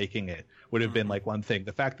who was faking it would have been, like, one thing.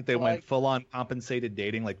 The fact that they went full-on compensated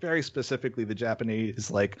dating, like, very specifically the Japanese,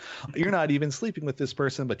 like, you're not even sleeping with this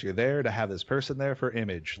person, but you're there to have this person there for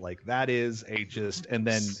image. Like, that is a just, and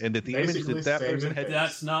that the image that person had...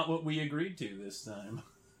 That's not what we agreed to this time.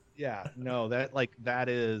 Yeah, no, that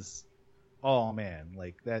is... Oh man,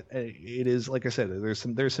 like that. It is, like I said,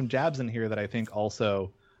 there's some jabs in here that I think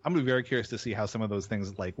also I'm gonna be very curious to see how some of those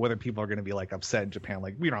things, like whether people are gonna be like upset in Japan,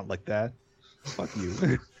 like we don't like that. Fuck you.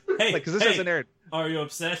 Hey, like because this hasn't aired. Are you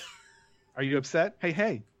upset? Are you upset?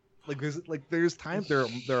 Hey. There's times there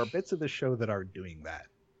are bits of the show that are doing that,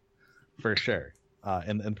 for sure.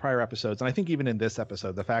 In prior episodes, and I think even in this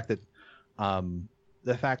episode, the fact that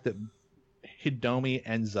Hidomi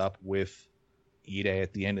ends up with Ide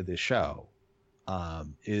at the end of this show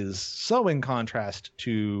is so in contrast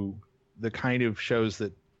to the kind of shows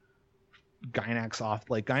that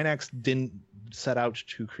Gainax didn't set out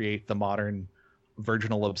to create the modern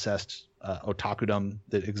virginal obsessed otakudom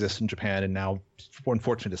that exists in Japan and now,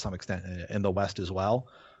 unfortunately, to some extent in the West as well.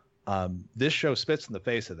 This show spits in the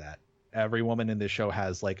face of that. Every woman in this show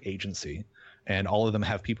has like agency, and all of them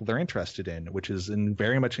have people they're interested in, which is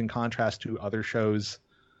very much in contrast to other shows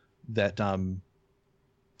that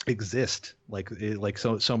exist.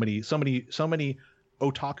 So many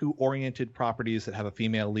otaku oriented properties that have a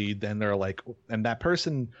female lead. Then they're like, and that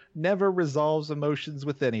person never resolves emotions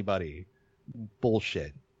with anybody.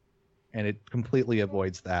 Bullshit. And it completely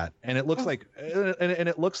avoids that, and it looks like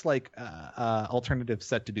Alternative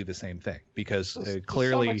set to do the same thing because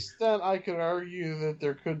clearly, to some extent, I could argue that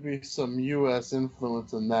there could be some U.S.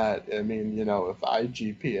 influence in that. I mean, if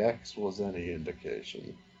IGPX was any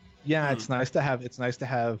indication. Yeah, it's nice to have.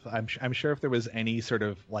 I'm sure if there was any sort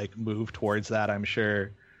of like move towards that, I'm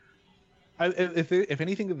sure. If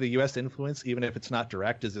anything of the U.S. influence, even if it's not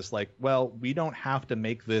direct, is just like, well, we don't have to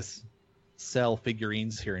make this sell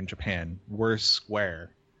figurines here in Japan. We're Square,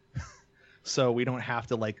 so we don't have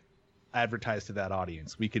to like advertise to that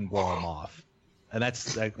audience. We can blow them off, and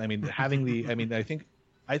that's I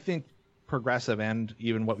think Progressive and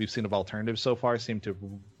even what we've seen of Alternative so far seem to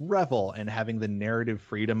revel in having the narrative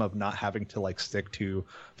freedom of not having to like stick to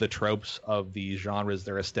the tropes of the genres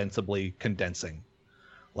they're ostensibly condensing.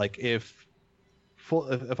 Like if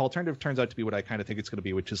Alternative turns out to be what I kind of think it's going to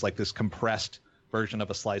be, which is like this compressed version of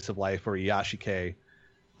a slice of life or a Yashike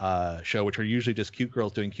show, which are usually just cute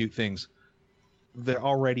girls doing cute things, they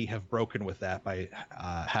already have broken with that by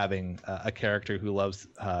having a character who loves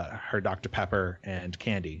her Dr. Pepper and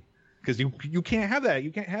candy. Because you can't have that.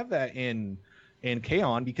 You can't have that in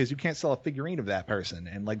K-On! Because you can't sell a figurine of that person.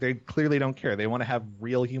 And like they clearly don't care. They want to have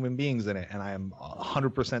real human beings in it, and I am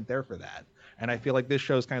 100% there for that. And I feel like this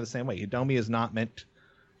show is kind of the same way. Hidomi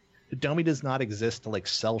does not exist to like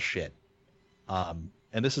sell shit. And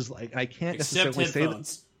this is like I can't necessarily say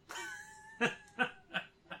that.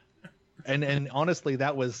 And honestly,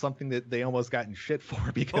 that was something that they almost got in shit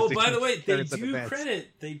for because. Oh, by the way, they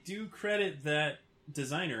do credit that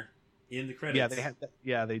designer in the credits.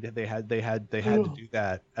 Yeah, they had to do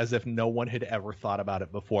that as if no one had ever thought about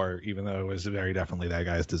it before, even though it was very definitely that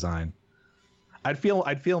guy's design. I'd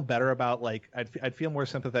feel better about like I'd feel more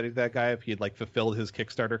sympathetic to that guy if he had like fulfilled his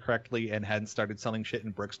Kickstarter correctly and hadn't started selling shit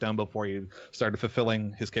in Brookstone before he started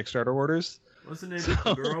fulfilling his Kickstarter orders. What's the name of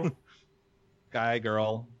the girl? Guy,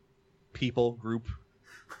 girl, people, group.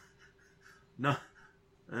 No,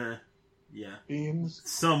 yeah, Beans.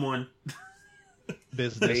 Someone.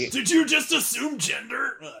 Business. Did you just assume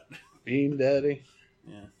gender? Bean Daddy.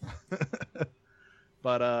 Yeah.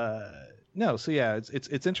 But no, so yeah,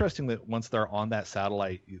 it's interesting that once they're on that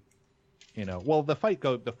satellite, the fight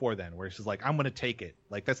go before then, where she's like, I'm gonna take it.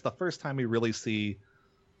 Like that's the first time we really see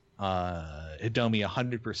Hidomi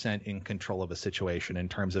 100% in control of a situation in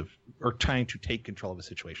terms of, or trying to take control of a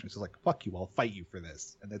situation. She's like, fuck you, I'll fight you for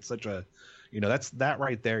this. And that's such a, that's that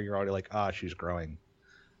right there. You're already like, she's growing.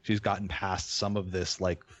 She's gotten past some of this,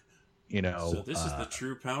 like, So this is the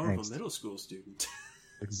true power of a middle school student.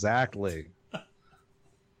 Exactly.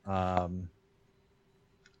 And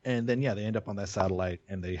then they end up on that satellite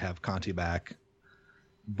and they have Conti back,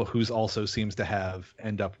 but who's also seems to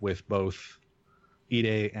end up with both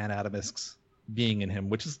Ide and Adamisk's being in him,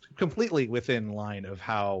 which is completely within line of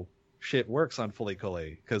how shit works on Fully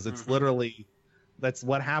Cooley, because it's literally that's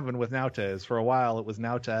what happened with Naota. Is for a while it was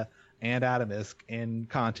Naota and Adamisk and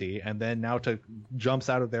Conti, and then Naota jumps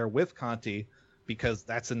out of there with Conti because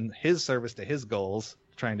that's in his service to his goals,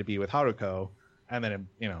 trying to be with Haruko. And then,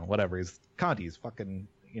 whatever. Conti's fucking,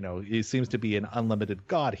 he seems to be an unlimited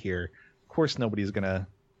god here. Of course, nobody's gonna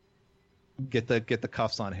get the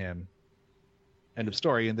cuffs on him. End of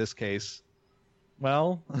story. In this case,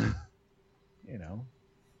 well, they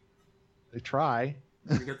try.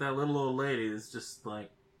 You get that little old lady that's just like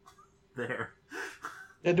there.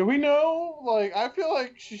 Yeah, do we know? Like, I feel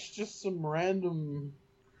like she's just some random.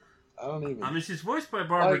 I mean, she's voiced by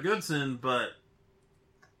Barbara Goodson, but.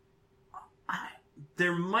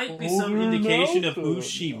 There might be some indication of who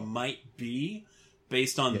she might be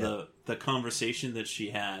based on the conversation that she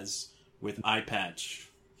has with Eye Patch.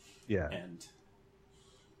 Yeah. And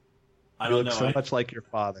I don't know. So much like your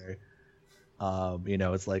father.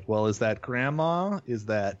 It's like, well, is that grandma? Is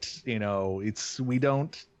that, we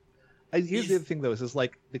don't. Here's the other thing, though, is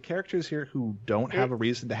like the characters here who don't have a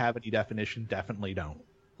reason to have any definition definitely don't.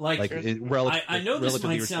 I know this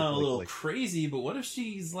might sound a little crazy, but what if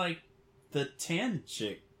she's like the tan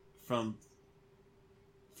chick from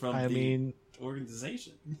the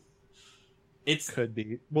organization? It could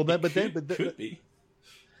be. Could be.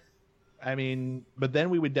 I mean, but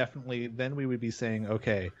then we would be saying,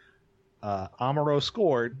 okay, Amuro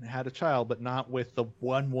scored, had a child, but not with the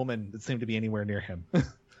one woman that seemed to be anywhere near him,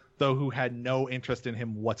 though who had no interest in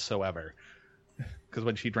him whatsoever. Because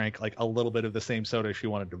when she drank like a little bit of the same soda, she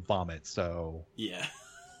wanted to vomit. So yeah.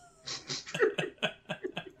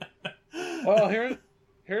 Well,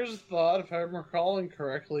 here's a thought. If I'm recalling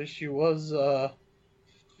correctly, she was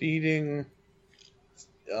feeding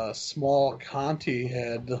small Conti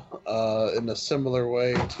head in a similar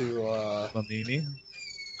way to Mamimi.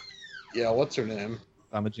 Yeah, what's her name?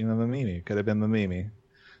 Amajima Mamimi. Could have been Mamimi.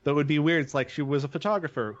 Though it would be weird. It's like she was a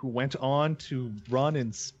photographer who went on to run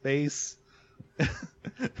in space.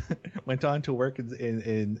 Went on to work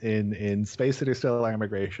in space interstellar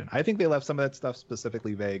immigration. I think they left some of that stuff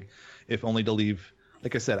specifically vague, if only to leave.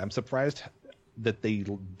 Like I said, I'm surprised that they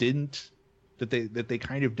didn't. That they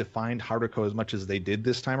kind of defined Haruko as much as they did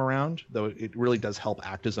this time around. Though it really does help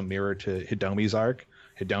act as a mirror to Hidomi's arc.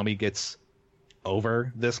 Hidomi gets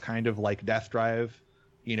over this kind of like death drive,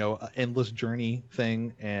 endless journey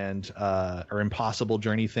thing and or impossible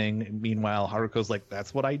journey thing. Meanwhile, Haruko's like,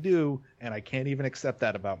 that's what I do, and I can't even accept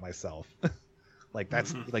that about myself. Like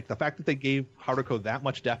that's like the fact that they gave Haruko that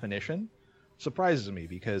much definition surprises me,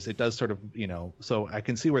 because it does sort of, so I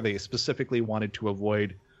can see where they specifically wanted to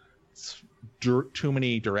avoid too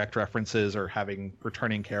many direct references or having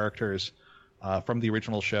returning characters from the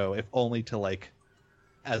original show, if only to like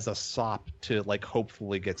as a sop to like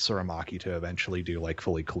hopefully get Tsurumaki to eventually do like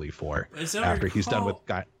Fully Cooley 4 after he's done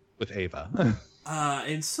with Ava.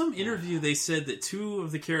 In some interview, they said that two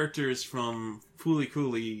of the characters from Fully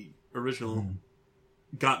Cooley original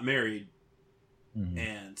got married,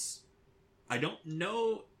 and I don't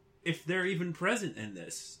know if they're even present in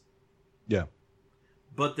this. Yeah.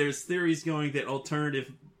 But there's theories going that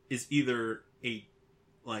Alternative is either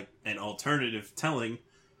an alternative telling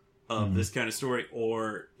of this kind of story,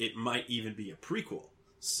 or it might even be a prequel.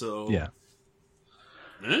 So yeah,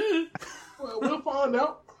 well, we'll find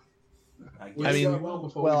out.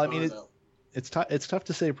 It's tough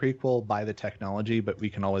to say prequel by the technology, but we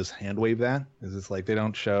can always hand wave that, because it's like they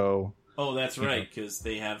don't show. Oh, that's right, because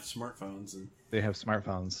they have smartphones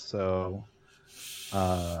So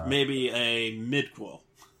maybe a midquel.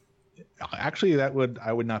 Actually,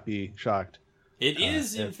 I would not be shocked. It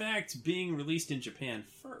is, in fact, being released in Japan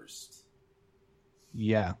first.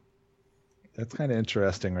 Yeah. That's kind of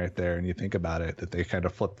interesting right there, and you think about it, that they kind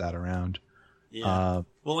of flip that around. Yeah.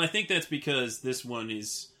 Well, I think that's because this one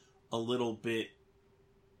is a little bit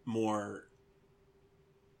more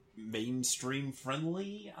mainstream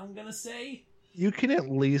friendly, I'm going to say. You can at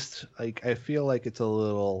least, I feel like it's a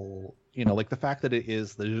little, like the fact that it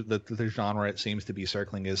is, the genre it seems to be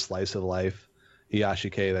circling is slice of life.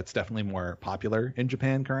 Iyashikei, that's definitely more popular in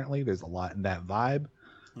Japan currently. There's a lot in that vibe.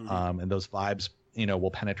 And those vibes,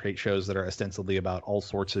 will penetrate shows that are ostensibly about all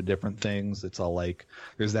sorts of different things. It's all like,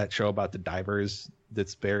 there's that show about the divers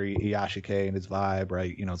that's very Iyashikei in its vibe,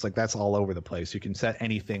 right? It's like that's all over the place. You can set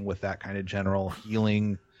anything with that kind of general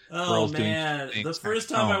healing. Oh man, the first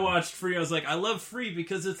time I watched Free, I was like, I love Free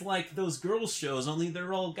because it's like those girls shows, only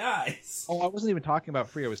they're all guys. Oh, I wasn't even talking about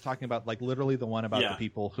Free. I was talking about like literally the one about the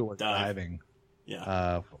people who are diving.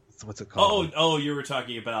 Yeah. What's it called? Oh, you were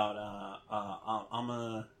talking about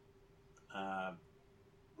the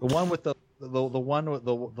one with the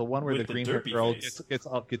one where the green haired girl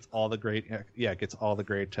gets all the great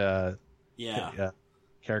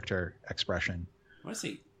character expression. What is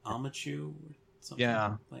he? Amachu?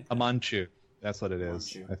 Yeah, like Amanchu. That's what it is,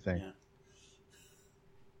 Amanchu. I think.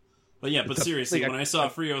 Yeah. But seriously, when I saw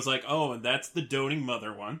Free, I was like, oh, and that's the doting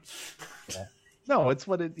mother one. Yeah. No, it's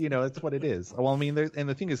what it it's what it is. Well, I mean, and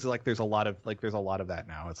the thing is, like, there's a lot of that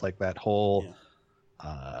now. It's like that whole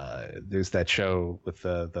there's that show with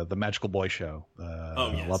the magical boy show,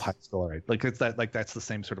 Love High School, right? Like it's that's the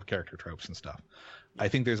same sort of character tropes and stuff. I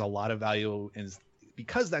think there's a lot of value in,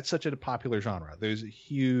 because that's such a popular genre. There's a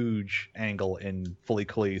huge angle in Fully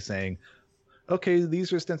Cooley saying, okay,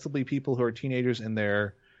 these are ostensibly people who are teenagers and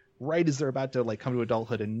they're right as they're about to like come to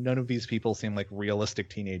adulthood, and none of these people seem like realistic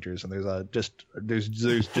teenagers, and there's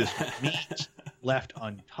just meat left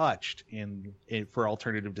untouched in for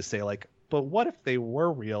Alternative to say like, but what if they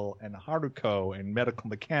were real and Haruko and Medical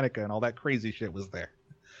Mechanica and all that crazy shit was there?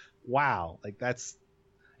 Wow, like that's,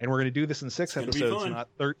 and we're gonna do this in 6 episodes, not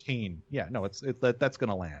 13. Yeah, no, that's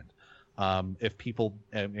gonna land. If people,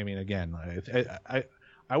 I mean, again,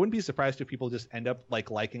 I wouldn't be surprised if people just end up like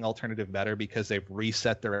liking alternative better because they've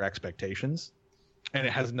reset their expectations, and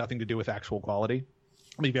it has nothing to do with actual quality.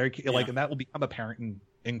 I'll be very like, and that will become apparent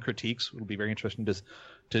in critiques. It'll be very interesting to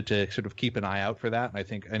sort of keep an eye out for that. And I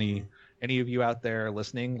think any of you out there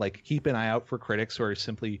listening, like, keep an eye out for critics who are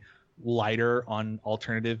simply lighter on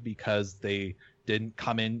alternative because they didn't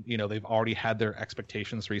come in, you know, they've already had their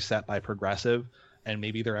expectations reset by Progressive, and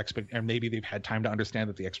maybe maybe they've had time to understand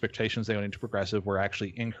that the expectations they went into Progressive were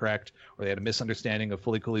actually incorrect, or they had a misunderstanding of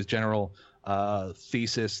Fully Cooley's general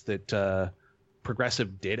thesis that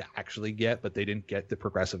Progressive did actually get, but they didn't get that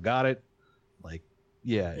Progressive got it. Like,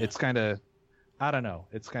 yeah. It's kind of, I don't know.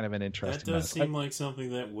 It's kind of an interesting. That does seem like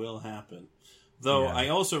something that will happen. Though I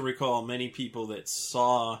also recall many people that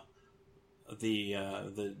saw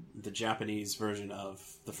the Japanese version of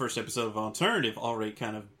the first episode of Alternative already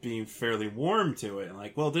kind of being fairly warm to it.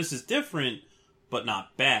 Like, well, this is different, but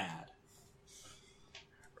not bad.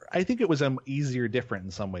 I think it was easier different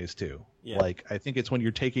in some ways too. Yeah. Like, I think it's when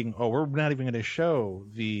you're taking, we're not even going to show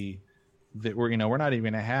we're not even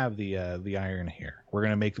going to have the iron here. We're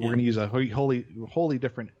going to use a wholly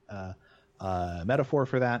different metaphor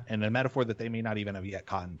for that, and a metaphor that they may not even have yet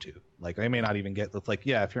gotten to. Like, they may not even get. It's like,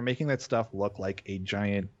 if you're making that stuff look like a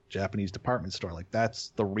giant Japanese department store, like, that's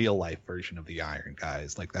the real life version of the iron,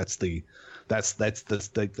 guys. Like, that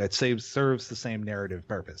serves the same narrative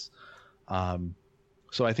purpose.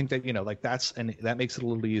 So I think that, like, that makes it a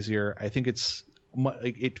little easier. I think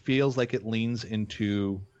it feels like it leans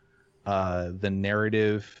into the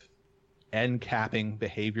narrative end capping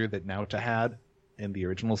behavior that Naota had in the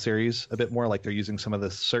original series a bit more. Like, they're using some of the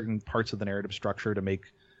certain parts of the narrative structure to make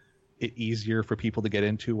it easier for people to get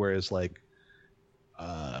into, whereas like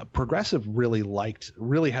Progressive really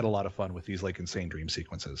had a lot of fun with these like insane dream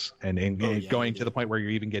sequences and going to the point where you're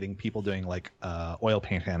even getting people doing like oil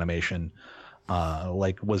paint animation,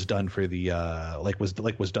 like was done for the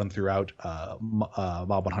was done throughout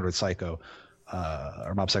Mob 100 Psycho.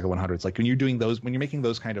 Or Mob Psycho 100s. Like, when you're making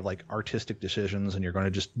those kind of like artistic decisions, and you're going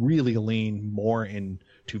to just really lean more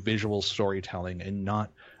into visual storytelling and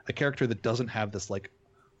not a character that doesn't have this like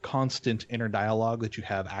constant inner dialogue that you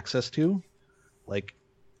have access to. Like,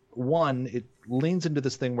 one, it leans into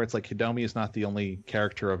this thing where it's like Hidomi is not the only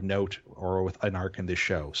character of note or with an arc in this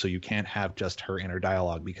show, so you can't have just her inner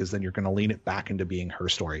dialogue, because then you're going to lean it back into being her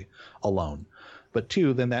story alone. But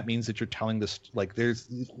two, then that means that you're telling this, like,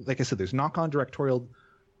 like I said, there's knock-on directorial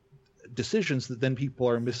decisions that then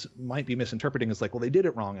people might be misinterpreting as like, well, they did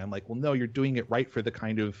it wrong. I'm like, well, no, you're doing it right for the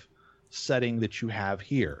kind of setting that you have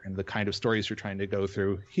here and the kind of stories you're trying to go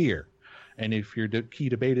through here. And if your key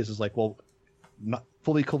debate is like, well, not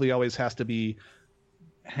Fully Cooley always has to be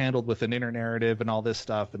handled with an inner narrative and all this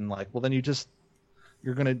stuff, and like, well, then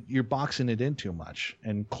you're boxing it in too much.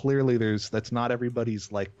 And clearly that's not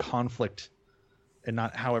everybody's like conflict, and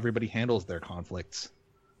not how everybody handles their conflicts.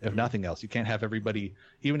 If nothing else, you can't have everybody,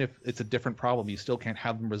 even if it's a different problem, you still can't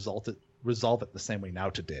have them resolve it the same way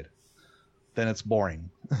Naota did. Then it's boring.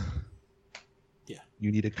 Yeah.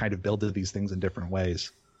 You need to kind of build these things in different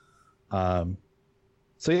ways. So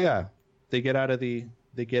yeah, they get out of the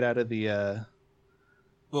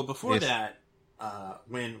well, before that,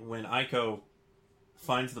 when Aiko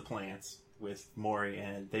finds the plants with Mori,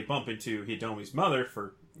 and they bump into Hidomi's mother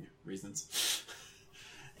for reasons.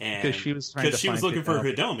 Because she was looking for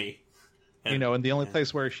Hidomi. And the only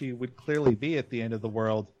place where she would clearly be at the end of the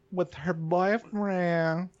world with her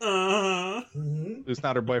boyfriend. Who's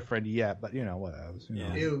not her boyfriend yet, but what else?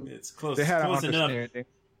 It's close. They had close an understanding.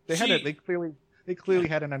 Enough. They clearly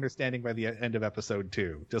had an understanding by the end of episode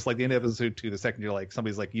 2. Just like the end of episode 2, the second you're like,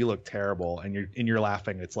 somebody's like, you look terrible, and you're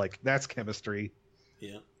laughing. It's like, that's chemistry.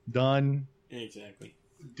 Yeah. Done. Exactly.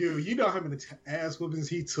 Dude, you know how many ass whoopings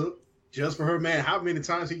he took just for her, man? How many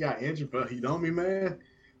times he got injured, but Hidomi, man?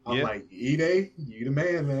 I'm like, Ide, you the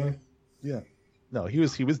man, man. Yeah. No, he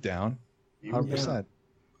was down. 100%.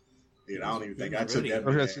 Dude, I don't even think I took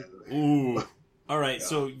that. Ooh. All right,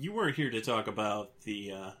 so you weren't here to talk about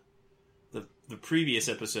the previous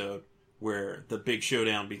episode where the big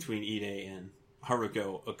showdown between Ide and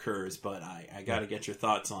Haruko occurs, but I got to get your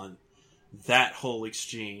thoughts on that whole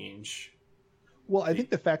exchange. Well, I think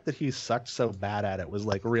the fact that he sucked so bad at it was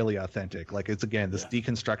like really authentic. Like, it's again this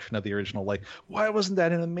deconstruction of the original. Like, why wasn't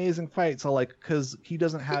that an amazing fight? So like, because he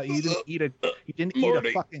didn't eat a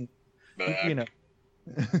fucking,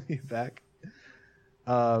 He's back.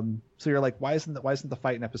 So you're like, why isn't the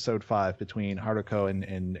fight in episode 5 between Haruko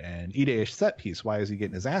and Ide a set piece? Why is he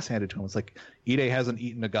getting his ass handed to him? It's like Ide hasn't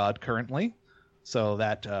eaten a god currently, so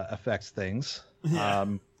that affects things. Yeah.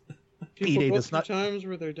 Ide does not. Times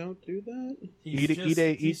where they don't do that.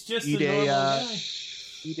 He's just a normal guy.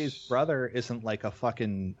 Ide's brother isn't like a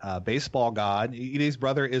fucking baseball god. Ide's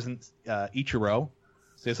brother isn't Ichiro,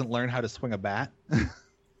 so he doesn't learn how to swing a bat.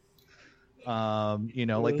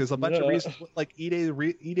 Like there's a bunch of reasons. Like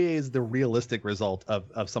Ide is the realistic result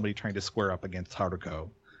of somebody trying to square up against Haruko.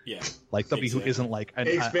 Yeah, like somebody who isn't like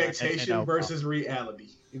expectation versus reality.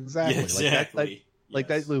 Exactly. Yeah, exactly. Like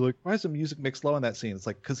why is the music mixed low in that scene? It's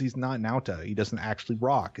like because he's not Naota. He doesn't actually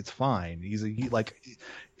rock. It's fine.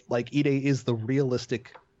 Like Ide is the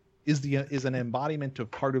realistic, is an embodiment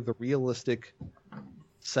of part of the realistic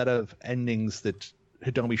set of endings that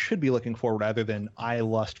Hitomi should be looking for, rather than I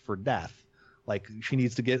lust for death. Like she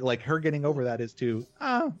needs to get, like her getting over that is to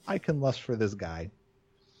I can lust for this guy.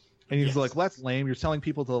 And he's like, well, that's lame. You're telling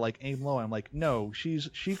people to like aim low. I'm like, no, she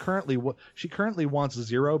currently wants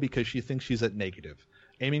 0 because she thinks she's at negative.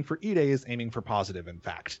 Aiming for Ide is aiming for positive. In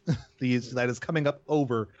fact, that is coming up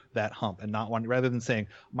over that hump and not one, rather than saying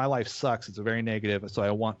my life sucks. It's a very negative. So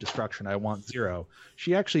I want destruction. I want 0.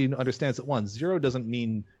 She actually understands that 0 doesn't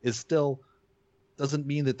mean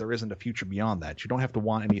that there isn't a future beyond that. You don't have to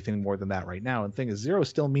want anything more than that right now. And the thing is, 0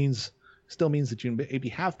 still means that you maybe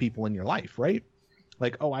have people in your life, right?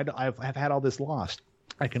 Like, oh, I've had all this lost.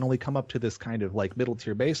 I can only come up to this kind of like middle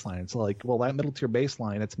tier baseline. It's like, well, that middle tier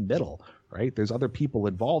baseline, it's middle, right? There's other people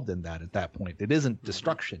involved in that at that point. It isn't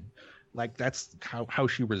destruction. Like that's how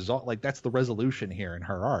she resolve. Like that's the resolution here in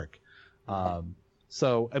her arc.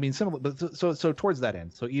 So I mean, similar, but so towards that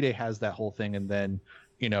end. So Ide has that whole thing, and then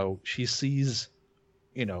she sees,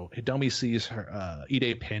 Hitomi sees her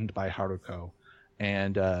Ide pinned by Haruko.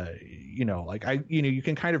 And, you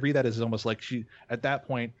can kind of read that as almost like she, at that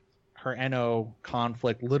point, her Eno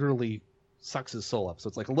conflict literally sucks his soul up. So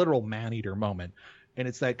it's like a literal man-eater moment. And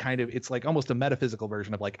it's that kind of, it's like almost a metaphysical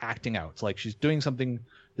version of like acting out. It's like she's doing something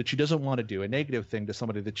that she doesn't want to do, a negative thing to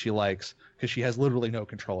somebody that she likes, because she has literally no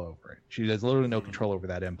control over it. She has literally no control over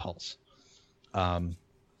that impulse. The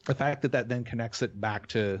fact that then connects it back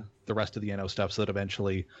to the rest of the Eno stuff, so that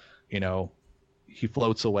eventually, he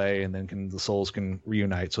floats away, and then the souls can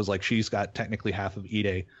reunite. So it's like she's got technically half of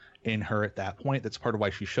Ide in her at that point. That's part of why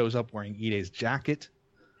she shows up wearing Ide's jacket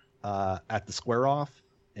at the square off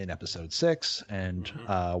in episode 6, and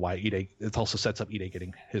why Ide. It also sets up Ide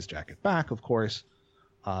getting his jacket back, of course,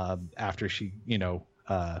 after she,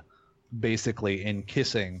 basically in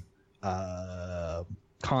kissing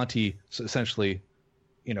Conti. So essentially,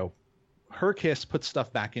 her kiss puts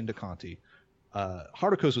stuff back into Conti.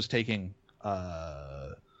 Haruko's was taking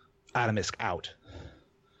Atomisk out.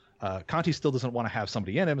 Conti still doesn't want to have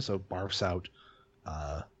somebody in him, so barfs out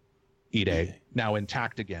Ide, now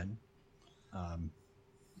intact again.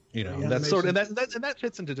 That's sort of, and that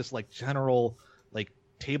fits into just like general like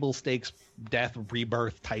table stakes death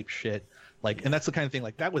rebirth type shit. Like, and that's the kind of thing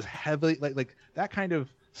like that was heavily like that kind of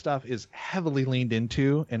stuff is heavily leaned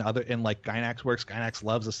into in like Gainax works. Gainax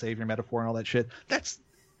loves a savior metaphor and all that shit. That's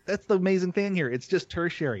the amazing thing here. It's just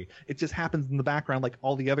tertiary. It just happens in the background, like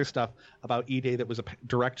all the other stuff about Ide that was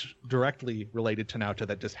directly related to Naota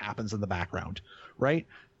that just happens in the background, right?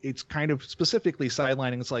 It's kind of specifically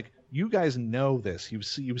sidelining. It's like, you guys know this.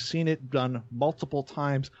 You've seen it done multiple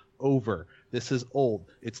times over. This is old.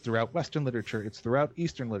 It's throughout Western literature. It's throughout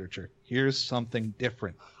Eastern literature. Here's something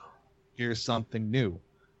different. Here's something new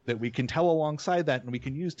that we can tell alongside that, and we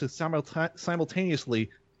can use to simultaneously.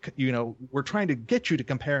 We're trying to get you to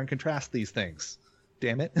compare and contrast these things.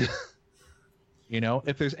 Damn it.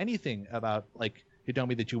 If there's anything about like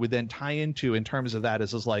Hitomi that you would then tie into in terms of that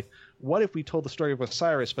is like, what if we told the story of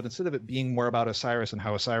Osiris, but instead of it being more about Osiris and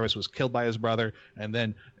how Osiris was killed by his brother, and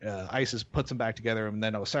then Isis puts him back together, and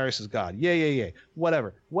then Osiris is God. Yay.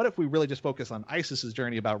 Whatever. What if we really just focus on Isis's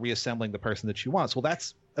journey about reassembling the person that she wants? Well,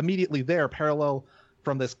 that's immediately there, parallel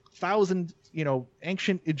from this 1,000,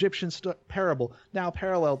 ancient Egyptian parable, now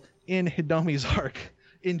paralleled in Hitomi's arc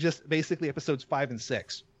in just basically episodes 5 and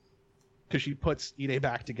 6, because she puts Ide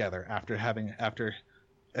back together after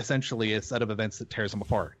essentially a set of events that tears them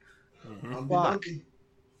apart. Fuck.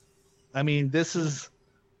 I mean, this is,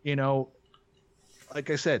 like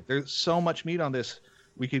I said, there's so much meat on this.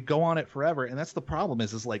 We could go on it forever, and that's the problem.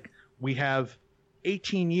 Is like we have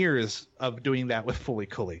 18 years of doing that with Fully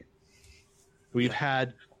Cooley. We've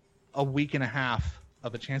had a week and a half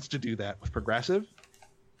of a chance to do that with Progressive.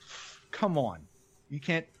 Come on. You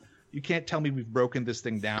can't tell me we've broken this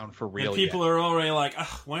thing down for real. And people are already like,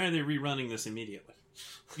 why are they rerunning this immediately?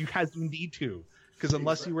 You guys need to, Because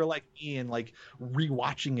unless you were like me and like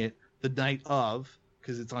rewatching it the night of,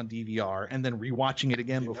 because it's on DVR, and then rewatching it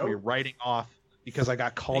again before you're writing off because I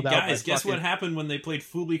got called out. Guys, guess what happened when they played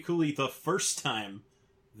Fooly Cooly the first time?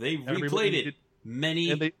 They replayed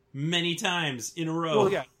it many times in a row.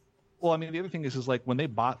 Well, yeah. Well, I mean, the other thing is like when they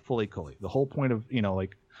bought Fooly Cooly, the whole point of,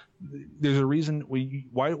 like, there's a reason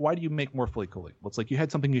why do you make more Fooly Cooly? Well, it's like you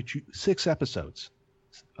had something 6 episodes,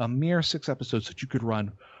 a mere 6 episodes that you could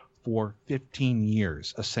run for 15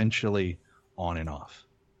 years, essentially on and off.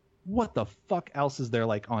 What the fuck else is there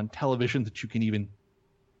like on television that you can even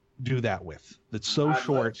do that with? That's so Not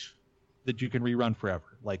short much. that you can rerun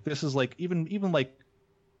forever. Like this is like even like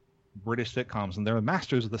British sitcoms, and they're the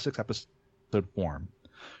masters of the 6 episode form.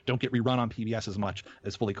 Don't get rerun on PBS as much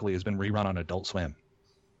as Fooly Cooly has been rerun on Adult Swim.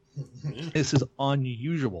 This is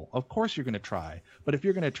unusual. Of course you're going to try, but if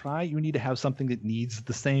you're going to try, you need to have something that needs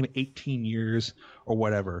the same 18 years or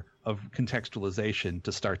whatever of contextualization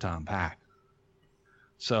to start to unpack.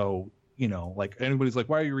 So, like anybody's like,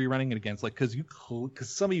 why are you rerunning it again? It's like, because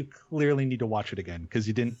some of you clearly need to watch it again because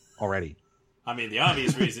you didn't already. I mean, the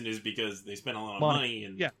obvious reason is because they spent a lot of money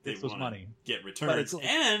and they want to get returns.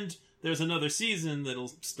 And there's another season that'll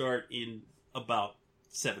start in about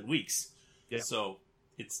 7 weeks. Yeah. So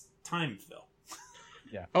it's time, Phil.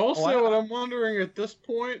 Yeah. Also, what I'm wondering at this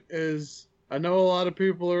point is, I know a lot of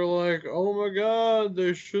people are like, oh my god,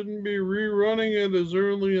 they shouldn't be rerunning it as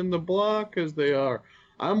early in the block as they are.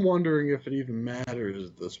 I'm wondering if it even matters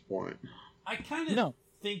at this point. I kind of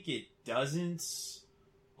think it doesn't.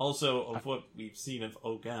 Also, of what we've seen of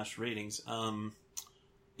ratings,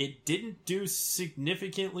 it didn't do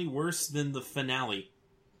significantly worse than the finale.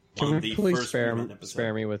 Can you please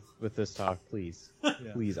spare me with this talk, please? Yeah.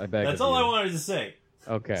 Please, I beg. That's all I wanted to say.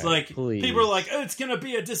 Okay. It's like, please. People are like, oh, it's going to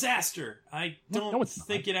be a disaster. I don't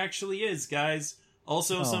think it actually is, guys.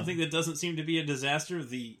 Also, something that doesn't seem to be a disaster,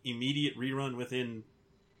 the immediate rerun within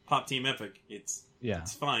Pop Team Epic. It's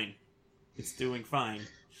fine. It's doing fine.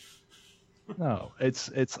 No, it's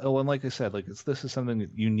and like I said, like this is something that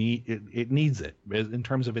you need. It needs it in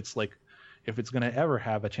terms of it's like, if it's going to ever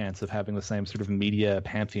have a chance of having the same sort of media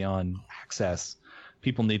pantheon access,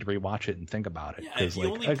 people need to rewatch it and think about it. Yeah, if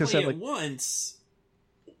you only play it once,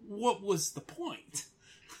 what was the point?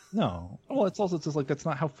 No, well, it's also just like that's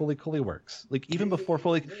not how Fooly Cooly works. Like even before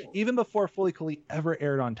Fooly Cooly ever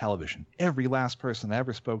aired on television, every last person I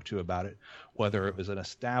ever spoke to about it, whether it was an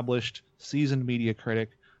established, seasoned media critic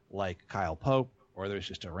like Kyle Pope, or there's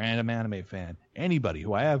just a random anime fan, anybody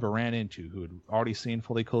who I ever ran into who had already seen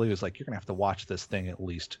Fooly Cooly was like, you're going to have to watch this thing at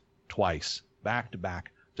least twice, back to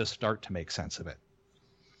back, to start to make sense of it.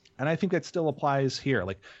 And I think that still applies here.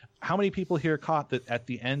 Like, how many people here caught that at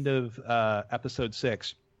the end of episode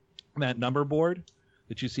 6, that number board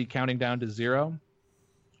that you see counting down to 0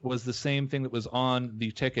 was the same thing that was on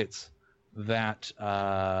the tickets that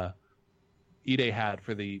Ide had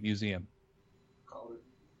for the museum?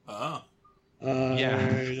 Oh. Yeah.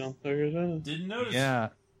 I don't figure that. Didn't notice. Yeah.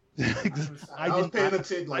 I was paying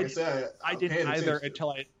attention. Like I said, I didn't either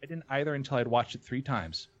until I'd watched it 3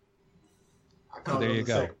 times. There you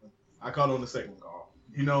go. I caught on the second call.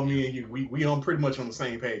 You know, me and you, we on pretty much on the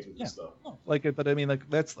same page with this stuff. Like, but I mean, like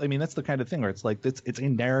that's the kind of thing where it's like it's a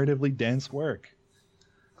narratively dense work.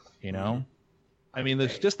 You know. Mm-hmm. I mean,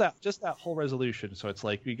 there's just that whole resolution. So it's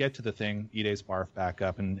like we get to the thing, Ide's barf back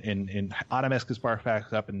up, and Arameska's barf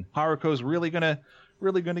back up, and Haruko's really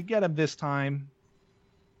gonna get him this time.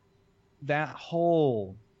 That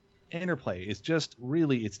whole interplay is just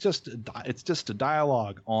really it's just a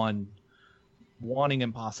dialogue on wanting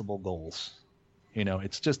impossible goals. You know,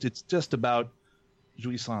 it's just about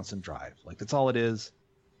jouissance and drive. Like that's all it is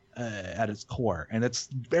at its core, and it's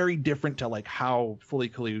very different to like how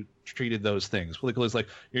Fooly Cooly treated those things. Fooly Cooly is like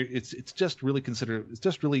it's just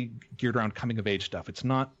really geared around coming of age stuff. It's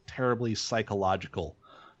not terribly psychological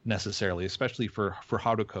necessarily, especially for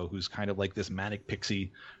Haruko, who's kind of like this manic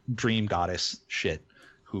pixie dream goddess shit,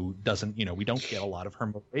 who doesn't, we don't get a lot of her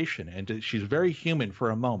motivation, and she's very human for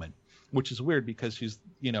a moment, which is weird because she's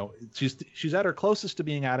at her closest to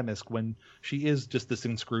being Atomisk when she is just this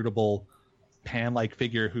inscrutable Pan-like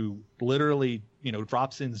figure who literally,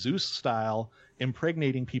 drops in Zeus style,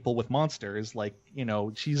 impregnating people with monsters. Like,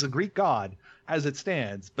 she's a Greek god as it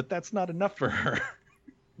stands, but that's not enough for her.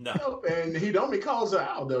 No, and Hitomi calls her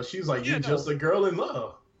out though. She's like, "You're just a girl in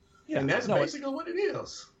love," and that's basically what it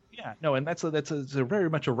is. Yeah, no, and that's a very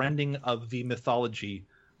much a rending of the mythology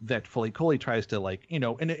that Fooly Cooly tries to in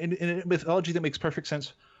a mythology that makes perfect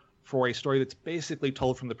sense for a story that's basically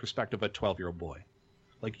told from the perspective of a 12-year-old boy.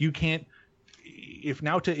 Like you can't. If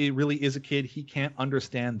Naota really is a kid, he can't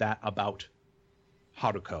understand that about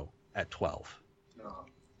Haruko at 12.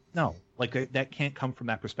 No, like that can't come from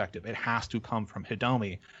that perspective. It has to come from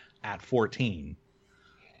Hidomi at 14.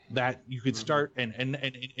 That you could start, and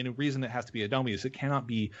a reason it has to be Hidomi is it cannot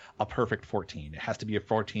be a perfect 14. It has to be a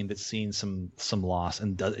 14 that's seen some loss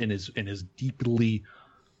and is deeply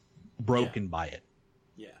broken by it.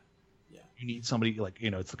 You need somebody like,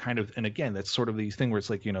 it's the kind of, and again, that's sort of the thing where it's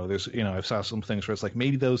like, there's, I've saw some things where it's like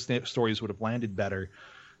maybe those stories would have landed better,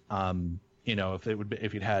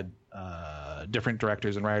 if you'd had different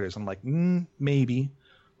directors and writers. I'm like, maybe,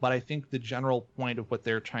 but I think the general point of what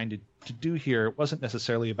they're trying to do here wasn't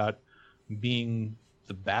necessarily about being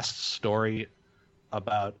the best story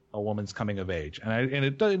about a woman's coming of age, and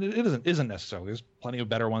it isn't necessarily. There's plenty of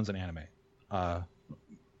better ones in anime,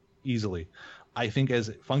 easily. I think as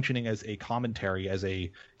functioning as a commentary, as a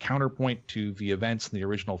counterpoint to the events in the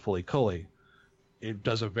original Fully Cooley, it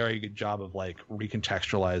does a very good job of like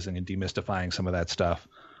recontextualizing and demystifying some of that stuff,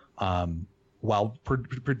 while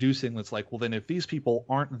producing. It's like, well, then if these people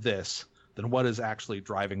aren't this, then what is actually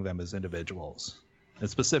driving them as individuals? And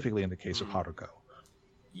specifically in the case of Haruko.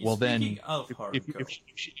 Well, then if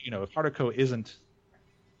Haruko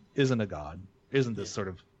isn't a god, isn't this sort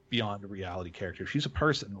of beyond a reality character, she's a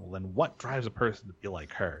person, well, then what drives a person to be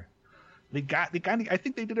like her? I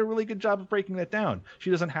think they did a really good job of breaking that down.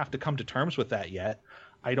 She doesn't have to come to terms with that yet.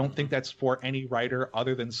 I don't think that's for any writer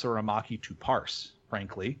other than Tsurumaki to parse,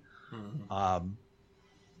 frankly. And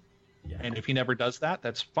if he never does that,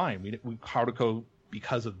 that's fine. Haruko,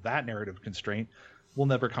 because of that narrative constraint, will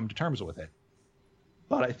never come to terms with it.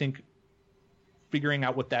 But I think figuring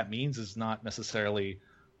out what that means is not necessarily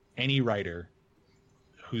any writer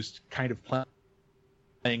who's kind of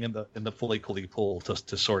playing in the Fully Cooley pool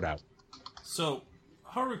to sort out. So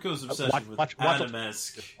Haruko's obsession with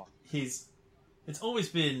Adamesk, it's always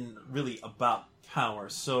been really about power.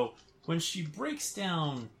 So when she breaks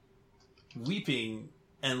down weeping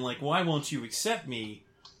and like, why won't you accept me?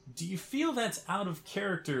 Do you feel that's out of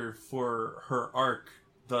character for her arc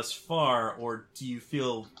thus far, or do you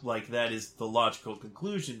feel like that is the logical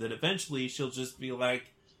conclusion, that eventually she'll just be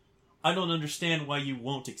like, I don't understand why you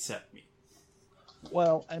won't accept me?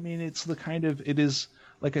 Well, I mean, it is,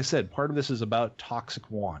 like I said, part of this is about toxic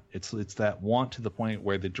want. It's that want to the point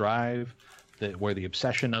where the drive, where the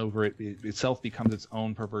obsession over it itself becomes its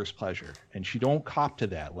own perverse pleasure. And she don't cop to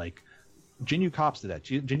that. Like, Jinyu cops to that.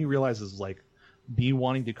 Jinyu realizes, like, me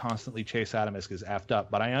wanting to constantly chase Adamesk is effed up,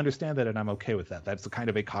 but I understand that and I'm okay with that. That's the kind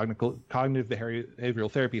of a cognitive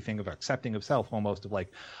behavioral therapy thing of accepting of self, almost, of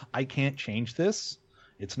like, I can't change this.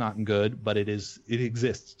 It's not good, but it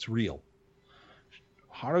exists. It's real.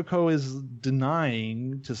 Haruko is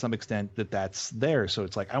denying to some extent that that's there. So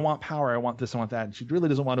it's like, I want power, I want this, I want that. And she really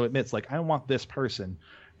doesn't want to admit, it's like, I want this person.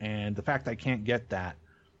 And the fact I can't get that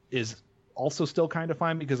is also still kind of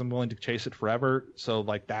fine because I'm willing to chase it forever. So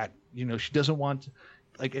like that, she doesn't want,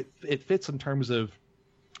 like, it fits in terms of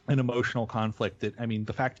an emotional conflict that, I mean,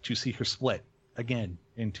 the fact that you see her split again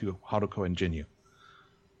into Haruko and Jinyu,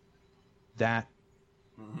 that,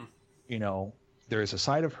 there is a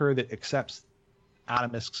side of her that accepts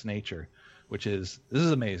Adamesk's nature, which is, this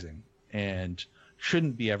is amazing and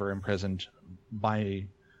shouldn't be ever imprisoned by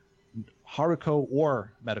Haruko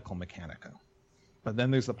or Medical Mechanica. But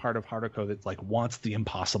then there's the part of Haruko that like wants the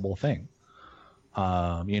impossible thing.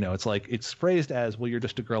 It's like, it's phrased as, well, you're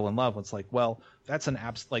just a girl in love. It's like, well, that's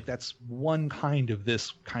that's one kind of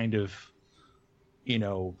this kind of,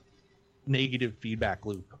 negative feedback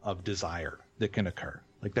loop of desire that can occur.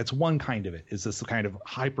 Like, that's one kind of it, is this kind of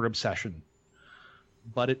hyper obsession.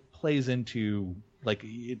 But it plays into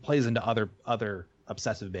other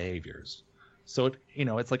obsessive behaviors. So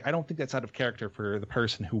it's like, I don't think that's out of character for the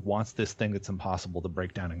person who wants this thing that's impossible to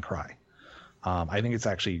break down and cry. I think it's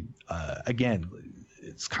actually, again,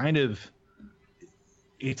 it's kind of,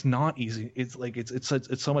 it's not easy. It's like,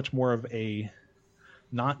 it's so much more of a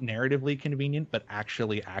not narratively convenient, but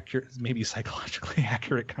actually accurate, maybe psychologically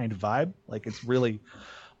accurate kind of vibe. Like, it's really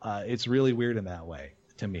weird in that way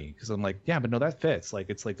to me. Cause I'm like, yeah, but no, that fits. Like,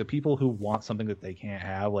 it's like the people who want something that they can't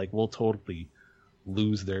have, like, will totally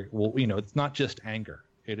lose it's not just anger.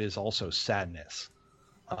 It is also sadness.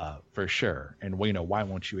 For sure. And why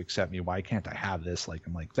won't you accept me? Why can't I have this? Like,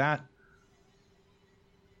 I'm like, that.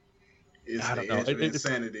 It's the edge of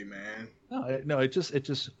insanity, man. No, it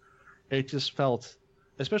just felt,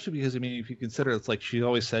 especially because, I mean, if you consider, it's like, she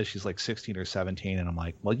always says she's like 16 or 17, and I'm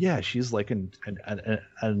like, well, yeah, she's like an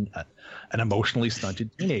emotionally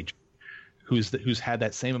stunted teenager who's had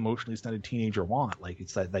that same emotionally stunted teenager want. Like,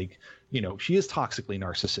 it's that, like, she is toxically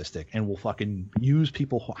narcissistic and will fucking use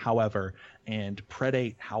people however and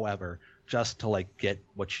predate however just to like get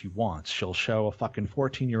what she wants. She'll show a fucking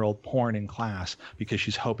 14-year-old porn in class because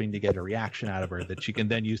she's hoping to get a reaction out of her that she can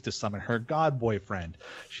then use to summon her god boyfriend.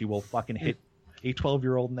 She will fucking hit a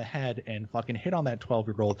 12-year-old in the head and fucking hit on that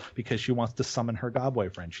 12-year-old because she wants to summon her god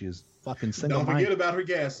boyfriend. She is fucking single-minded. Don't forget about her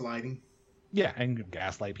gaslighting. Yeah, and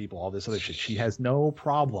gaslight people, all this other shit. She has no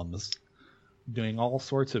problems doing all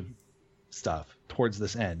sorts of stuff towards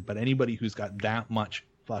this end, but anybody who's got that much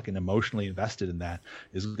fucking emotionally invested in that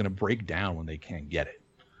is going to break down when they can't get it,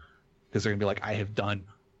 because they're going to be like, I have done,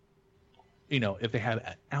 if they have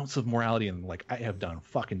an ounce of morality and like, I have done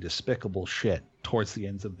fucking despicable shit towards the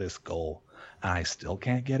ends of this goal and I still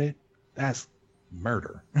can't get it. That's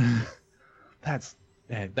murder.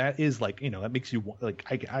 That is like, that makes you like,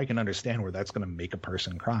 I can understand where that's going to make a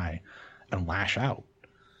person cry and lash out.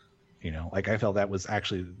 Like I felt that was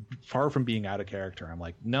actually far from being out of character. I'm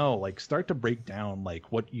like, no, like start to break down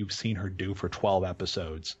like what you've seen her do for 12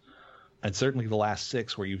 episodes. And certainly the last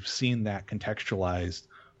 6 where you've seen that contextualized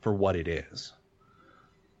for what it is.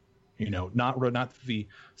 Not the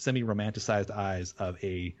semi-romanticized eyes of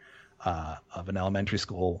an elementary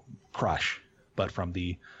school crush, but from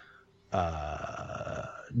the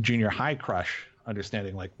junior high crush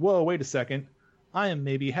understanding like, whoa, wait a second. I am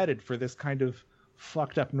maybe headed for this kind of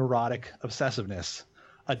fucked up neurotic obsessiveness,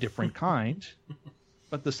 a different kind,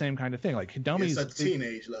 but the same kind of thing. Like Hidomi's a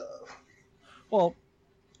teenage love. Well,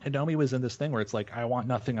 Hidomi was in this thing where it's like, I want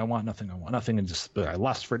nothing, and just I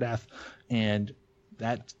lust for death, and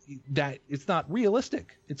that it's not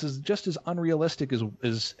realistic. It's just as unrealistic as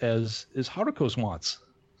Haruko's wants,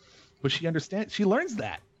 but she understands. She learns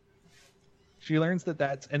that. She learns that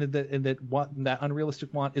that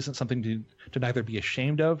unrealistic want isn't something to neither be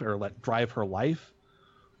ashamed of or let drive her life.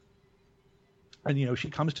 And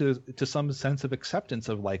she comes to some sense of acceptance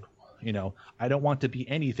of like, I don't want to be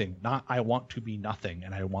anything, not I want to be nothing,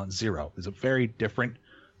 and I want zero. It's a very different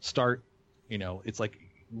start. It's like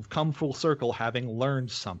we've come full circle having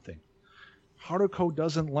learned something. Haruko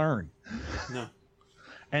doesn't learn. No.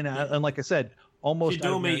 And like I said, almost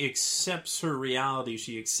Hidome accepts her reality.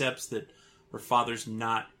 She accepts that her father's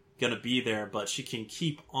not gonna be there, but she can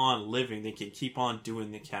keep on living. They can keep on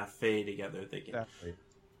doing the cafe together. They can. Exactly.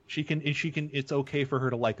 She can. It's okay for her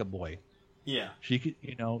to like a boy. Yeah. She could.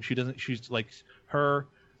 She doesn't. She's like her.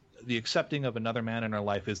 The accepting of another man in her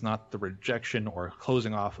life is not the rejection or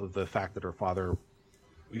closing off of the fact that her father.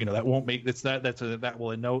 That won't make.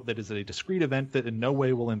 That is a discrete event that in no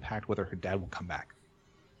way will impact whether her dad will come back.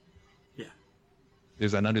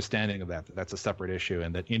 There's an understanding of that. That's a separate issue,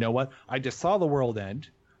 and that what? I just saw the world end.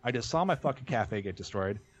 I just saw my fucking cafe get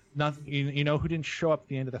destroyed. Nothing. Who didn't show up at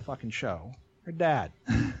the end of the fucking show? Her dad.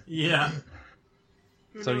 Yeah.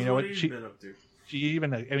 So what? He's been up to? She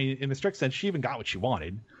even. In the strict sense, she even got what she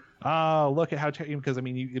wanted. Oh, look at how because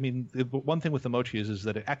the one thing with the mochi is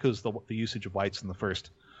that it echoes the usage of whites in the first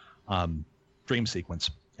dream sequence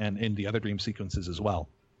and in the other dream sequences as well.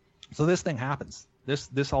 So this thing happens.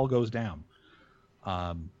 This all goes down.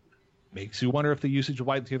 Makes you wonder if the usage of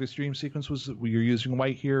white in the other stream sequence was you're using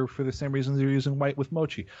white here for the same reasons you're using white with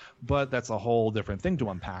mochi, but that's a whole different thing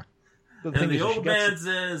to unpack. And the old man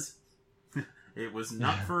says it was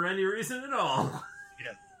not for any reason at all.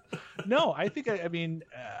 Yeah. No, I think why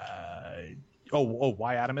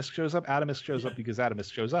Adamus shows up? Adamus shows up because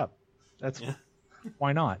Adamus shows up. That's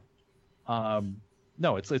why not?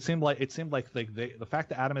 No, it seemed like the fact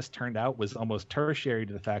that Adamus turned out was almost tertiary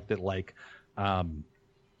to the fact that like.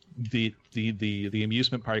 The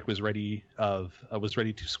amusement park was ready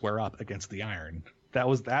to square up against the Iron. That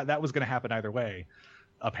was going to happen either way.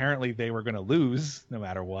 Apparently they were going to lose no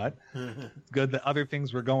matter what. Good that other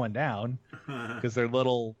things were going down because they're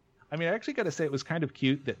little. I actually got to say it was kind of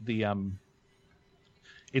cute that the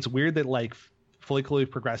it's weird that like Fully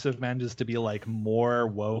Clothed Progressive manages to be like more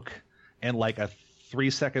woke and like a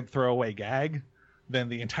 3-second throwaway gag than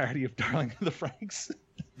the entirety of Darling in the Franxx.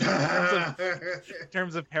 in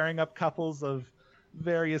terms of pairing up couples of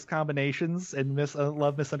various combinations and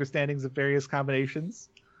love misunderstandings of various combinations.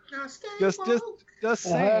 Just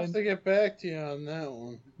saying. I'll have to get back to you on that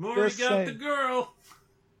one. Maury got the girl.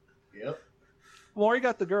 Yep. Maury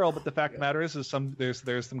got the girl, but the fact of the matter is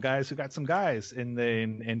there's some guys who got some guys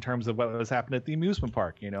in terms of what was happening at the amusement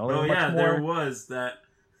park. There was that.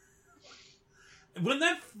 When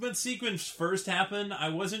that sequence first happened, I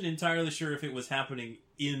wasn't entirely sure if it was happening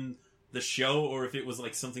in the show or if it was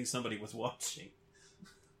like something somebody was watching.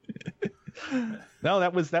 No,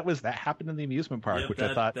 that happened in the amusement park, which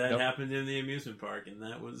I thought happened in the amusement park, and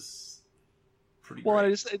that was pretty. Well,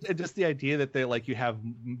 great. just the idea that they like you have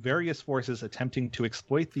various forces attempting to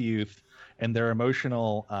exploit the youth and their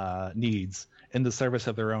emotional needs, in the service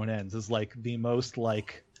of their own ends is like the most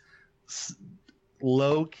like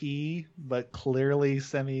low key but clearly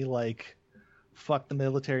semi like fuck the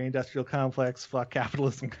military industrial complex, fuck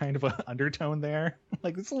capitalism kind of an undertone there.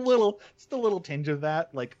 Like it's a little tinge of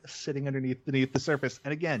that like sitting beneath the surface.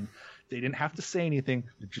 And again, they didn't have to say anything,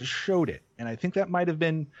 they just showed it. And I think that might have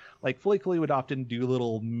been like Fully Cooley would often do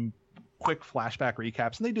little quick flashback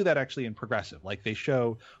recaps, and they do that actually in Progressive. Like they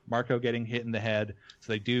show Marco getting hit in the head,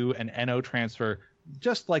 so they do an NO transfer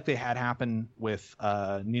just like they had happen with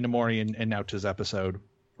Nina Mori and Nauta's episode,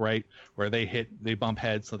 right? Where they bump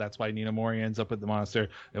heads, so that's why Nina Mori ends up with the monster.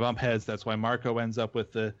 They bump heads, that's why Marco ends up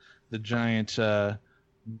with the giant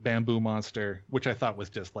bamboo monster, which I thought was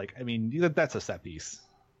just like, I mean, that's a set piece.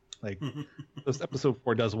 Like episode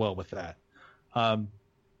 4 does well with that.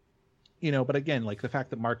 But again, like the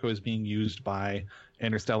fact that Marco is being used by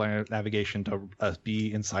Interstellar Navigation to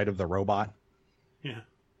be inside of the robot. Yeah.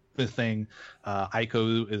 The thing,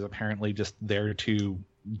 Aiko is apparently just there to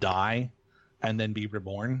die and then be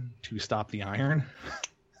reborn to stop the iron.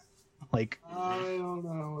 Like, I don't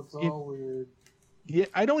know. It's all weird. Yeah,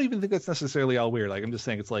 I don't even think that's necessarily all weird. Like, I'm just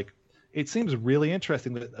saying it's like, it seems really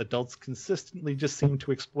interesting that adults consistently just seem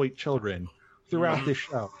to exploit children throughout this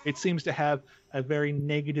show. It seems to have a very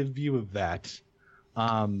negative view of that,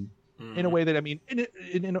 in a way that, I mean,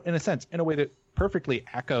 in a sense, in a way that perfectly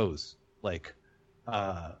echoes like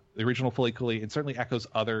the original Fully Cooley, and certainly echoes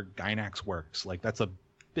other Gainax works. Like that's a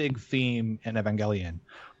big theme in Evangelion,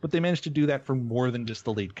 but they managed to do that for more than just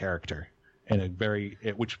the lead character in a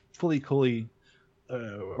which Fully Cooley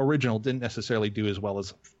original didn't necessarily do as well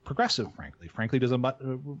as Progressive. Frankly,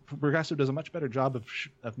 Progressive does a much better job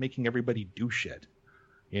of making everybody do shit.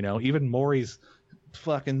 You know, even Maury's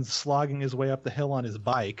fucking slogging his way up the hill on his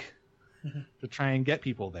bike to try and get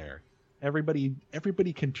people there. Everybody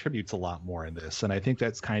contributes a lot more in this, and I think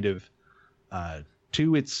that's kind of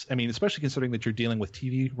to its. I mean, especially considering that you're dealing with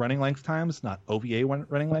TV running length times, not OVA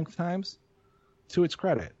running length times. To its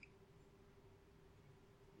credit.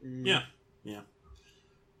 Yeah.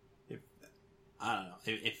 I don't know.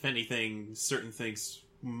 If anything, certain things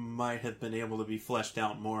might have been able to be fleshed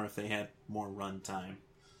out more if they had more runtime.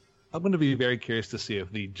 I'm going to be very curious to see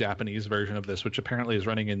if the Japanese version of this, which apparently is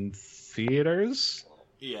running in theaters,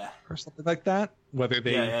 or something like that, whether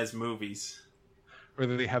they as movies,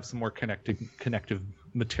 whether they have some more connective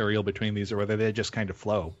material between these, or whether they just kind of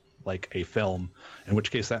flow like a film. In which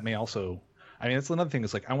case, that may also. I mean, that's another thing.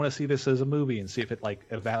 Is like I want to see this as a movie and see if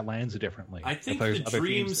that lands differently. I think the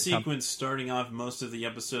dream sequence starting off most of the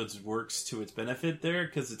episodes works to its benefit there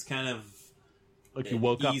because it's kind of like you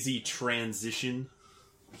woke up. Easy transition.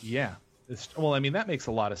 Yeah. Well, I mean, that makes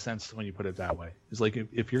a lot of sense when you put it that way. It's like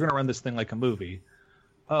if you're going to run this thing like a movie,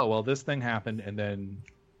 oh, well, this thing happened and then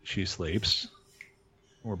she sleeps.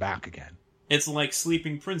 We're back again. It's like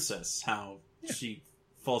Sleeping Princess, how she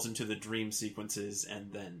falls into the dream sequences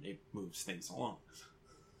and then it moves things along.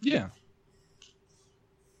 Yeah.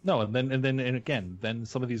 No, and then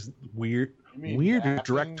some of these weird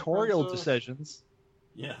directorial decisions.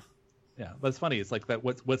 Yeah. Yeah, but it's funny. It's like that.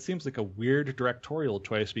 What seems like a weird directorial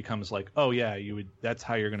choice becomes like, oh yeah, that's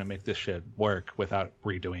how you're going to make this shit work without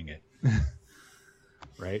redoing it,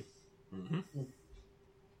 right? Mm-hmm.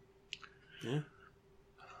 Yeah.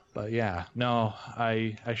 But yeah, no,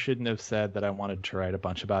 I shouldn't have said that I wanted to write a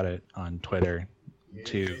bunch about it on Twitter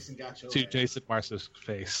to Jason Marso's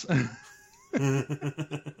face.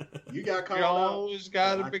 You got called You out. always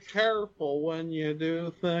got to be careful when you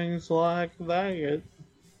do things like that.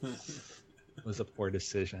 It was a poor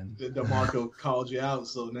decision. DeMarco called you out,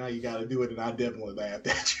 so now you got to do it, and I definitely laughed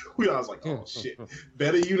at you. I was like, oh, shit.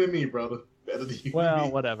 Better you than me, brother. Better than you than me.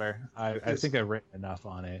 Whatever. I think I've written enough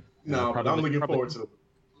on it. No, but I'm looking forward to it.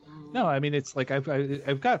 No, I mean, it's like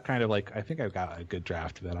I've got kind of like, I think I've got a good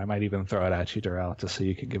draft of it. I might even throw it at you, Darrell, just so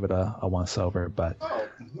you can give it a once over. But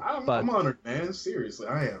I'm honored, man. Seriously,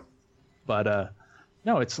 I am. But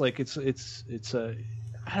no, it's like it's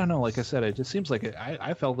I don't know. Like I said, it just seems like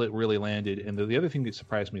I felt it really landed. And the other thing that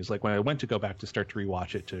surprised me is like when I went to go back to start to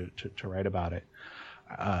rewatch it to write about it,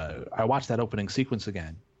 I watched that opening sequence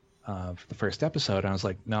again for the first episode, and I was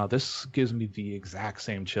like, no, this gives me the exact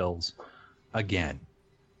same chills again.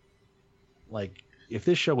 Like if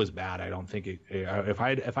this show was bad, I don't think if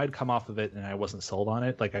I'd come off of it and I wasn't sold on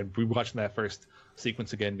it, like I'd be watching that first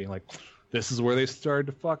sequence again, being like, this is where they started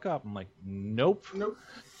to fuck up. I'm like, nope.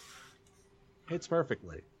 Hits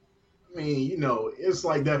perfectly. I mean, it's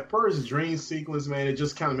like that first dream sequence, man. It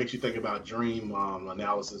just kind of makes you think about dream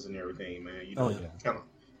analysis and everything, man.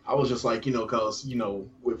 I was just like, because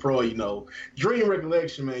with Freud, dream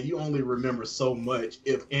recollection, man. You only remember so much,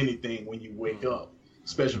 if anything, when you wake up.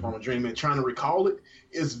 especially from a dream, and trying to recall it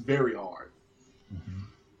is very hard. Mm-hmm.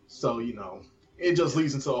 So, it just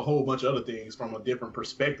leads into a whole bunch of other things from a different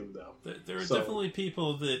perspective, though. There are definitely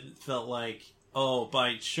people that felt like,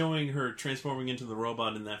 by showing her transforming into the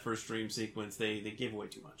robot in that first dream sequence, they gave away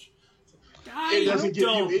too much. I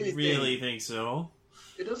don't really think so.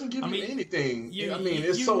 It doesn't give you anything.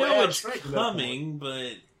 It's so abstract. It's coming,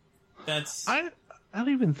 but that's... I don't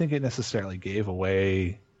even think it necessarily gave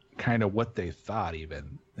away kind of what they thought,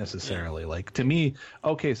 even, necessarily. Yeah. Like, to me,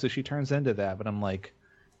 okay, so she turns into that, but I'm like,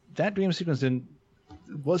 that dream sequence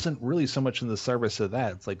wasn't really so much in the service of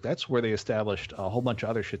that. It's like, that's where they established a whole bunch of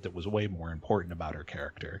other shit that was way more important about her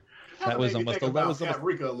character. That was almost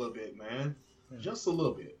Paprika a little bit, man. Just a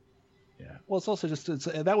little bit. Yeah. Well, it's also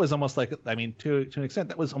that was almost like, to an extent,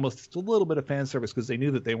 that was almost just a little bit of fan service, because they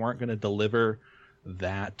knew that they weren't going to deliver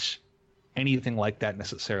anything like that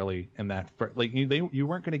necessarily in that. Like, you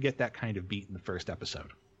weren't going to get that kind of beat in the first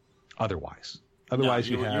episode. Otherwise, you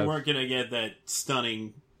weren't going to get that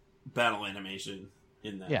stunning battle animation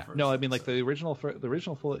in that. Yeah. No, I mean, like, the original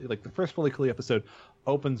like the first Fully Cooley episode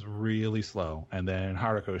opens really slow, and then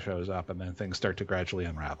Haruko shows up, and then things start to gradually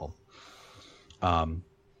unravel.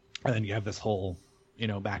 And then you have this whole,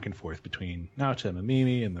 back and forth between Naota and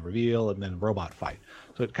Mimi and the reveal and then robot fight.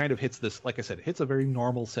 So it kind of hits this, like I said, it hits a very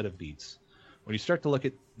normal set of beats. When you start to look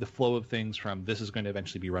at the flow of things from this is going to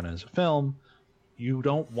eventually be run as a film, you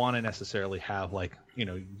don't want to necessarily have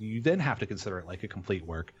you then have to consider it like a complete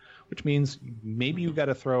work, which means maybe you got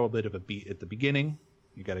to throw a bit of a beat at the beginning.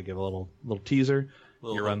 You got to give a little teaser.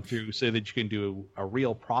 You run through so that you can do a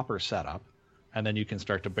real proper setup, and then you can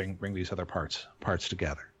start to bring these other parts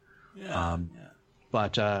together. Yeah,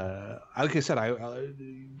 But like I said,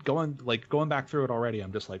 going back through it already,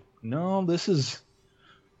 I'm just like, no,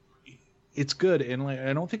 it's good, and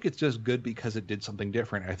I don't think it's just good because it did something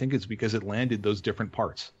different. I think it's because it landed those different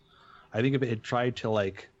parts. I think if it had tried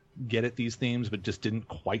to get at these themes but just didn't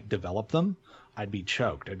quite develop them, I'd be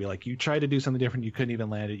choked. I'd be like, you tried to do something different, you couldn't even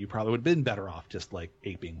land it. You probably would have been better off just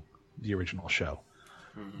aping the original show.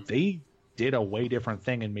 Mm-hmm. They did a way different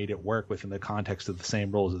thing and made it work within the context of the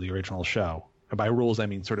same rules of the original show. And by rules, I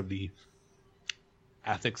mean sort of the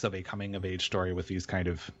ethics of a coming-of-age story with these kind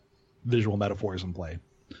of visual metaphors in play.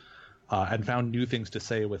 And found new things to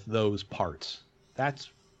say with those parts.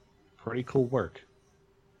 That's pretty cool work.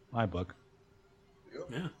 My book.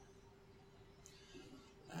 Yeah.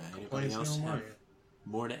 Anybody else have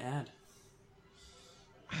more to add?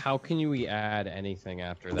 How can you add anything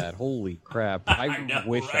after that? Holy crap. I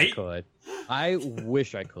wish I could. I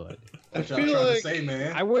wish I could. I feel like,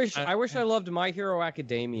 man. I wish I loved My Hero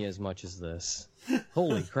Academia as much as this.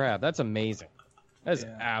 Holy crap, that's amazing. That's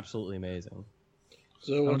absolutely amazing.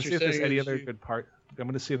 So what you're saying any other good part? I'm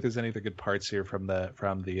going to see if there's any other good parts here from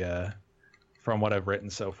what I've written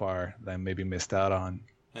so far that I maybe missed out on.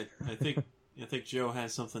 I think Joe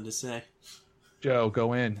has something to say. Joe,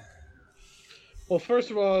 go in. Well, first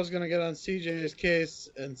of all, I was going to get on CJ's case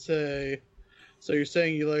and say, so you're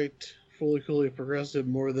saying you liked Fully Cooley Progressive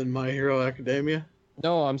more than My Hero Academia?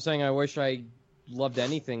 No, I'm saying I wish I loved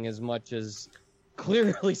anything as much as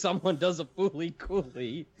clearly someone does a Fully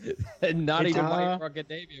Cooley, and not even My Hero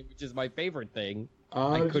Academia, which is my favorite thing.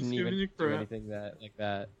 I couldn't even do anything like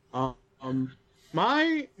that.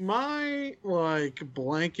 My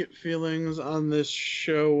blanket feelings on this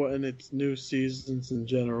show and its new seasons in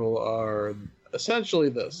general are essentially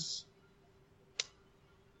this.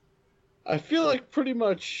 I feel like pretty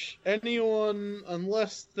much anyone,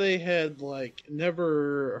 unless they had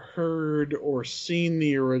never heard or seen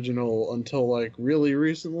the original until really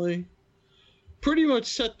recently, pretty much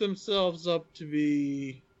set themselves up to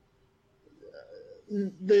be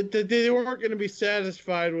they weren't going to be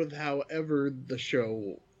satisfied with however the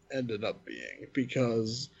show ended up being,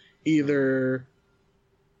 because either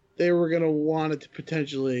they were going to want it to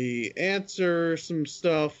potentially answer some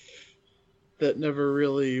stuff that never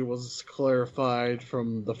really was clarified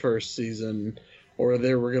from the first season, or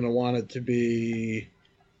they were going to want it to be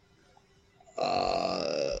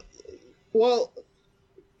well,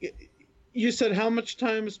 you said how much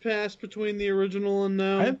time has passed between the original and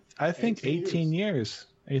now? I think 18 years.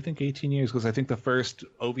 I think 18 years, because I think the first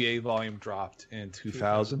OVA volume dropped in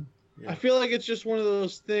 2000. Yeah. I feel like it's just one of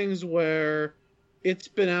those things where it's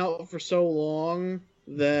been out for so long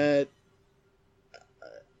that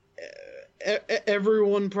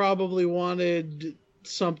everyone probably wanted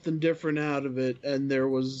something different out of it, and there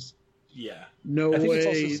was no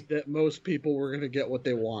way that most people were going to get what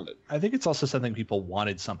they wanted. I think it's also something people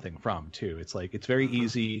wanted something from, too. It's it's very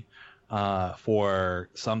easy for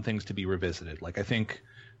some things to be revisited. I think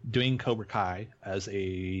doing Cobra Kai as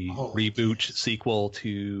a reboot sequel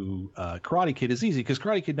to Karate Kid is easy, because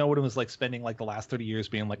Karate Kid, no one was like spending like the last 30 years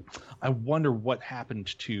being like, I wonder what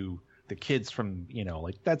happened to the kids from, you know,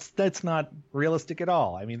 like that's not realistic at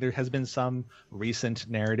all. I mean, there has been some recent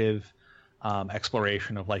narrative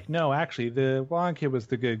exploration of like, no, actually the one kid was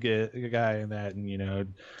the good guy in that, and you know,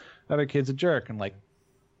 the other kid's a jerk, and like,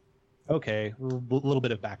 okay, a little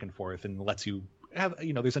bit of back and forth, and lets you have,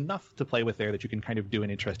 you know, there's enough to play with there that you can kind of do an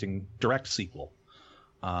interesting direct sequel.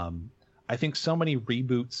 I think so many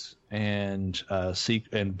reboots and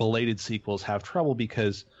belated sequels have trouble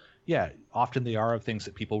because, yeah, often they are of things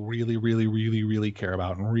that people really, really, really, really care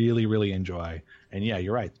about and really, really enjoy. And yeah,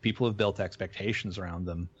 you're right. People have built expectations around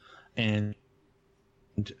them, and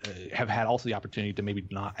have had also the opportunity to maybe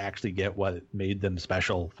not actually get what made them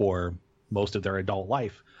special for most of their adult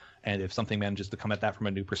life. And if something manages to come at that from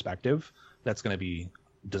a new perspective, that's going to be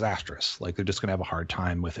disastrous. Like, they're just going to have a hard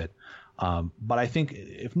time with it. But I think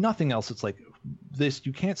if nothing else, it's like this,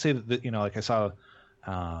 you can't say that, you know, like I saw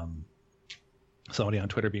somebody on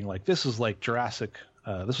Twitter being like, this is like Jurassic,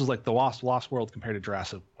 this was like the Lost World compared to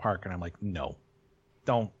Jurassic Park. And I'm like, no,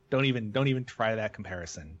 don't even try that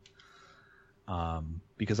comparison.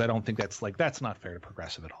 Because I don't think that's not fair to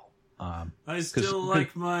Progressive at all. I still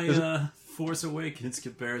like my Force Awakens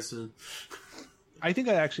comparison. I think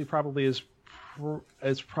that actually probably is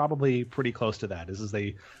probably pretty close to that. Is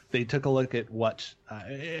they took a look at what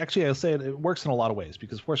actually I'll say it works in a lot of ways,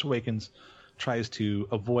 because Force Awakens tries to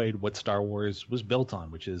avoid what Star Wars was built on,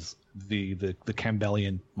 which is the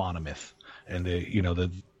Campbellian monomyth and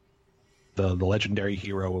the legendary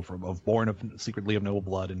hero of born of secretly of noble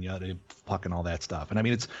blood and yet fucking all that stuff. And I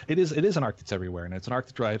mean, it is an arc that's everywhere, and it's an arc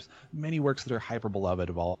that drives many works that are hyper beloved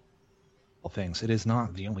of all things. It is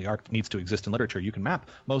not the only arc that needs to exist in literature. You can map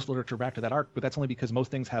most literature back to that arc, but that's only because most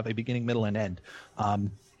things have a beginning, middle, and end.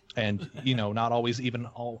 And you know, not even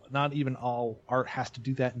all art has to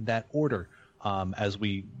do that in that order. As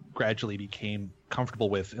we gradually became comfortable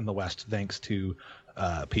with in the West, thanks to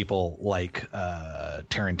people like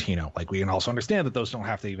Tarantino. Like, we can also understand that those don't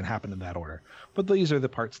have to even happen in that order, but these are the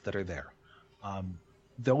parts that are there.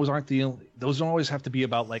 Those don't always have to be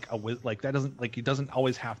about it doesn't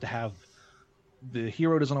always have to have, the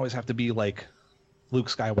hero doesn't always have to be like Luke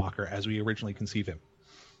Skywalker as we originally conceived him.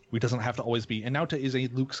 He doesn't have to always be, and Naota is a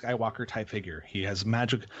Luke Skywalker type figure. He has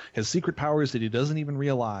has secret powers that he doesn't even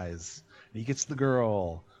realize. He gets the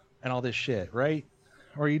girl and all this shit, right?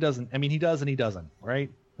 Or he doesn't. I mean, he does and he doesn't,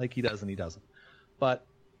 right? Like, he does and he doesn't. But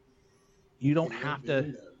you don't have to.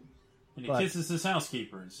 And he kisses his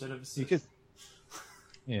housekeeper instead of his sister.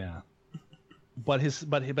 Yeah. But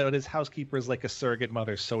his housekeeper is like a surrogate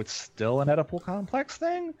mother, so it's still an Oedipal complex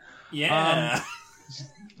thing. Yeah.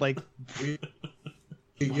 Like,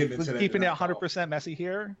 keeping it 100% messy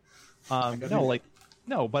here.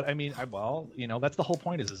 No, but I mean, that's the whole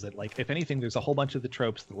point. Is that, like, if anything, there's a whole bunch of the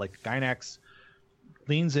tropes that like Gainax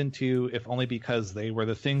leans into, if only because they were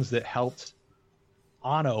the things that helped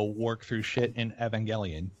Anno work through shit in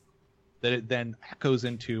Evangelion. That it then echoes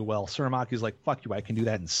into, well, Suramaki's like, fuck you, I can do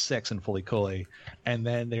that in 6 and Fully Cooley. And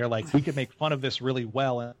then they're like, we can make fun of this really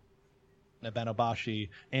well in Abenobashi,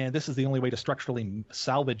 and this is the only way to structurally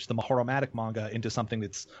salvage the Mahoromatic manga into something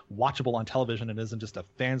that's watchable on television and isn't just a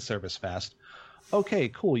fan service fest. Okay,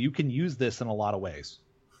 cool, you can use this in a lot of ways.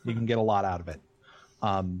 You can get a lot out of it.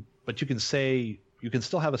 But you can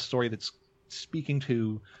still have a story that's speaking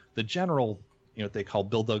to the general, what they call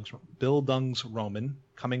Bildungsroman,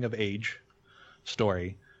 coming of age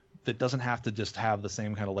story, that doesn't have to just have the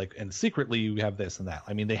same kind of like, and secretly you have this and that.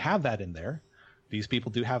 I mean, they have that in there. These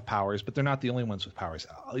people do have powers, but they're not the only ones with powers.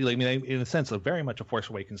 I mean, in a sense, very much a Force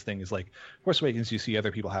Awakens thing is like, Force Awakens, you see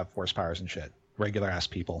other people have Force powers and shit. Regular ass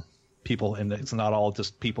people, and it's not all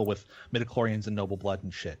just people with midichlorians and noble blood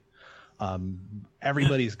and shit.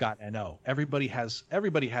 Everybody's got NO. Everybody has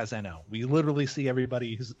NO. We literally see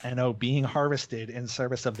everybody's NO being harvested in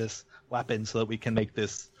service of this weapon so that we can make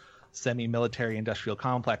this semi-military industrial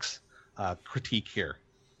complex critique here,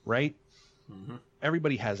 right? Mm-hmm.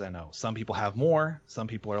 Everybody has NO. Some people have more. Some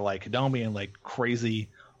people are like Hidomi and like crazy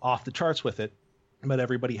off the charts with it. But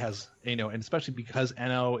everybody has, and especially because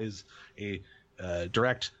NO is a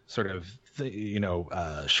direct sort of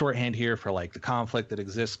shorthand here for like the conflict that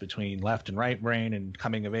exists between left and right brain and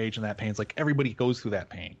coming of age and that pain. It's like everybody goes through that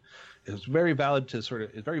pain. It's very valuable to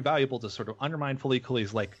sort of undermine Fully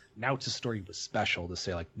Cooley's like, Naota's story was special, to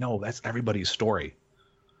say like, no, that's everybody's story.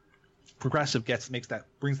 Progressive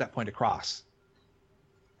brings that point across.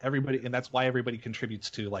 Everybody, and that's why everybody contributes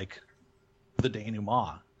to like the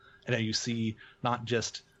denouement. And then you see not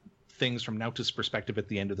just things from Naoto's perspective at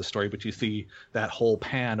the end of the story, but you see that whole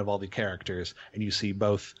pan of all the characters, and you see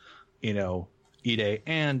both, you know, Ide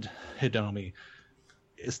and Hidomi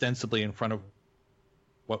ostensibly in front of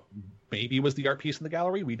what maybe was the art piece in the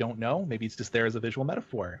gallery. We don't know. Maybe it's just there as a visual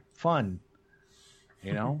metaphor. Fun,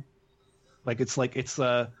 you know.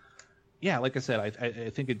 Yeah, like I said, I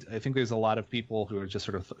think there's a lot of people who are just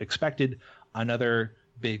sort of expected another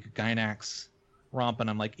big Gainax romp, and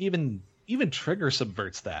I'm like, even Trigger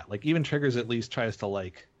subverts that. Like, even Trigger's at least tries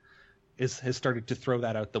to has started to throw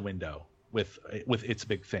that out the window with its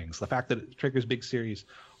big things. The fact that Trigger's big series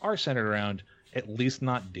are centered around at least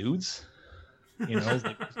not dudes, you know,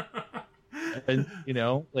 and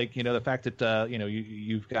the fact that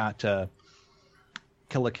you've got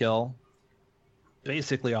Kill la Kill,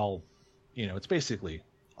 basically all. You know, it's basically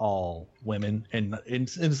all women, and in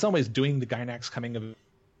some ways doing the Gainax coming of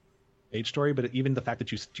age story. But even the fact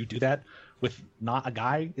that you do that with not a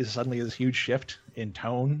guy is suddenly this huge shift in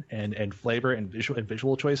tone and flavor and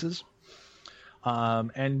visual choices.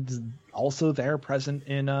 And also they're present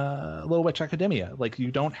in Little Witch Academia. Like,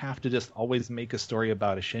 you don't have to just always make a story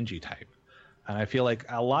about a Shinji type. And I feel like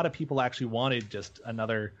a lot of people actually wanted just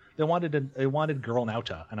another. They wanted Girl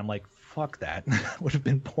Naota, and I'm like, fuck that. Would have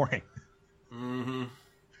been boring. Mm-hmm.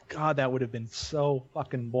 God, that would have been so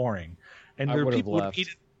fucking boring. And there are people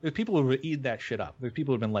who would eat that shit up. There's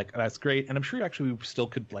people who have been like, that's great. And I'm sure you actually still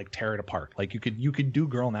could tear it apart. Like, you could do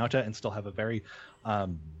Girl Naota and still have a very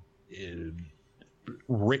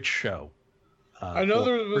rich show. I know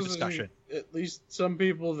there was at least some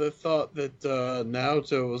people that thought that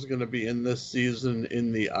Naoto was going to be in this season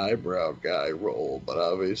in the eyebrow guy role, but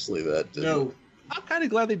obviously that didn't. No. I'm kind of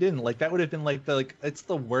glad they didn't. Like, that would have been it's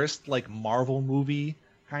the worst Marvel movie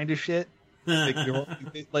kind of shit. Like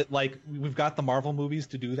we've got the Marvel movies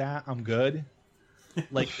to do that. I'm good.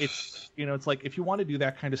 Like, it's it's like, if you want to do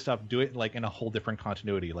that kind of stuff, do it in a whole different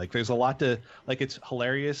continuity. Like, there's a lot to it's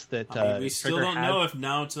hilarious that we still don't know if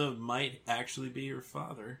Naota might actually be her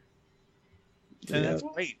father. And that's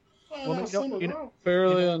great. Well,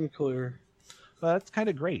 fairly unclear. But that's kind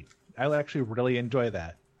of great. I actually really enjoy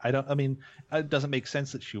that. It doesn't make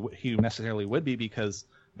sense that he necessarily would be, because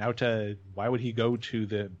Naota, why would he go to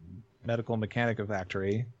the medical mechanica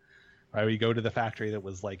factory? Why would he go to the factory that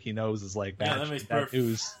was he knows is bad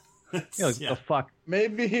news? The fuck?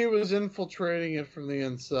 Maybe he was infiltrating it from the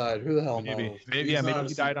inside. Who the hell knows? Maybe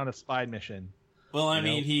he died on a spy mission. Well,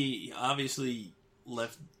 he obviously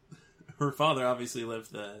left. Her father obviously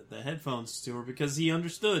left the headphones to her because he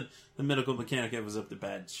understood the medical mechanica was up to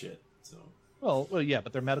bad shit. So. Well, yeah,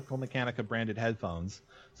 but they're Medical Mechanica branded headphones.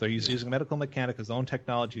 So he's using Medical Mechanica's own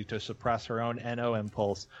technology to suppress her own NO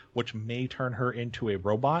impulse, which may turn her into a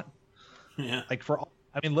robot. Yeah.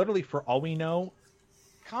 Literally, for all we know,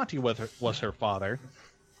 Conti was her father,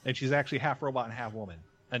 and she's actually half robot and half woman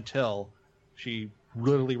until she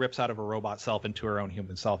literally rips out of her robot self into her own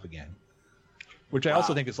human self again. Which I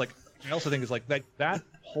also think is that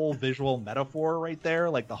whole visual metaphor right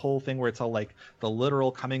there, the whole thing where it's all the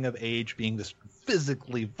literal coming of age being this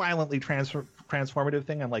physically, violently transformative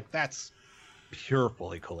thing. I'm like, that's pure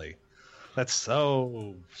Fuliculi. That's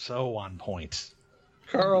so on point.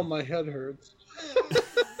 Carl, my head hurts.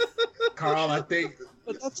 Carl, I think.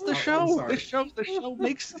 But that's the show. The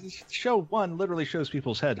show one literally shows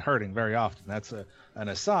people's head hurting very often. That's an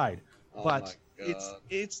aside. But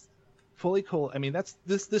it's fully cool.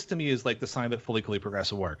 This to me is the sign that Fuliculi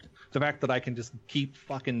Progressive worked. The fact that I can just keep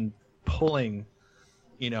fucking pulling,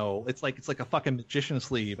 it's like a fucking magician's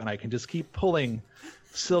sleeve, and I can just keep pulling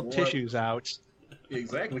silk tissues out.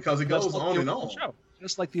 Exactly, because it goes on and on.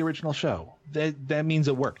 Just like the original show. That means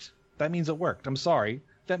it worked. I'm sorry.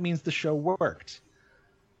 That means the show worked.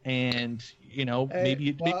 And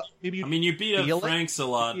maybe you beat up Franks a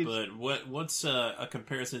lot, but what's a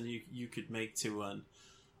comparison you could make to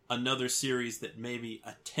another series that maybe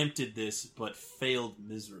attempted this but failed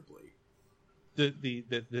miserably? That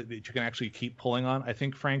you can actually keep pulling on. I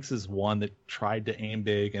think Franks is one that tried to aim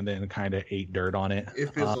big and then kind of ate dirt on it.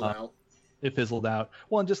 It fizzled out.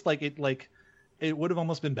 Well, and just it would have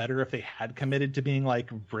almost been better if they had committed to being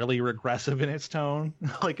really regressive in its tone.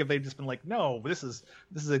 If they'd just been no, this is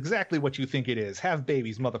exactly what you think it is. Have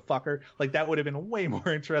babies, motherfucker. That would have been way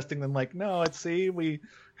more interesting than no,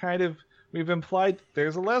 we've implied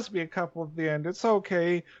there's a lesbian couple at the end. It's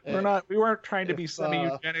okay. We weren't trying to be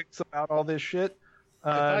semi-eugenics about all this shit.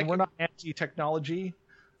 We're not anti-technology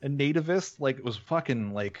and nativist. It was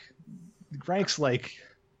fucking Frank's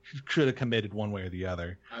should have committed one way or the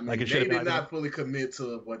other. They did not fully commit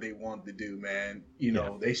to what they wanted to do, man.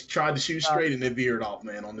 They tried to shoot straight and they veered off,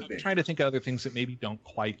 man, on the bench. I'm trying to think of other things that maybe don't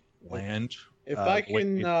quite land If I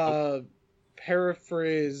can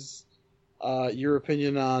paraphrase your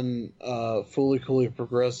opinion on Fully Cooley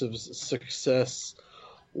Progressive's success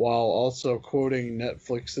while also quoting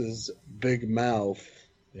Netflix's Big Mouth.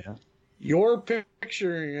 Yeah. You're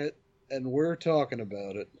picturing it, and we're talking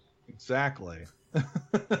about it. Exactly.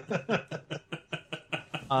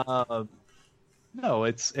 No,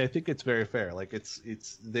 I think it's very fair. Like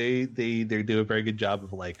they do a very good job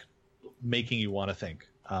of like making you want to think,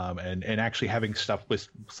 and actually having stuff with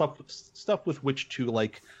which to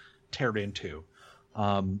like tear into,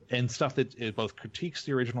 and stuff that it both critiques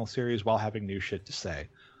the original series while having new shit to say.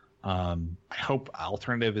 I hope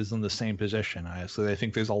Alternative is in the same position. So I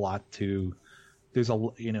think there's a lot to. There's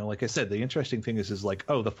like I said, the interesting thing is like,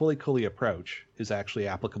 oh, the Fully Cooley approach is actually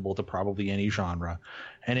applicable to probably any genre,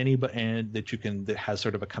 and that has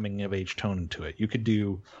sort of a coming of age tone to it. You could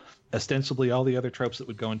do ostensibly all the other tropes that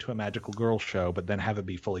would go into a magical girl show, but then have it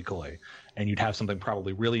be Fully Cooley, and you'd have something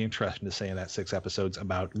probably really interesting to say in that 6 episodes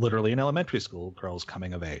about literally an elementary school girl's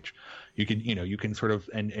coming of age. You can sort of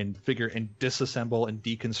and figure and disassemble and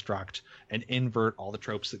deconstruct and invert all the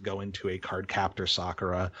tropes that go into a card captor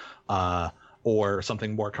Sakura, or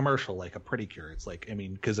something more commercial like a Pretty Cure. It's like, I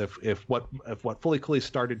mean, because if what Fully Cooley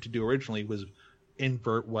started to do originally was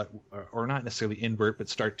invert or not necessarily invert, but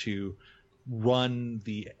start to run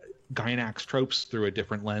the Gainax tropes through a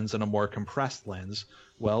different lens and a more compressed lens.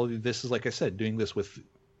 Well, this is, like I said, doing this with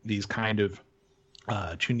these kind of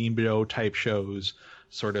Chunibyo type shows,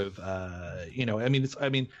 sort of,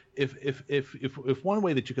 if one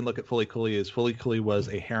way that you can look at Fully Cooley is Fully Cooley was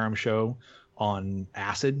a harem show on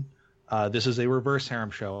acid. This is a reverse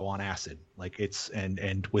harem show on acid. Like it's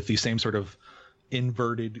and with these same sort of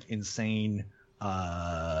inverted, insane,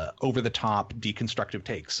 over the top, deconstructive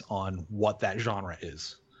takes on what that genre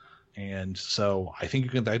is. And so I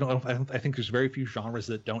think I think there's very few genres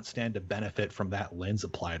that don't stand to benefit from that lens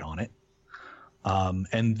applied on it.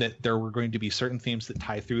 And that there were going to be certain themes that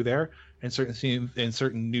tie through there, and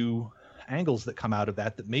certain new angles that come out of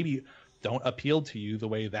that maybe don't appeal to you the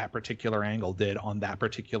way that particular angle did on that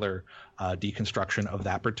particular deconstruction of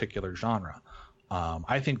that particular genre.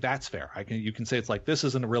 I think that's fair. You can say it's like, this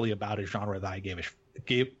isn't really about a genre that I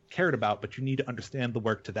cared about, but you need to understand the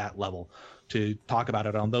work to that level to talk about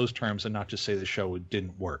it on those terms and not just say the show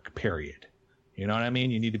didn't work, period. You know what I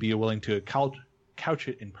mean? You need to be willing to couch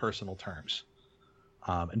it in personal terms.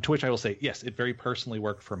 And to which I will say, yes, it very personally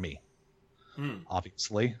worked for me,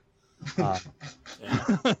 obviously. Hey,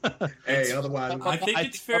 otherwise, I think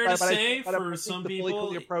it's fair to say for some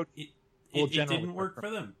people it didn't work for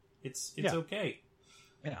them. It's okay.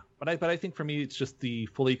 Yeah, but I think for me it's just the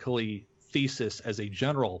Fully Cooley thesis as a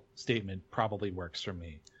general statement probably works for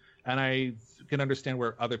me, and I can understand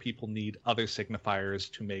where other people need other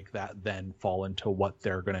signifiers to make that then fall into what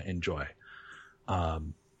they're going to enjoy.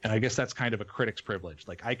 And I guess that's kind of a critic's privilege.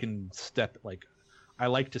 Like I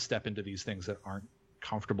like to step into these things that aren't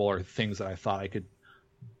comfortable or things that I thought I could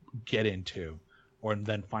get into, or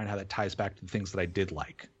then find how that ties back to the things that I did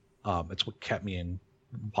like. It's what kept me in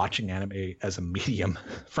watching anime as a medium,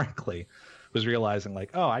 frankly, was realizing like,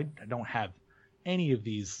 oh, I don't have any of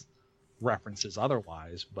these references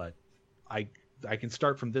otherwise, but I can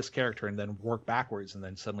start from this character and then work backwards, and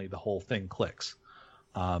then suddenly the whole thing clicks.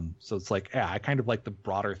 So it's like, yeah, I kind of like the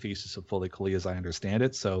broader thesis of Fully Cooley as I understand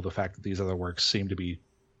it. So the fact that these other works seem to be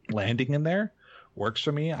landing in there works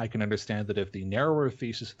for me. I can understand that if the narrower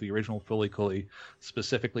thesis of the original Fully Cooley,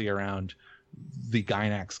 specifically around the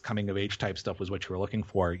Gainax coming of age type stuff, was what you were looking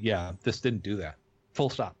for, yeah, this didn't do that. Full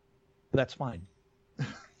stop. That's fine.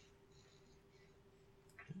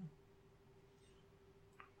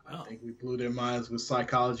 I think we blew their minds with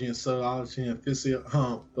psychology and sociology and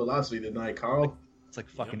philosophy tonight, Carl. It's like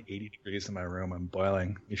fucking 80 degrees in my room. I'm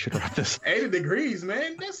boiling. You should wrap this. 80 degrees,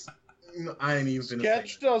 man. I ain't even finna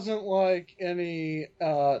Sketch doesn't like any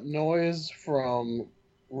noise from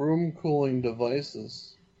room cooling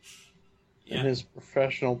devices in his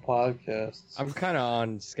professional podcasts. I'm kind of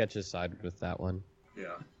on Sketch's side with that one.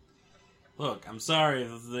 Yeah. Look, I'm sorry.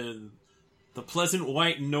 The pleasant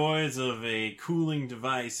white noise of a cooling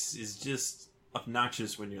device is just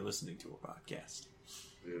obnoxious when you're listening to a podcast.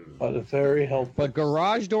 But it's very helpful. But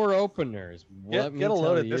garage door openers, get a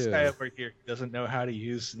load of this guy over here who doesn't know how to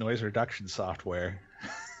use noise reduction software.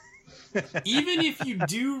 Even if you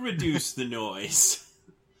do reduce the noise,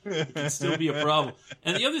 it can still be a problem.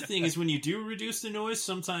 And the other thing is, when you do reduce the noise,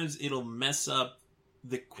 sometimes it'll mess up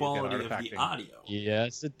the quality of the audio.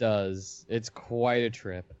 Yes, it does. It's quite a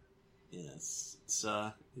trip. Yes,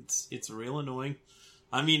 it's real annoying.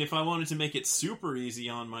 I mean, if I wanted to make it super easy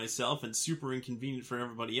on myself and super inconvenient for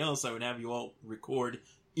everybody else, I would have you all record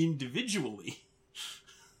individually.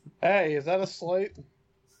 Hey, is that a slight?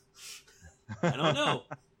 I don't know.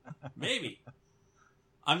 Maybe.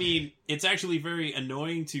 I mean, it's actually very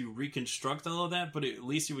annoying to reconstruct all of that, but at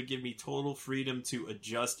least it would give me total freedom to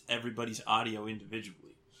adjust everybody's audio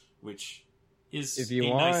individually, which is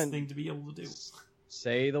nice thing to be able to do.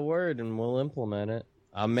 Say the word and we'll implement it.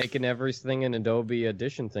 I'm making everything an Adobe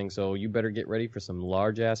Audition thing, so you better get ready for some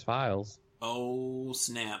large-ass files. Oh,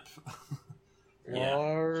 snap.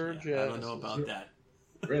 Large I don't know about that.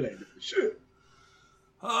 Really? Shit.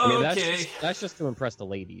 I mean, Okay. that's just to impress the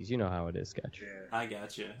ladies. You know how it is, Sketch. Yeah. I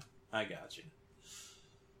gotcha.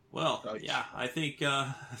 Well, yeah, I think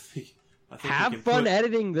Have fun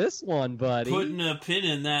editing this one, buddy. Putting a pin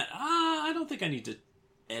in that. I don't think I need to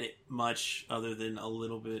edit much other than a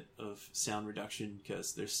little bit of sound reduction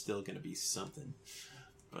because there's still going to be something,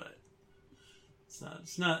 but it's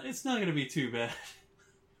not going to be too bad.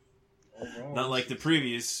 Not like the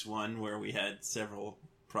previous one where we had several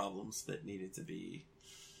problems that needed to be.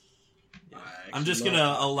 Yeah. I'm just going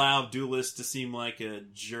to allow Duelist to seem like a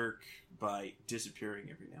jerk by disappearing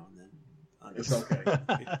every now and then. It's okay.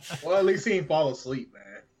 Well, at least he didn't fall asleep,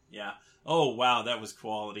 man. Yeah. Oh, wow, that was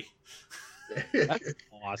quality. That's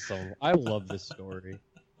awesome. I love this story.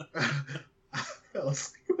 I fell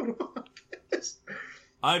asleep.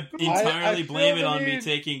 I entirely blame it on me need...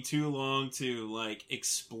 taking too long to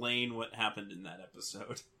explain what happened in that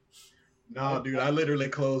episode. No, dude, I literally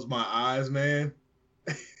closed my eyes, man.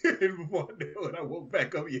 And when I woke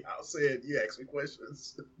back up, you said you asked me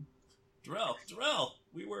questions. Darrell,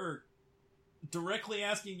 we were directly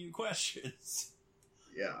asking you questions.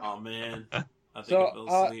 Yeah. Oh man, I think I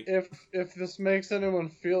fell asleep. If this makes anyone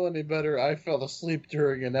feel any better, I fell asleep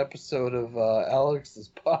during an episode of Alex's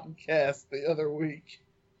podcast the other week.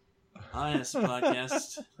 IS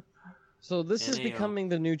podcast. So this is becoming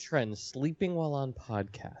the new trend: sleeping while on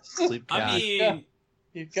podcasts. Sleepcast. I mean,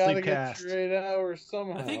 you gotta get your 8 hours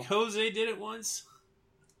somehow. I think Jose did it once.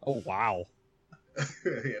 Oh wow!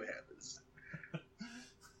 It happens.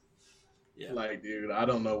 Yeah. Like, dude, I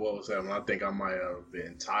don't know what was happening. I think I might have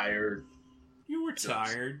been tired. You were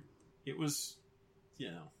tired. It was,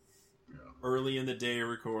 early in the day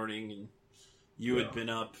recording, and you had been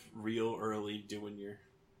up real early doing your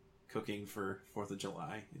cooking for 4th of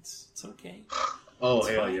July. It's okay. Oh, it's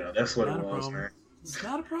hell fine. yeah. That's what Not it a was, problem. man. It's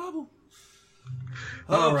not a problem.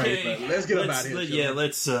 All Okay, right, let's get about it. Yeah,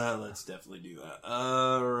 let's definitely do that.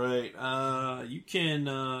 All right. You can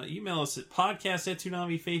email us at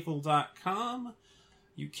podcast@toonamifaithful.com.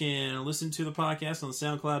 You can listen to the podcast on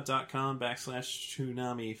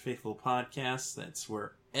soundcloud.com/ToonamiFaithfulPodcast. That's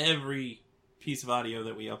where every piece of audio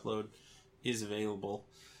that we upload is available.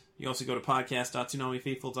 You also go to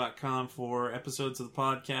podcast.toonamifaithful.com for episodes of the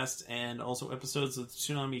podcast and also episodes of the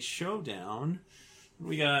Toonami Showdown.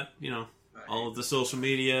 We got, all of the social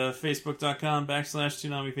media,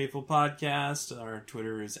 facebook.com/ToonamiFaithfulPodcast. Our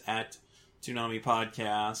Twitter is @Toonami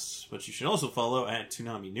Podcast, but you should also follow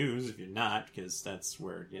 @Toonami News if you're not, because that's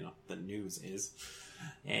where, the news is.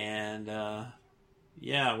 And,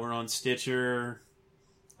 we're on Stitcher,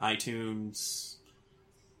 iTunes,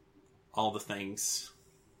 all the things.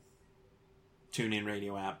 TuneIn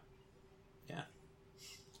radio app. Yeah.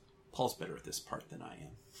 Paul's better at this part than I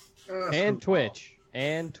am. And Twitch.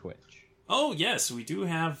 Oh, yes, we do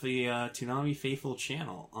have the Toonami Faithful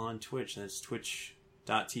channel on Twitch. That's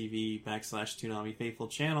twitch.tv/Toonami Faithful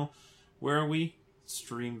channel, where we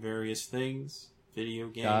stream various things, video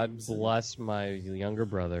games. God bless my younger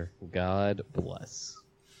brother. God bless.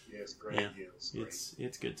 Yes, great. Yeah, yes,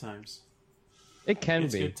 it's good times. It can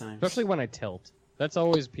It's be, good times. especially when I tilt. That's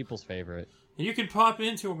always people's favorite. And you can pop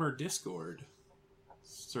into our Discord.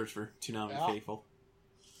 Search for Toonami Faithful.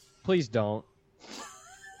 Please don't.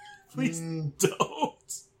 Please don't.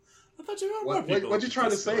 I thought you were What'd you try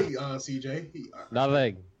to say, CJ?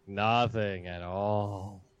 Nothing at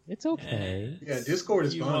all. It's okay. Yeah, Discord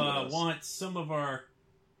is you fun. Want some of our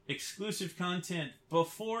exclusive content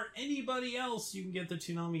before anybody else, you can get the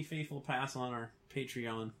Toonami Faithful Pass on our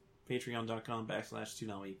Patreon.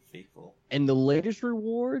 Patreon.com/Toonami Faithful. And the latest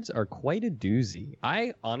rewards are quite a doozy.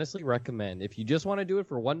 I honestly recommend, if you just want to do it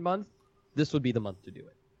for 1 month, this would be the month to do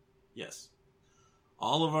it. Yes.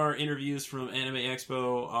 All of our interviews from Anime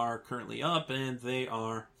Expo are currently up, and they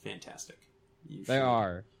are fantastic. They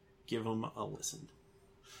are. Give them a listen.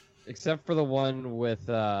 Except for the one with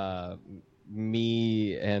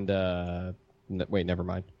me and... wait, never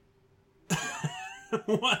mind.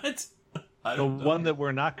 What? The one that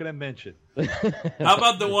we're not going to mention. How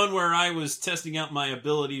about the one where I was testing out my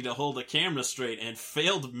ability to hold a camera straight and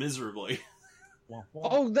failed miserably?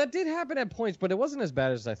 Oh, that did happen at points, but it wasn't as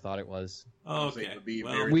bad as I thought it was. Oh, okay.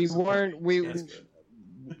 Well, we weren't.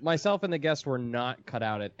 Myself and the guest were not cut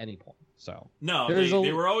out at any point. So no,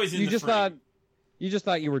 they were always in you the just frame. You just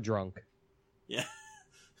thought you were drunk. Yeah.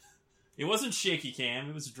 It wasn't shaky cam,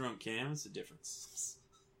 it was drunk cam. It's a difference.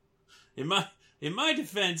 In my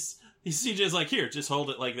defense, CJ's like, here, just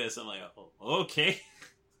hold it like this. I'm like, oh, okay.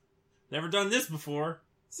 Never done this before.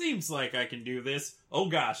 Seems like I can do this. Oh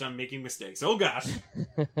gosh, I'm making mistakes. Oh gosh.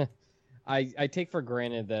 I take for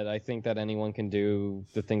granted that I think that anyone can do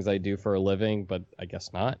the things I do for a living, but I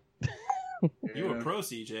guess not. You were pro,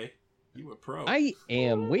 CJ. You were pro. I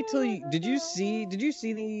am. Wait till you... Did you see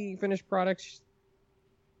the finished product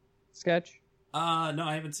sketch? No,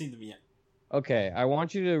 I haven't seen them yet. Okay, I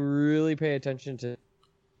want you to really pay attention to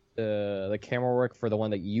the camera work for the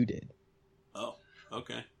one that you did. Oh,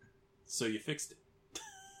 okay. So you fixed it.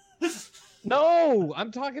 No,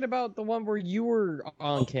 I'm talking about the one where you were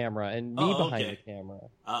on camera and me behind the camera.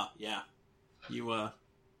 Yeah.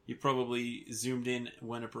 You probably zoomed in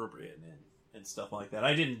when appropriate and stuff like that.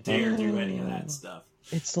 I didn't dare do any of that stuff.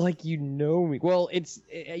 It's like you know me. Well,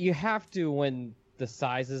 you have to when the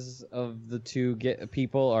sizes of the two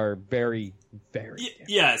people are very, very different.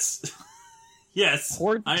 Yes. Yes.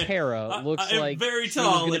 Poor Tara looks like very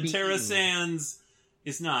tall, and Tara Sands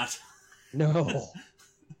is not. No.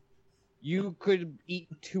 You could eat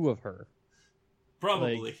two of her.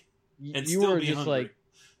 Probably. And you were be just hungry. like,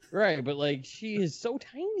 right, but like she is so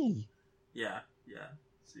tiny. Yeah.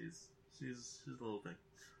 She's a little thing.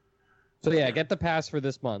 So yeah, get the pass for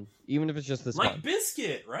this month, even if it's just this month. Like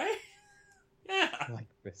Biscuit, right? Yeah. Like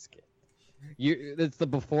Biscuit. It's the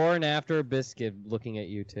before and after Biscuit looking at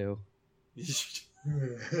you two.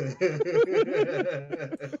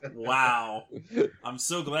 Wow. I'm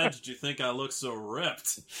so glad that you think I look so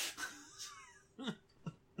ripped.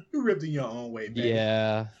 You're ripped in your own way, man.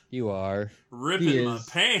 Yeah, you are. Ripping my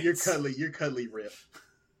pants. You're cuddly ripped.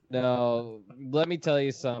 No, let me tell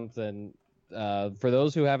you something. For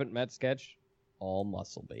those who haven't met Sketch, all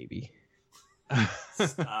muscle, baby.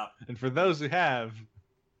 Stop. And for those who have...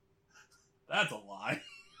 That's a lie.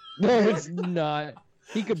 No, it's not.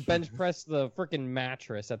 He could bench press the freaking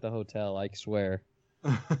mattress at the hotel, I swear.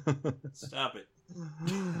 Stop it.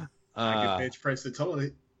 I can bench press the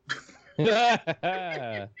toilet.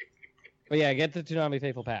 But yeah, get the Toonami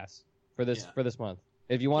Faithful Pass for this month.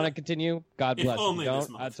 If you want to continue, God bless. If you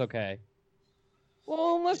don't, that's okay.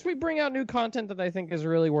 Well, unless we bring out new content that I think is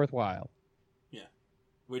really worthwhile. Yeah.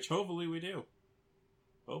 Which hopefully we do.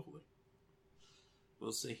 Hopefully.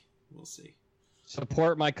 We'll see.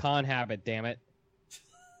 Support my con habit, damn it.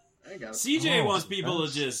 CJ wants people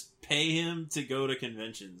to just pay him to go to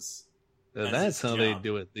conventions. That's how they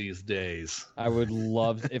do it these days. I would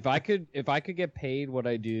love if I could get paid what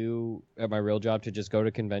I do at my real job to just go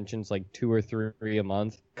to conventions like 2 or 3 a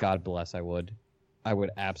month. God bless, I would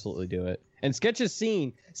absolutely do it. And Sketch has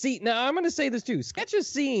seen. See, now I'm going to say this too. Sketch has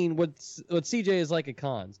seen what CJ is like at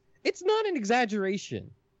cons. It's not an exaggeration.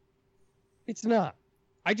 It's not.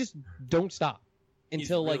 I just don't stop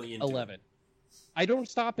until really like 11. I don't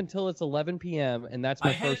stop until it's 11 p.m. and that's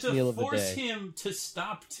my first meal of the day. I had to force him to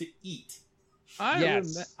stop to eat.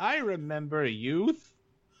 I remember youth.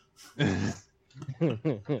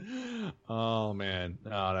 Oh man,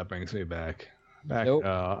 that brings me back. Nope.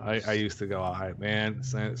 I used to go. Man,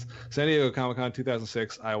 San Diego Comic-Con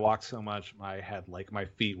 2006. I walked so much, my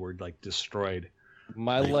feet were like destroyed.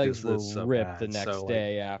 My legs were ripped the next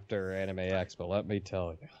day after Anime Expo. Let me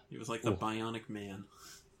tell you, he was like the Bionic Man.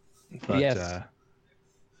 But, yes.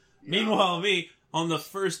 Meanwhile, me on the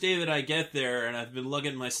first day that I get there, and I've been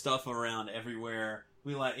lugging my stuff around everywhere.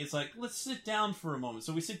 It's like, let's sit down for a moment.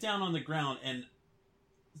 So we sit down on the ground, and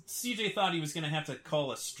CJ thought he was going to have to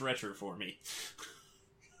call a stretcher for me.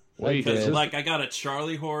 Because, I got a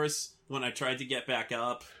Charlie horse when I tried to get back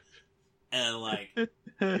up, and,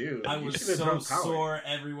 dude, I was so sore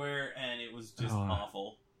everywhere, and it was just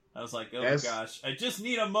awful. I was like, gosh, I just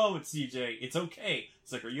need a moment, CJ. It's okay.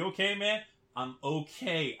 It's like, are you okay, man? I'm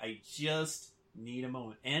okay. I just need a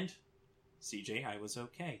moment. And, CJ, I was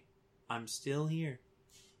okay. I'm still here.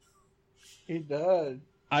 He does.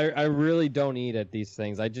 I really don't eat at these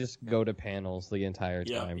things. I just go to panels the entire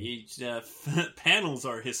time. Yeah, panels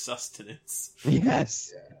are his sustenance.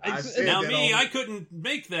 Yes. Yeah, I couldn't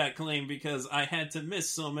make that claim because I had to miss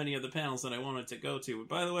so many of the panels that I wanted to go to. But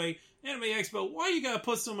by the way, Anime Expo, why you gotta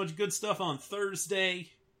put so much good stuff on Thursday?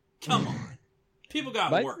 Come on. People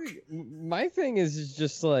got work. My thing is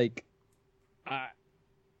just like,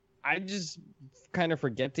 I just kind of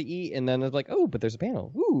forget to eat, and then it's like, oh, but there's a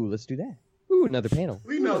panel. Ooh, let's do that. Ooh, another panel.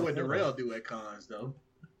 We know what Darrell do at cons, though.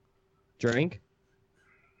 Drink?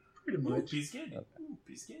 Pretty much.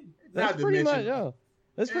 That's pretty much, yeah.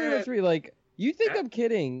 That's pretty much me. Like, you think I'm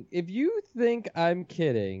kidding. If you think I'm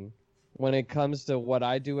kidding when it comes to what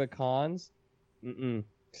I do at cons,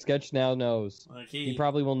 Sketch now knows. Like he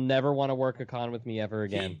probably will never want to work a con with me ever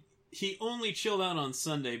again. He only chilled out on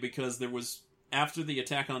Sunday because there was, after the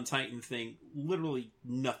Attack on Titan thing, literally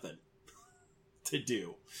nothing to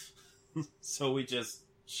do. So we just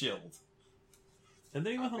chilled. And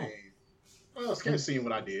then he went home. Well, it's kind of seeing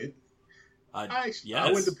what I did. I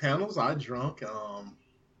went to panels. I drunk.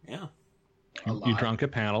 Yeah. You drunk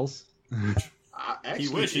at panels? I actually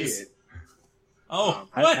he wishes. did. Oh,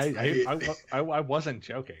 what? I wasn't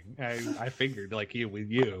joking. I figured like with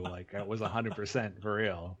you, like I was 100% for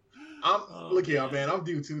real. Look here, man. I'm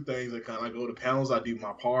do two things. I go to panels. I do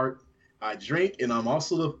my part. I drink, and I'm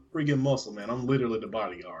also the friggin' muscle man. I'm literally the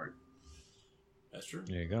bodyguard. That's true.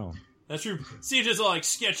 There you go. That's true. See, just like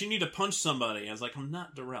Sketch, you need to punch somebody. I was like, I'm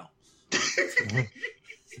not Darrell.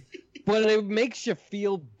 But it makes you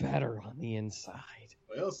feel better on the inside.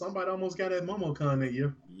 Well, somebody almost got that MomoCon that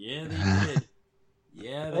year. Yeah, they did.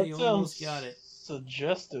 Yeah, they almost got it.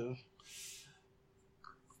 Suggestive.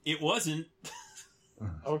 It wasn't.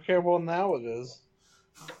 Okay, well now it is.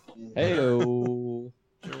 Heyo.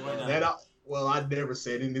 Well, I never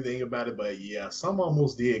said anything about it, but yeah, some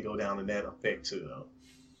almost did go down in that effect too, though.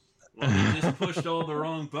 Well, you just pushed all the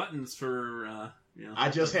wrong buttons for, I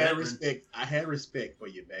just had respect. I had respect for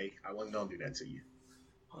you, babe. I wasn't gonna do that to you.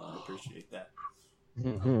 Well, I appreciate that.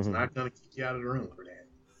 I was not gonna kick you out of the room for that.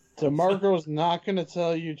 So Marco's not gonna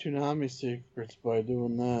tell you Toonami secrets by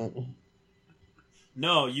doing that.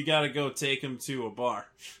 No, you got to go take him to a bar.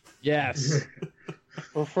 Yes.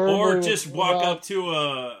 Or just walk up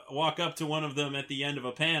to one of them at the end of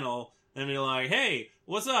a panel and be like, "Hey,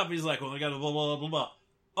 what's up?" He's like, "Well, I got a blah blah blah blah."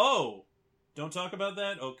 Oh, don't talk about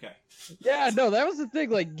that. Okay. Yeah, no, that was the thing.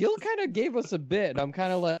 Like, Gil kind of gave us a bit. I'm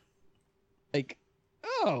kind of like,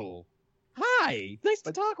 oh, hi, nice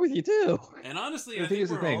to talk with you too. And honestly, I think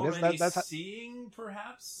we're already seeing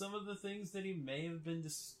perhaps some of the things that he may have been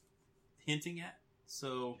just hinting at.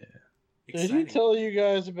 So, did he tell you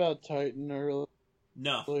guys about Titan earlier?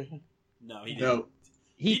 No, he didn't. No.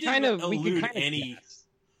 He kind of allude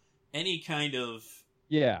any kind of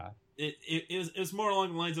It was more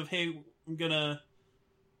along the lines of, "Hey, I'm gonna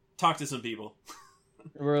talk to some people."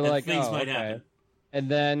 We're like, things might happen. And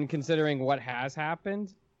then, considering what has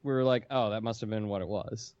happened, we were like, "Oh, that must have been what it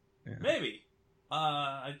was." Yeah. Maybe.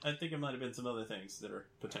 I think it might have been some other things that are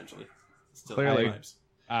potentially still clearly. vibes.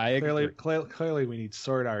 Clearly, we need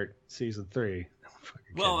Sword Art Season 3.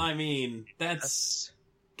 Well, I mean, that's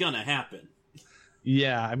gonna happen.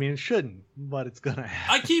 Yeah, I mean, it shouldn't, but it's gonna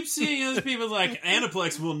happen. I keep seeing other people like,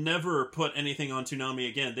 Aniplex will never put anything on Toonami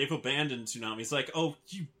again. They've abandoned Toonami. It's like, oh,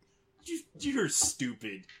 you're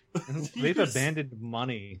stupid. They've abandoned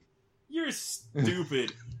money. You're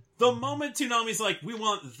stupid. The moment Toonami's like, we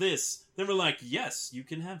want this, then we're like, yes, you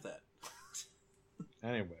can have that.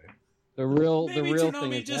 Anyway. Maybe Toonami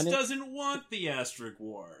thing is just doesn't want the Asterisk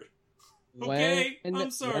War. Okay,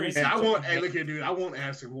 I'm sorry. Hey, look here, dude. I want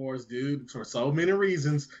Asterisk Wars, dude, for so many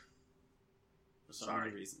reasons. For so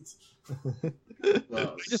many reasons.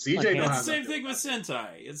 Well, CJ it's the same thing with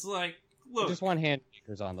Sentai. It's like, look, I just want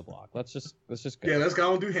handshakers on the block. Let's just go. Yeah, let's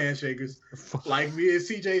go and do handshakers. Like me and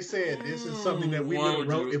CJ said, this is something that we would have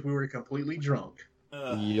wrote if we were completely drunk.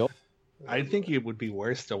 Yep. I think it would be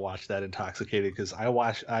worse to watch that intoxicated because I'm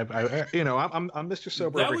Mr.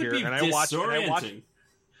 Sober over here,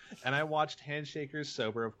 and I watched Handshakers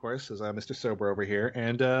sober, of course, as I'm Mr. Sober over here,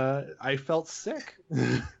 and I felt sick.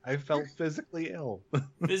 I felt physically ill.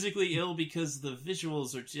 Physically ill because the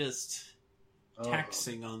visuals are just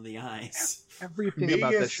taxing on the eyes. Everything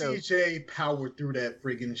about the show. Me and CJ powered through that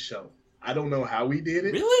friggin' show. I don't know how we did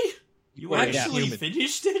it. Really? You actually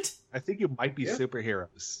finished it? I think you might be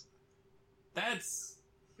superheroes. That's...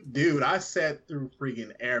 Dude, I sat through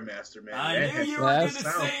friggin' Airmaster, man. I knew you were going to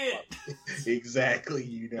say it. Exactly.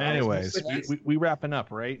 You know. Anyways, we wrapping up,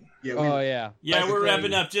 right? Yeah. Yeah, we're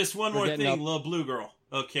wrapping up. Just one more thing, little blue girl.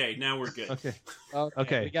 Okay, now we're good. Okay. Wait.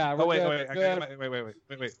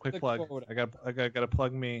 Quick plug. I got to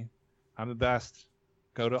plug me. I'm the best.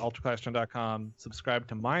 Go to ultraclassroom.com, subscribe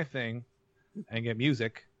to my thing, and get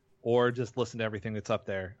music, or just listen to everything that's up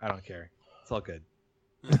there. I don't care. It's all good.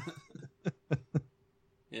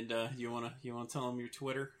 And you wanna tell them your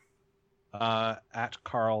Twitter? At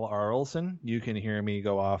Carl R. Olson. You can hear me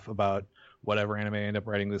go off about whatever anime I end up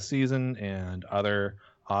writing this season and other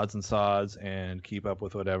odds and sods, and keep up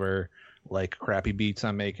with whatever like crappy beats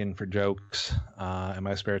I'm making for jokes in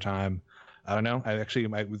my spare time. I don't know.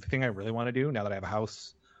 The thing I really want to do now that I have a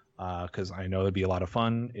house because I know it'd be a lot of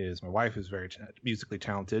fun, is my wife is very musically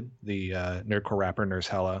talented, the nerdcore rapper Nurse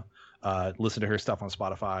Hella. Listen to her stuff on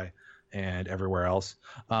Spotify and everywhere else.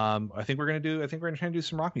 I think we're gonna try and do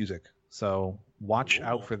some rock music. So watch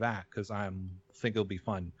out for that, because think it'll be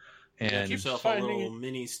fun. And you got yourself a little finding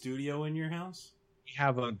mini studio in your house? We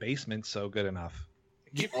have a basement, so good enough.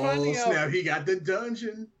 Keep Oh finding snap! out. He got the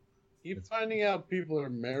dungeon. Keep finding out people are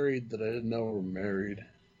married that I didn't know were married.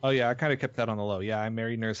 Oh yeah, I kind of kept that on the low. Yeah, I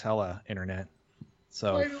married Nurse Hella internet,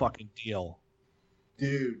 so Right. fucking deal.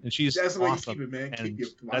 Dude, And she's that's the way awesome. you keep it, man. And Keep your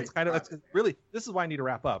that's really, this is why I need to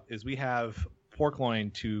wrap up. Is we have pork loin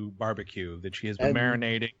to barbecue that she has been And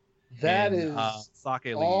marinating. That in, is sake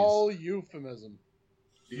leaves. all euphemism.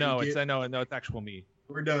 Dude, No, it's it's actual meat.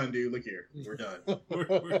 We're done, dude. Look here, we're done.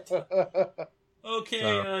 We're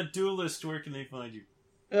Okay, Duelist, where can they find you?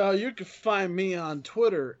 You can find me on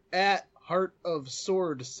Twitter at Heart of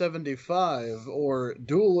Sword 75 or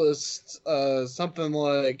Duelist, something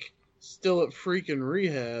like Still at Freaking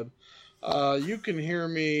Rehab. You can hear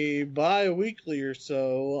me bi-weekly or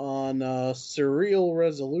so on Surreal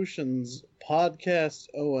Resolutions Podcast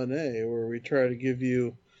O&A, where we try to give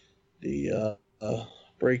you the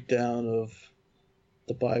breakdown of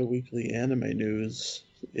the bi-weekly anime news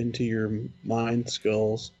into your mind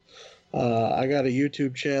skulls. I got a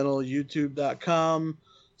YouTube channel,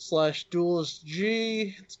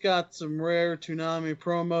 youtube.com/duelistg. It's got some rare Toonami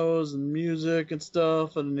promos and music and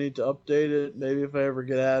stuff, and I need to update it. Maybe if I ever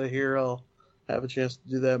get out of here, I'll have a chance to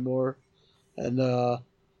do that more. And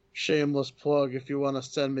shameless plug, if you want to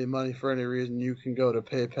send me money for any reason, you can go to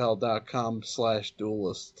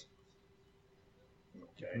paypal.com/duelist.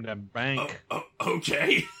 In the bank.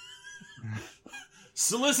 Okay.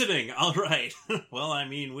 Soliciting, all right. Well, I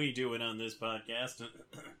mean, we do it on this podcast.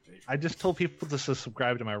 I just told people to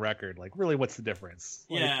subscribe to my record. Like, really, what's the difference?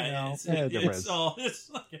 Like, Yeah, difference. it's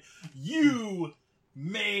like, you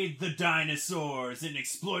made the dinosaurs and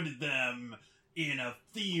exploited them in a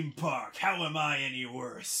theme park. How am I any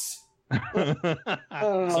worse? Sorry,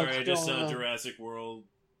 I just saw Jurassic World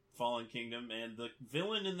Fallen Kingdom, and the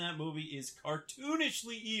villain in that movie is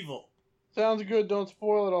cartoonishly evil. Sounds good. Don't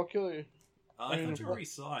spoil it. I'll kill you. I thought you already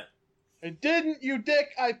saw it. I didn't, you dick.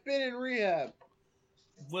 I've been in rehab.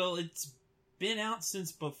 Well, it's been out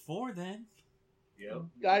since before then. Yep.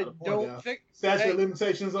 I don't think... Statute of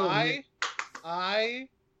limitations on I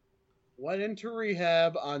went into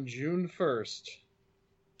rehab on June 1st.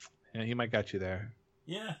 Yeah, he might got you there.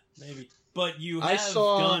 Yeah, maybe. But you I have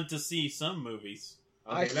saw- gone to see some movies.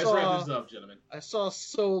 Okay, let's wrap this up, gentlemen. I saw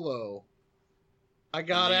Solo. I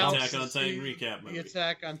got The out Attack to on see Titan recap movie. the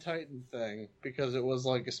Attack on Titan thing because it was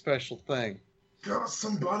like a special thing. Got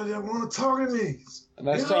somebody that want to talk to me. And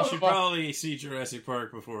I Yeah. saw You should probably see Jurassic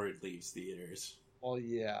Park before it leaves theaters. Well,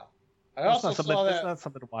 yeah. I That's also not something. saw That's that. not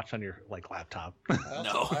something to watch on your laptop.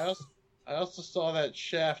 No. I also saw that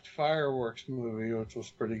Shaft fireworks movie, which was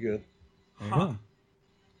pretty good. Huh.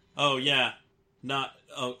 Oh, yeah. Not...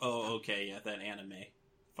 Oh, okay, yeah, that anime.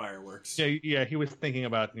 Fireworks. Yeah. He was thinking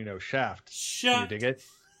about Shaft. Can Shut... you dig it?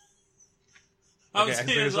 I was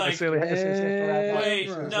thinking, like... Wait,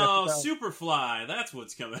 no, no, Superfly. That's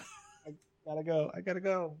what's coming. I gotta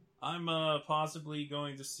go. I'm possibly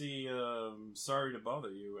going to see Sorry to Bother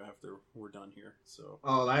You after we're done here. So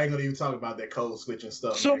Oh, I ain't gonna even talk about that code switching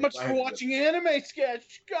stuff. So man. much I for had to- watching anime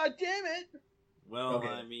sketch. God damn it! well, Okay.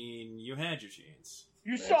 I mean, you had your chance.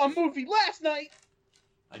 You saw a movie last night.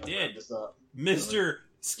 I Wrap did, this up. Mr.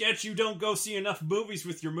 Sketch. You don't go see enough movies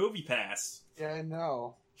with your movie pass, Yeah, I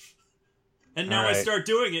know. and now All I right. start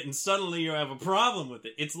doing it, and suddenly you have a problem with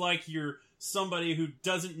it. It's like you're somebody who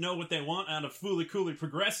doesn't know what they want out of Fooly Cooly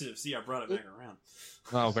Progressive. See, I brought it back around.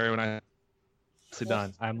 Oh, very nicely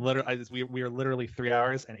done. I'm literally. We are literally 3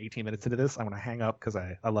 hours and 18 minutes into this. I'm gonna hang up because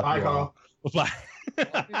I love Bye, you all. Bye. Bye,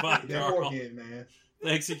 That Carl. fork in, man.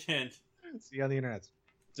 Thanks again. See you on the internet.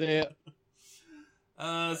 See ya.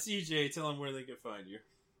 CJ, tell them where they can find you.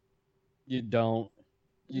 You don't.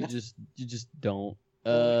 You just don't.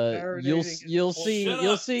 Marinating You'll see. Shut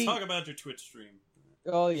You'll up. see. Talk about your Twitch stream.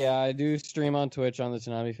 Oh yeah, I do stream on Twitch on the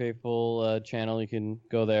Tsunami Faithful channel. You can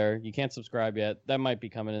go there. You can't subscribe yet. That might be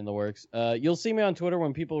coming in the works. You'll see me on Twitter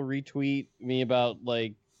when people retweet me about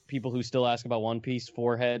like people who still ask about One Piece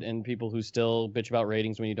forehead and people who still bitch about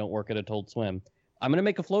ratings when you don't work at Adult Swim. I'm gonna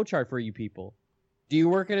make a flowchart for you people. Do you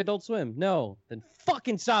work at Adult Swim? No. Then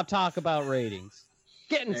fucking stop talking about ratings.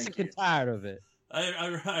 Getting Thank sick you. and tired of it.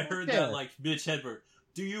 I heard Yeah. that like Mitch Hedberg.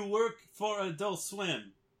 Do you work for Adult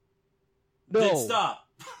Swim? No. Then stop.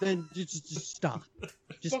 Then just stop.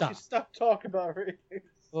 Just Fucking stop. stop talking about ratings.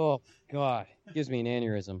 Oh God, gives me an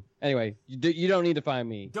aneurysm. Anyway, you don't need to find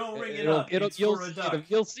me. Don't ring it up.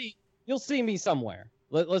 You'll see me somewhere.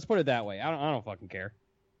 Let's put it that way. I don't fucking care.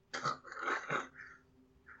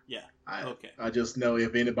 Yeah. Okay. I just know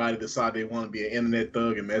if anybody decide they want to be an internet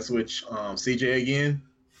thug and mess with CJ again,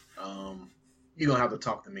 you're gonna have to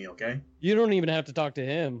talk to me, okay? You don't even have to talk to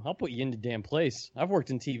him. I'll put you in the damn place. I've worked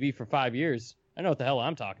in TV for 5 years. I know what the hell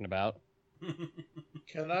I'm talking about.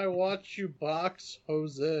 Can I watch you box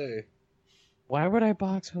Jose? Why would I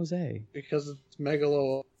box Jose? Because it's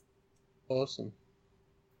Megalo awesome.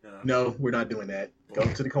 No, we're not doing that. Go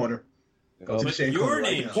to the corner. Go to the shade your corner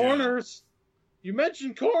name, right now. Corners. You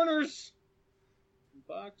mentioned corners.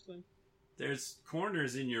 Boxing. There's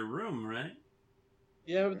corners in your room, right?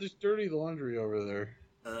 Yeah, but there's dirty laundry over there.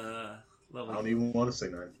 I Lovely. don't even want to say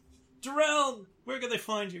nothing. Darrell, where can they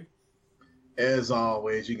find you? As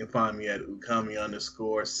always, you can find me at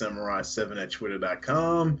ukami_samurai7 at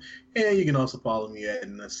twitter.com. And you can also follow me at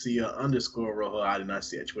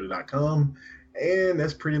Nasia_Rojo at twitter.com. And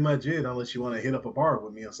that's pretty much it, unless you want to hit up a bar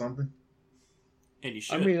with me or something. And you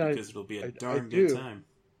should, because it'll be a darn good time.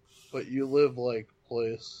 But you live like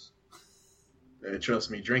place. And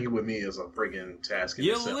trust me, drinking with me is a friggin' task in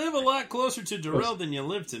You itself. live a lot closer to Darrell than you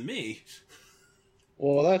live to me.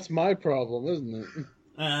 Well, that's my problem, isn't it?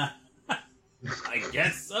 I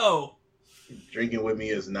guess so. Drinking with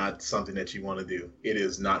me is not something that you want to do. It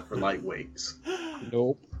is not for lightweights.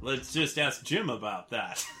 Nope. Let's just ask Jim about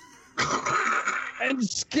that. And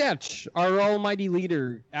Sketch, our almighty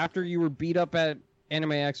leader, after you were beat up at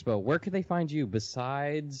Anime Expo, where could they find you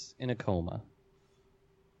besides in a coma?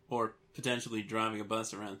 Or potentially driving a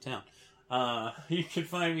bus around town. You can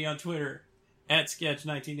find me on Twitter at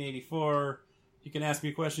Sketch1984. You can ask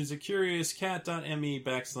me questions at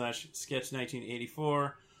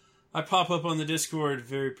curiouscat.me/Sketch1984. I pop up on the Discord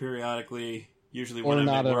very periodically, usually when I'm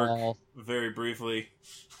at work, very briefly.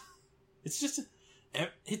 It's just...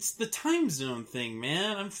 It's the time zone thing,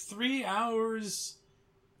 man. I'm 3 hours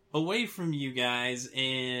away from you guys,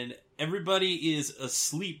 and everybody is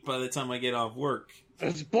asleep by the time I get off work.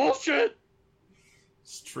 That's bullshit!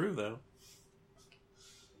 It's true, though.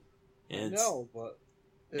 No, but...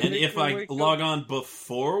 And if I log on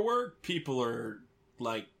before work, people are,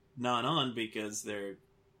 like, not on because they're,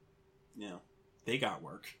 they got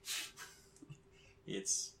work.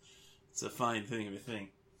 It's a fine thing of a thing.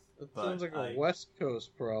 It sounds like a West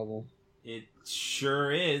Coast problem. It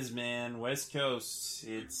sure is, man. West Coast.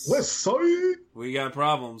 It's West Side! We got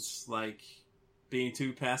problems, like being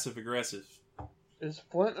too passive-aggressive. Is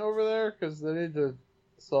Flint over there? Because they need to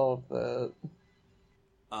solve that.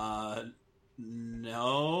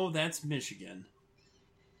 No, that's Michigan.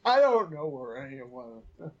 I don't know where anyone.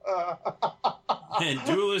 And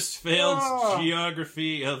Duelist failed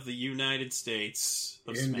geography of the United States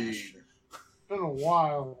of Indeed. Smash. It's been a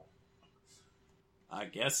while. I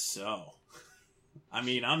guess so. I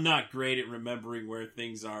mean, I'm not great at remembering where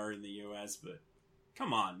things are in the U.S., but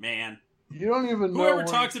come on, man. You don't even know. Whoever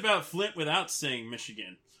talks about Flint without saying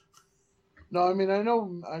Michigan. No, I mean I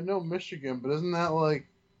know Michigan, but isn't that like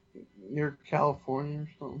near California or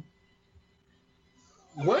something?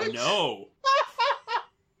 What? No.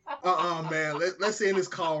 Man. Let's end this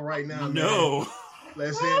call right now. No. Man.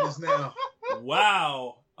 Let's end this now.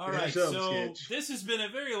 Wow. All right, Finish up, so Sketch. this has been a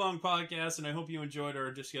very long podcast, and I hope you enjoyed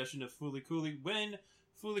our discussion of Fooly Cooly. When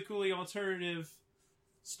Fooly Cooly Alternative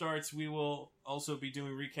starts, we will also be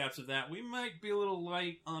doing recaps of that. We might be a little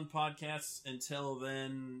light on podcasts until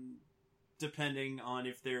then, depending on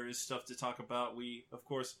if there is stuff to talk about. We, of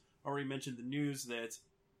course, already mentioned the news that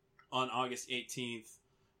on August 18th,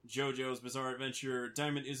 JoJo's Bizarre Adventure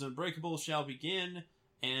Diamond is Unbreakable shall begin,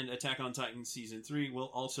 and Attack on Titan Season 3 will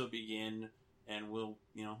also begin. And we'll,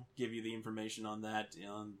 give you the information on that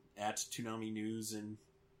at Toonami News and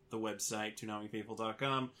the website,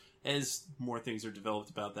 ToonamiFaithful.com. As more things are developed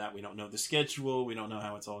about that, we don't know the schedule. We don't know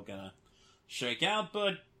how it's all going to shake out.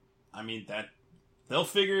 But, I mean, they'll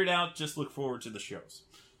figure it out. Just look forward to the shows.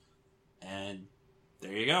 And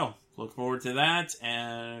there you go. Look forward to that.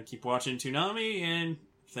 And keep watching Toonami. And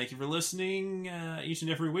thank you for listening. Each and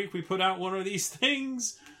every week we put out one of these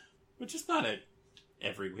things. Which is not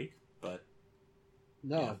every week, but...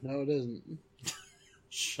 No, it isn't.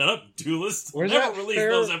 Shut up, Duelist. We'll never release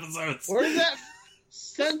those episodes. Where's that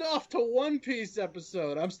send off to One Piece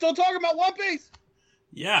episode? I'm still talking about One Piece!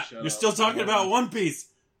 Yeah, you're still talking about One Piece.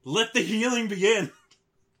 Let the healing begin.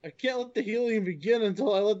 I can't let the healing begin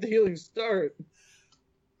until I let the healing start.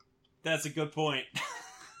 That's a good point.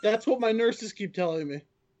 That's what my nurses keep telling me.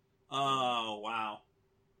 Oh, wow.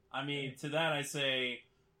 I mean, to that I say,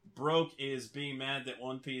 Broke is being mad that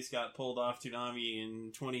One Piece got pulled off Toonami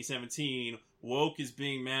in 2017. Woke is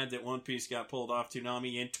being mad that One Piece got pulled off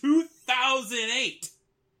Toonami in 2008.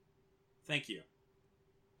 Thank you.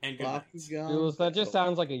 And good night. Jules, that just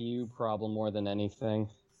sounds like a you problem more than anything.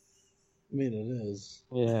 I mean, it is.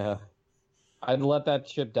 Yeah. I'd let that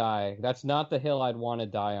ship die. That's not the hill I'd want to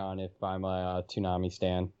die on if I'm a Toonami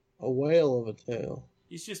stan. A whale of a tale.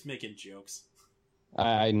 He's just making jokes.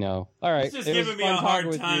 I know. All right. He's just giving me a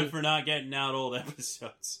hard time for not getting out old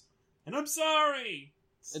episodes. And I'm sorry!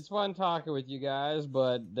 It's fun talking with you guys,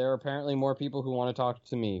 but there are apparently more people who want to talk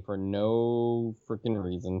to me for no freaking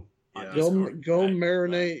reason. Yeah. Go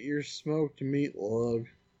marinate your smoked meat log.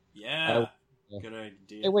 Yeah. Good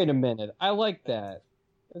idea. Hey, wait a minute. I like that.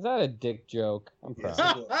 Is that a dick joke? I'm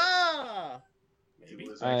proud. Maybe.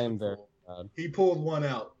 I am very proud. He pulled one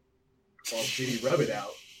out. Well, did he rub it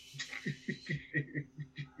out?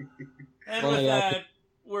 And with that,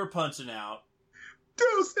 we're punching out.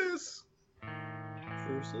 Deuces!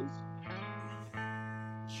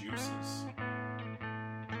 Juices.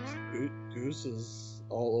 Gooses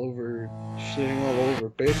all over, shitting all over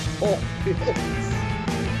baseball fields.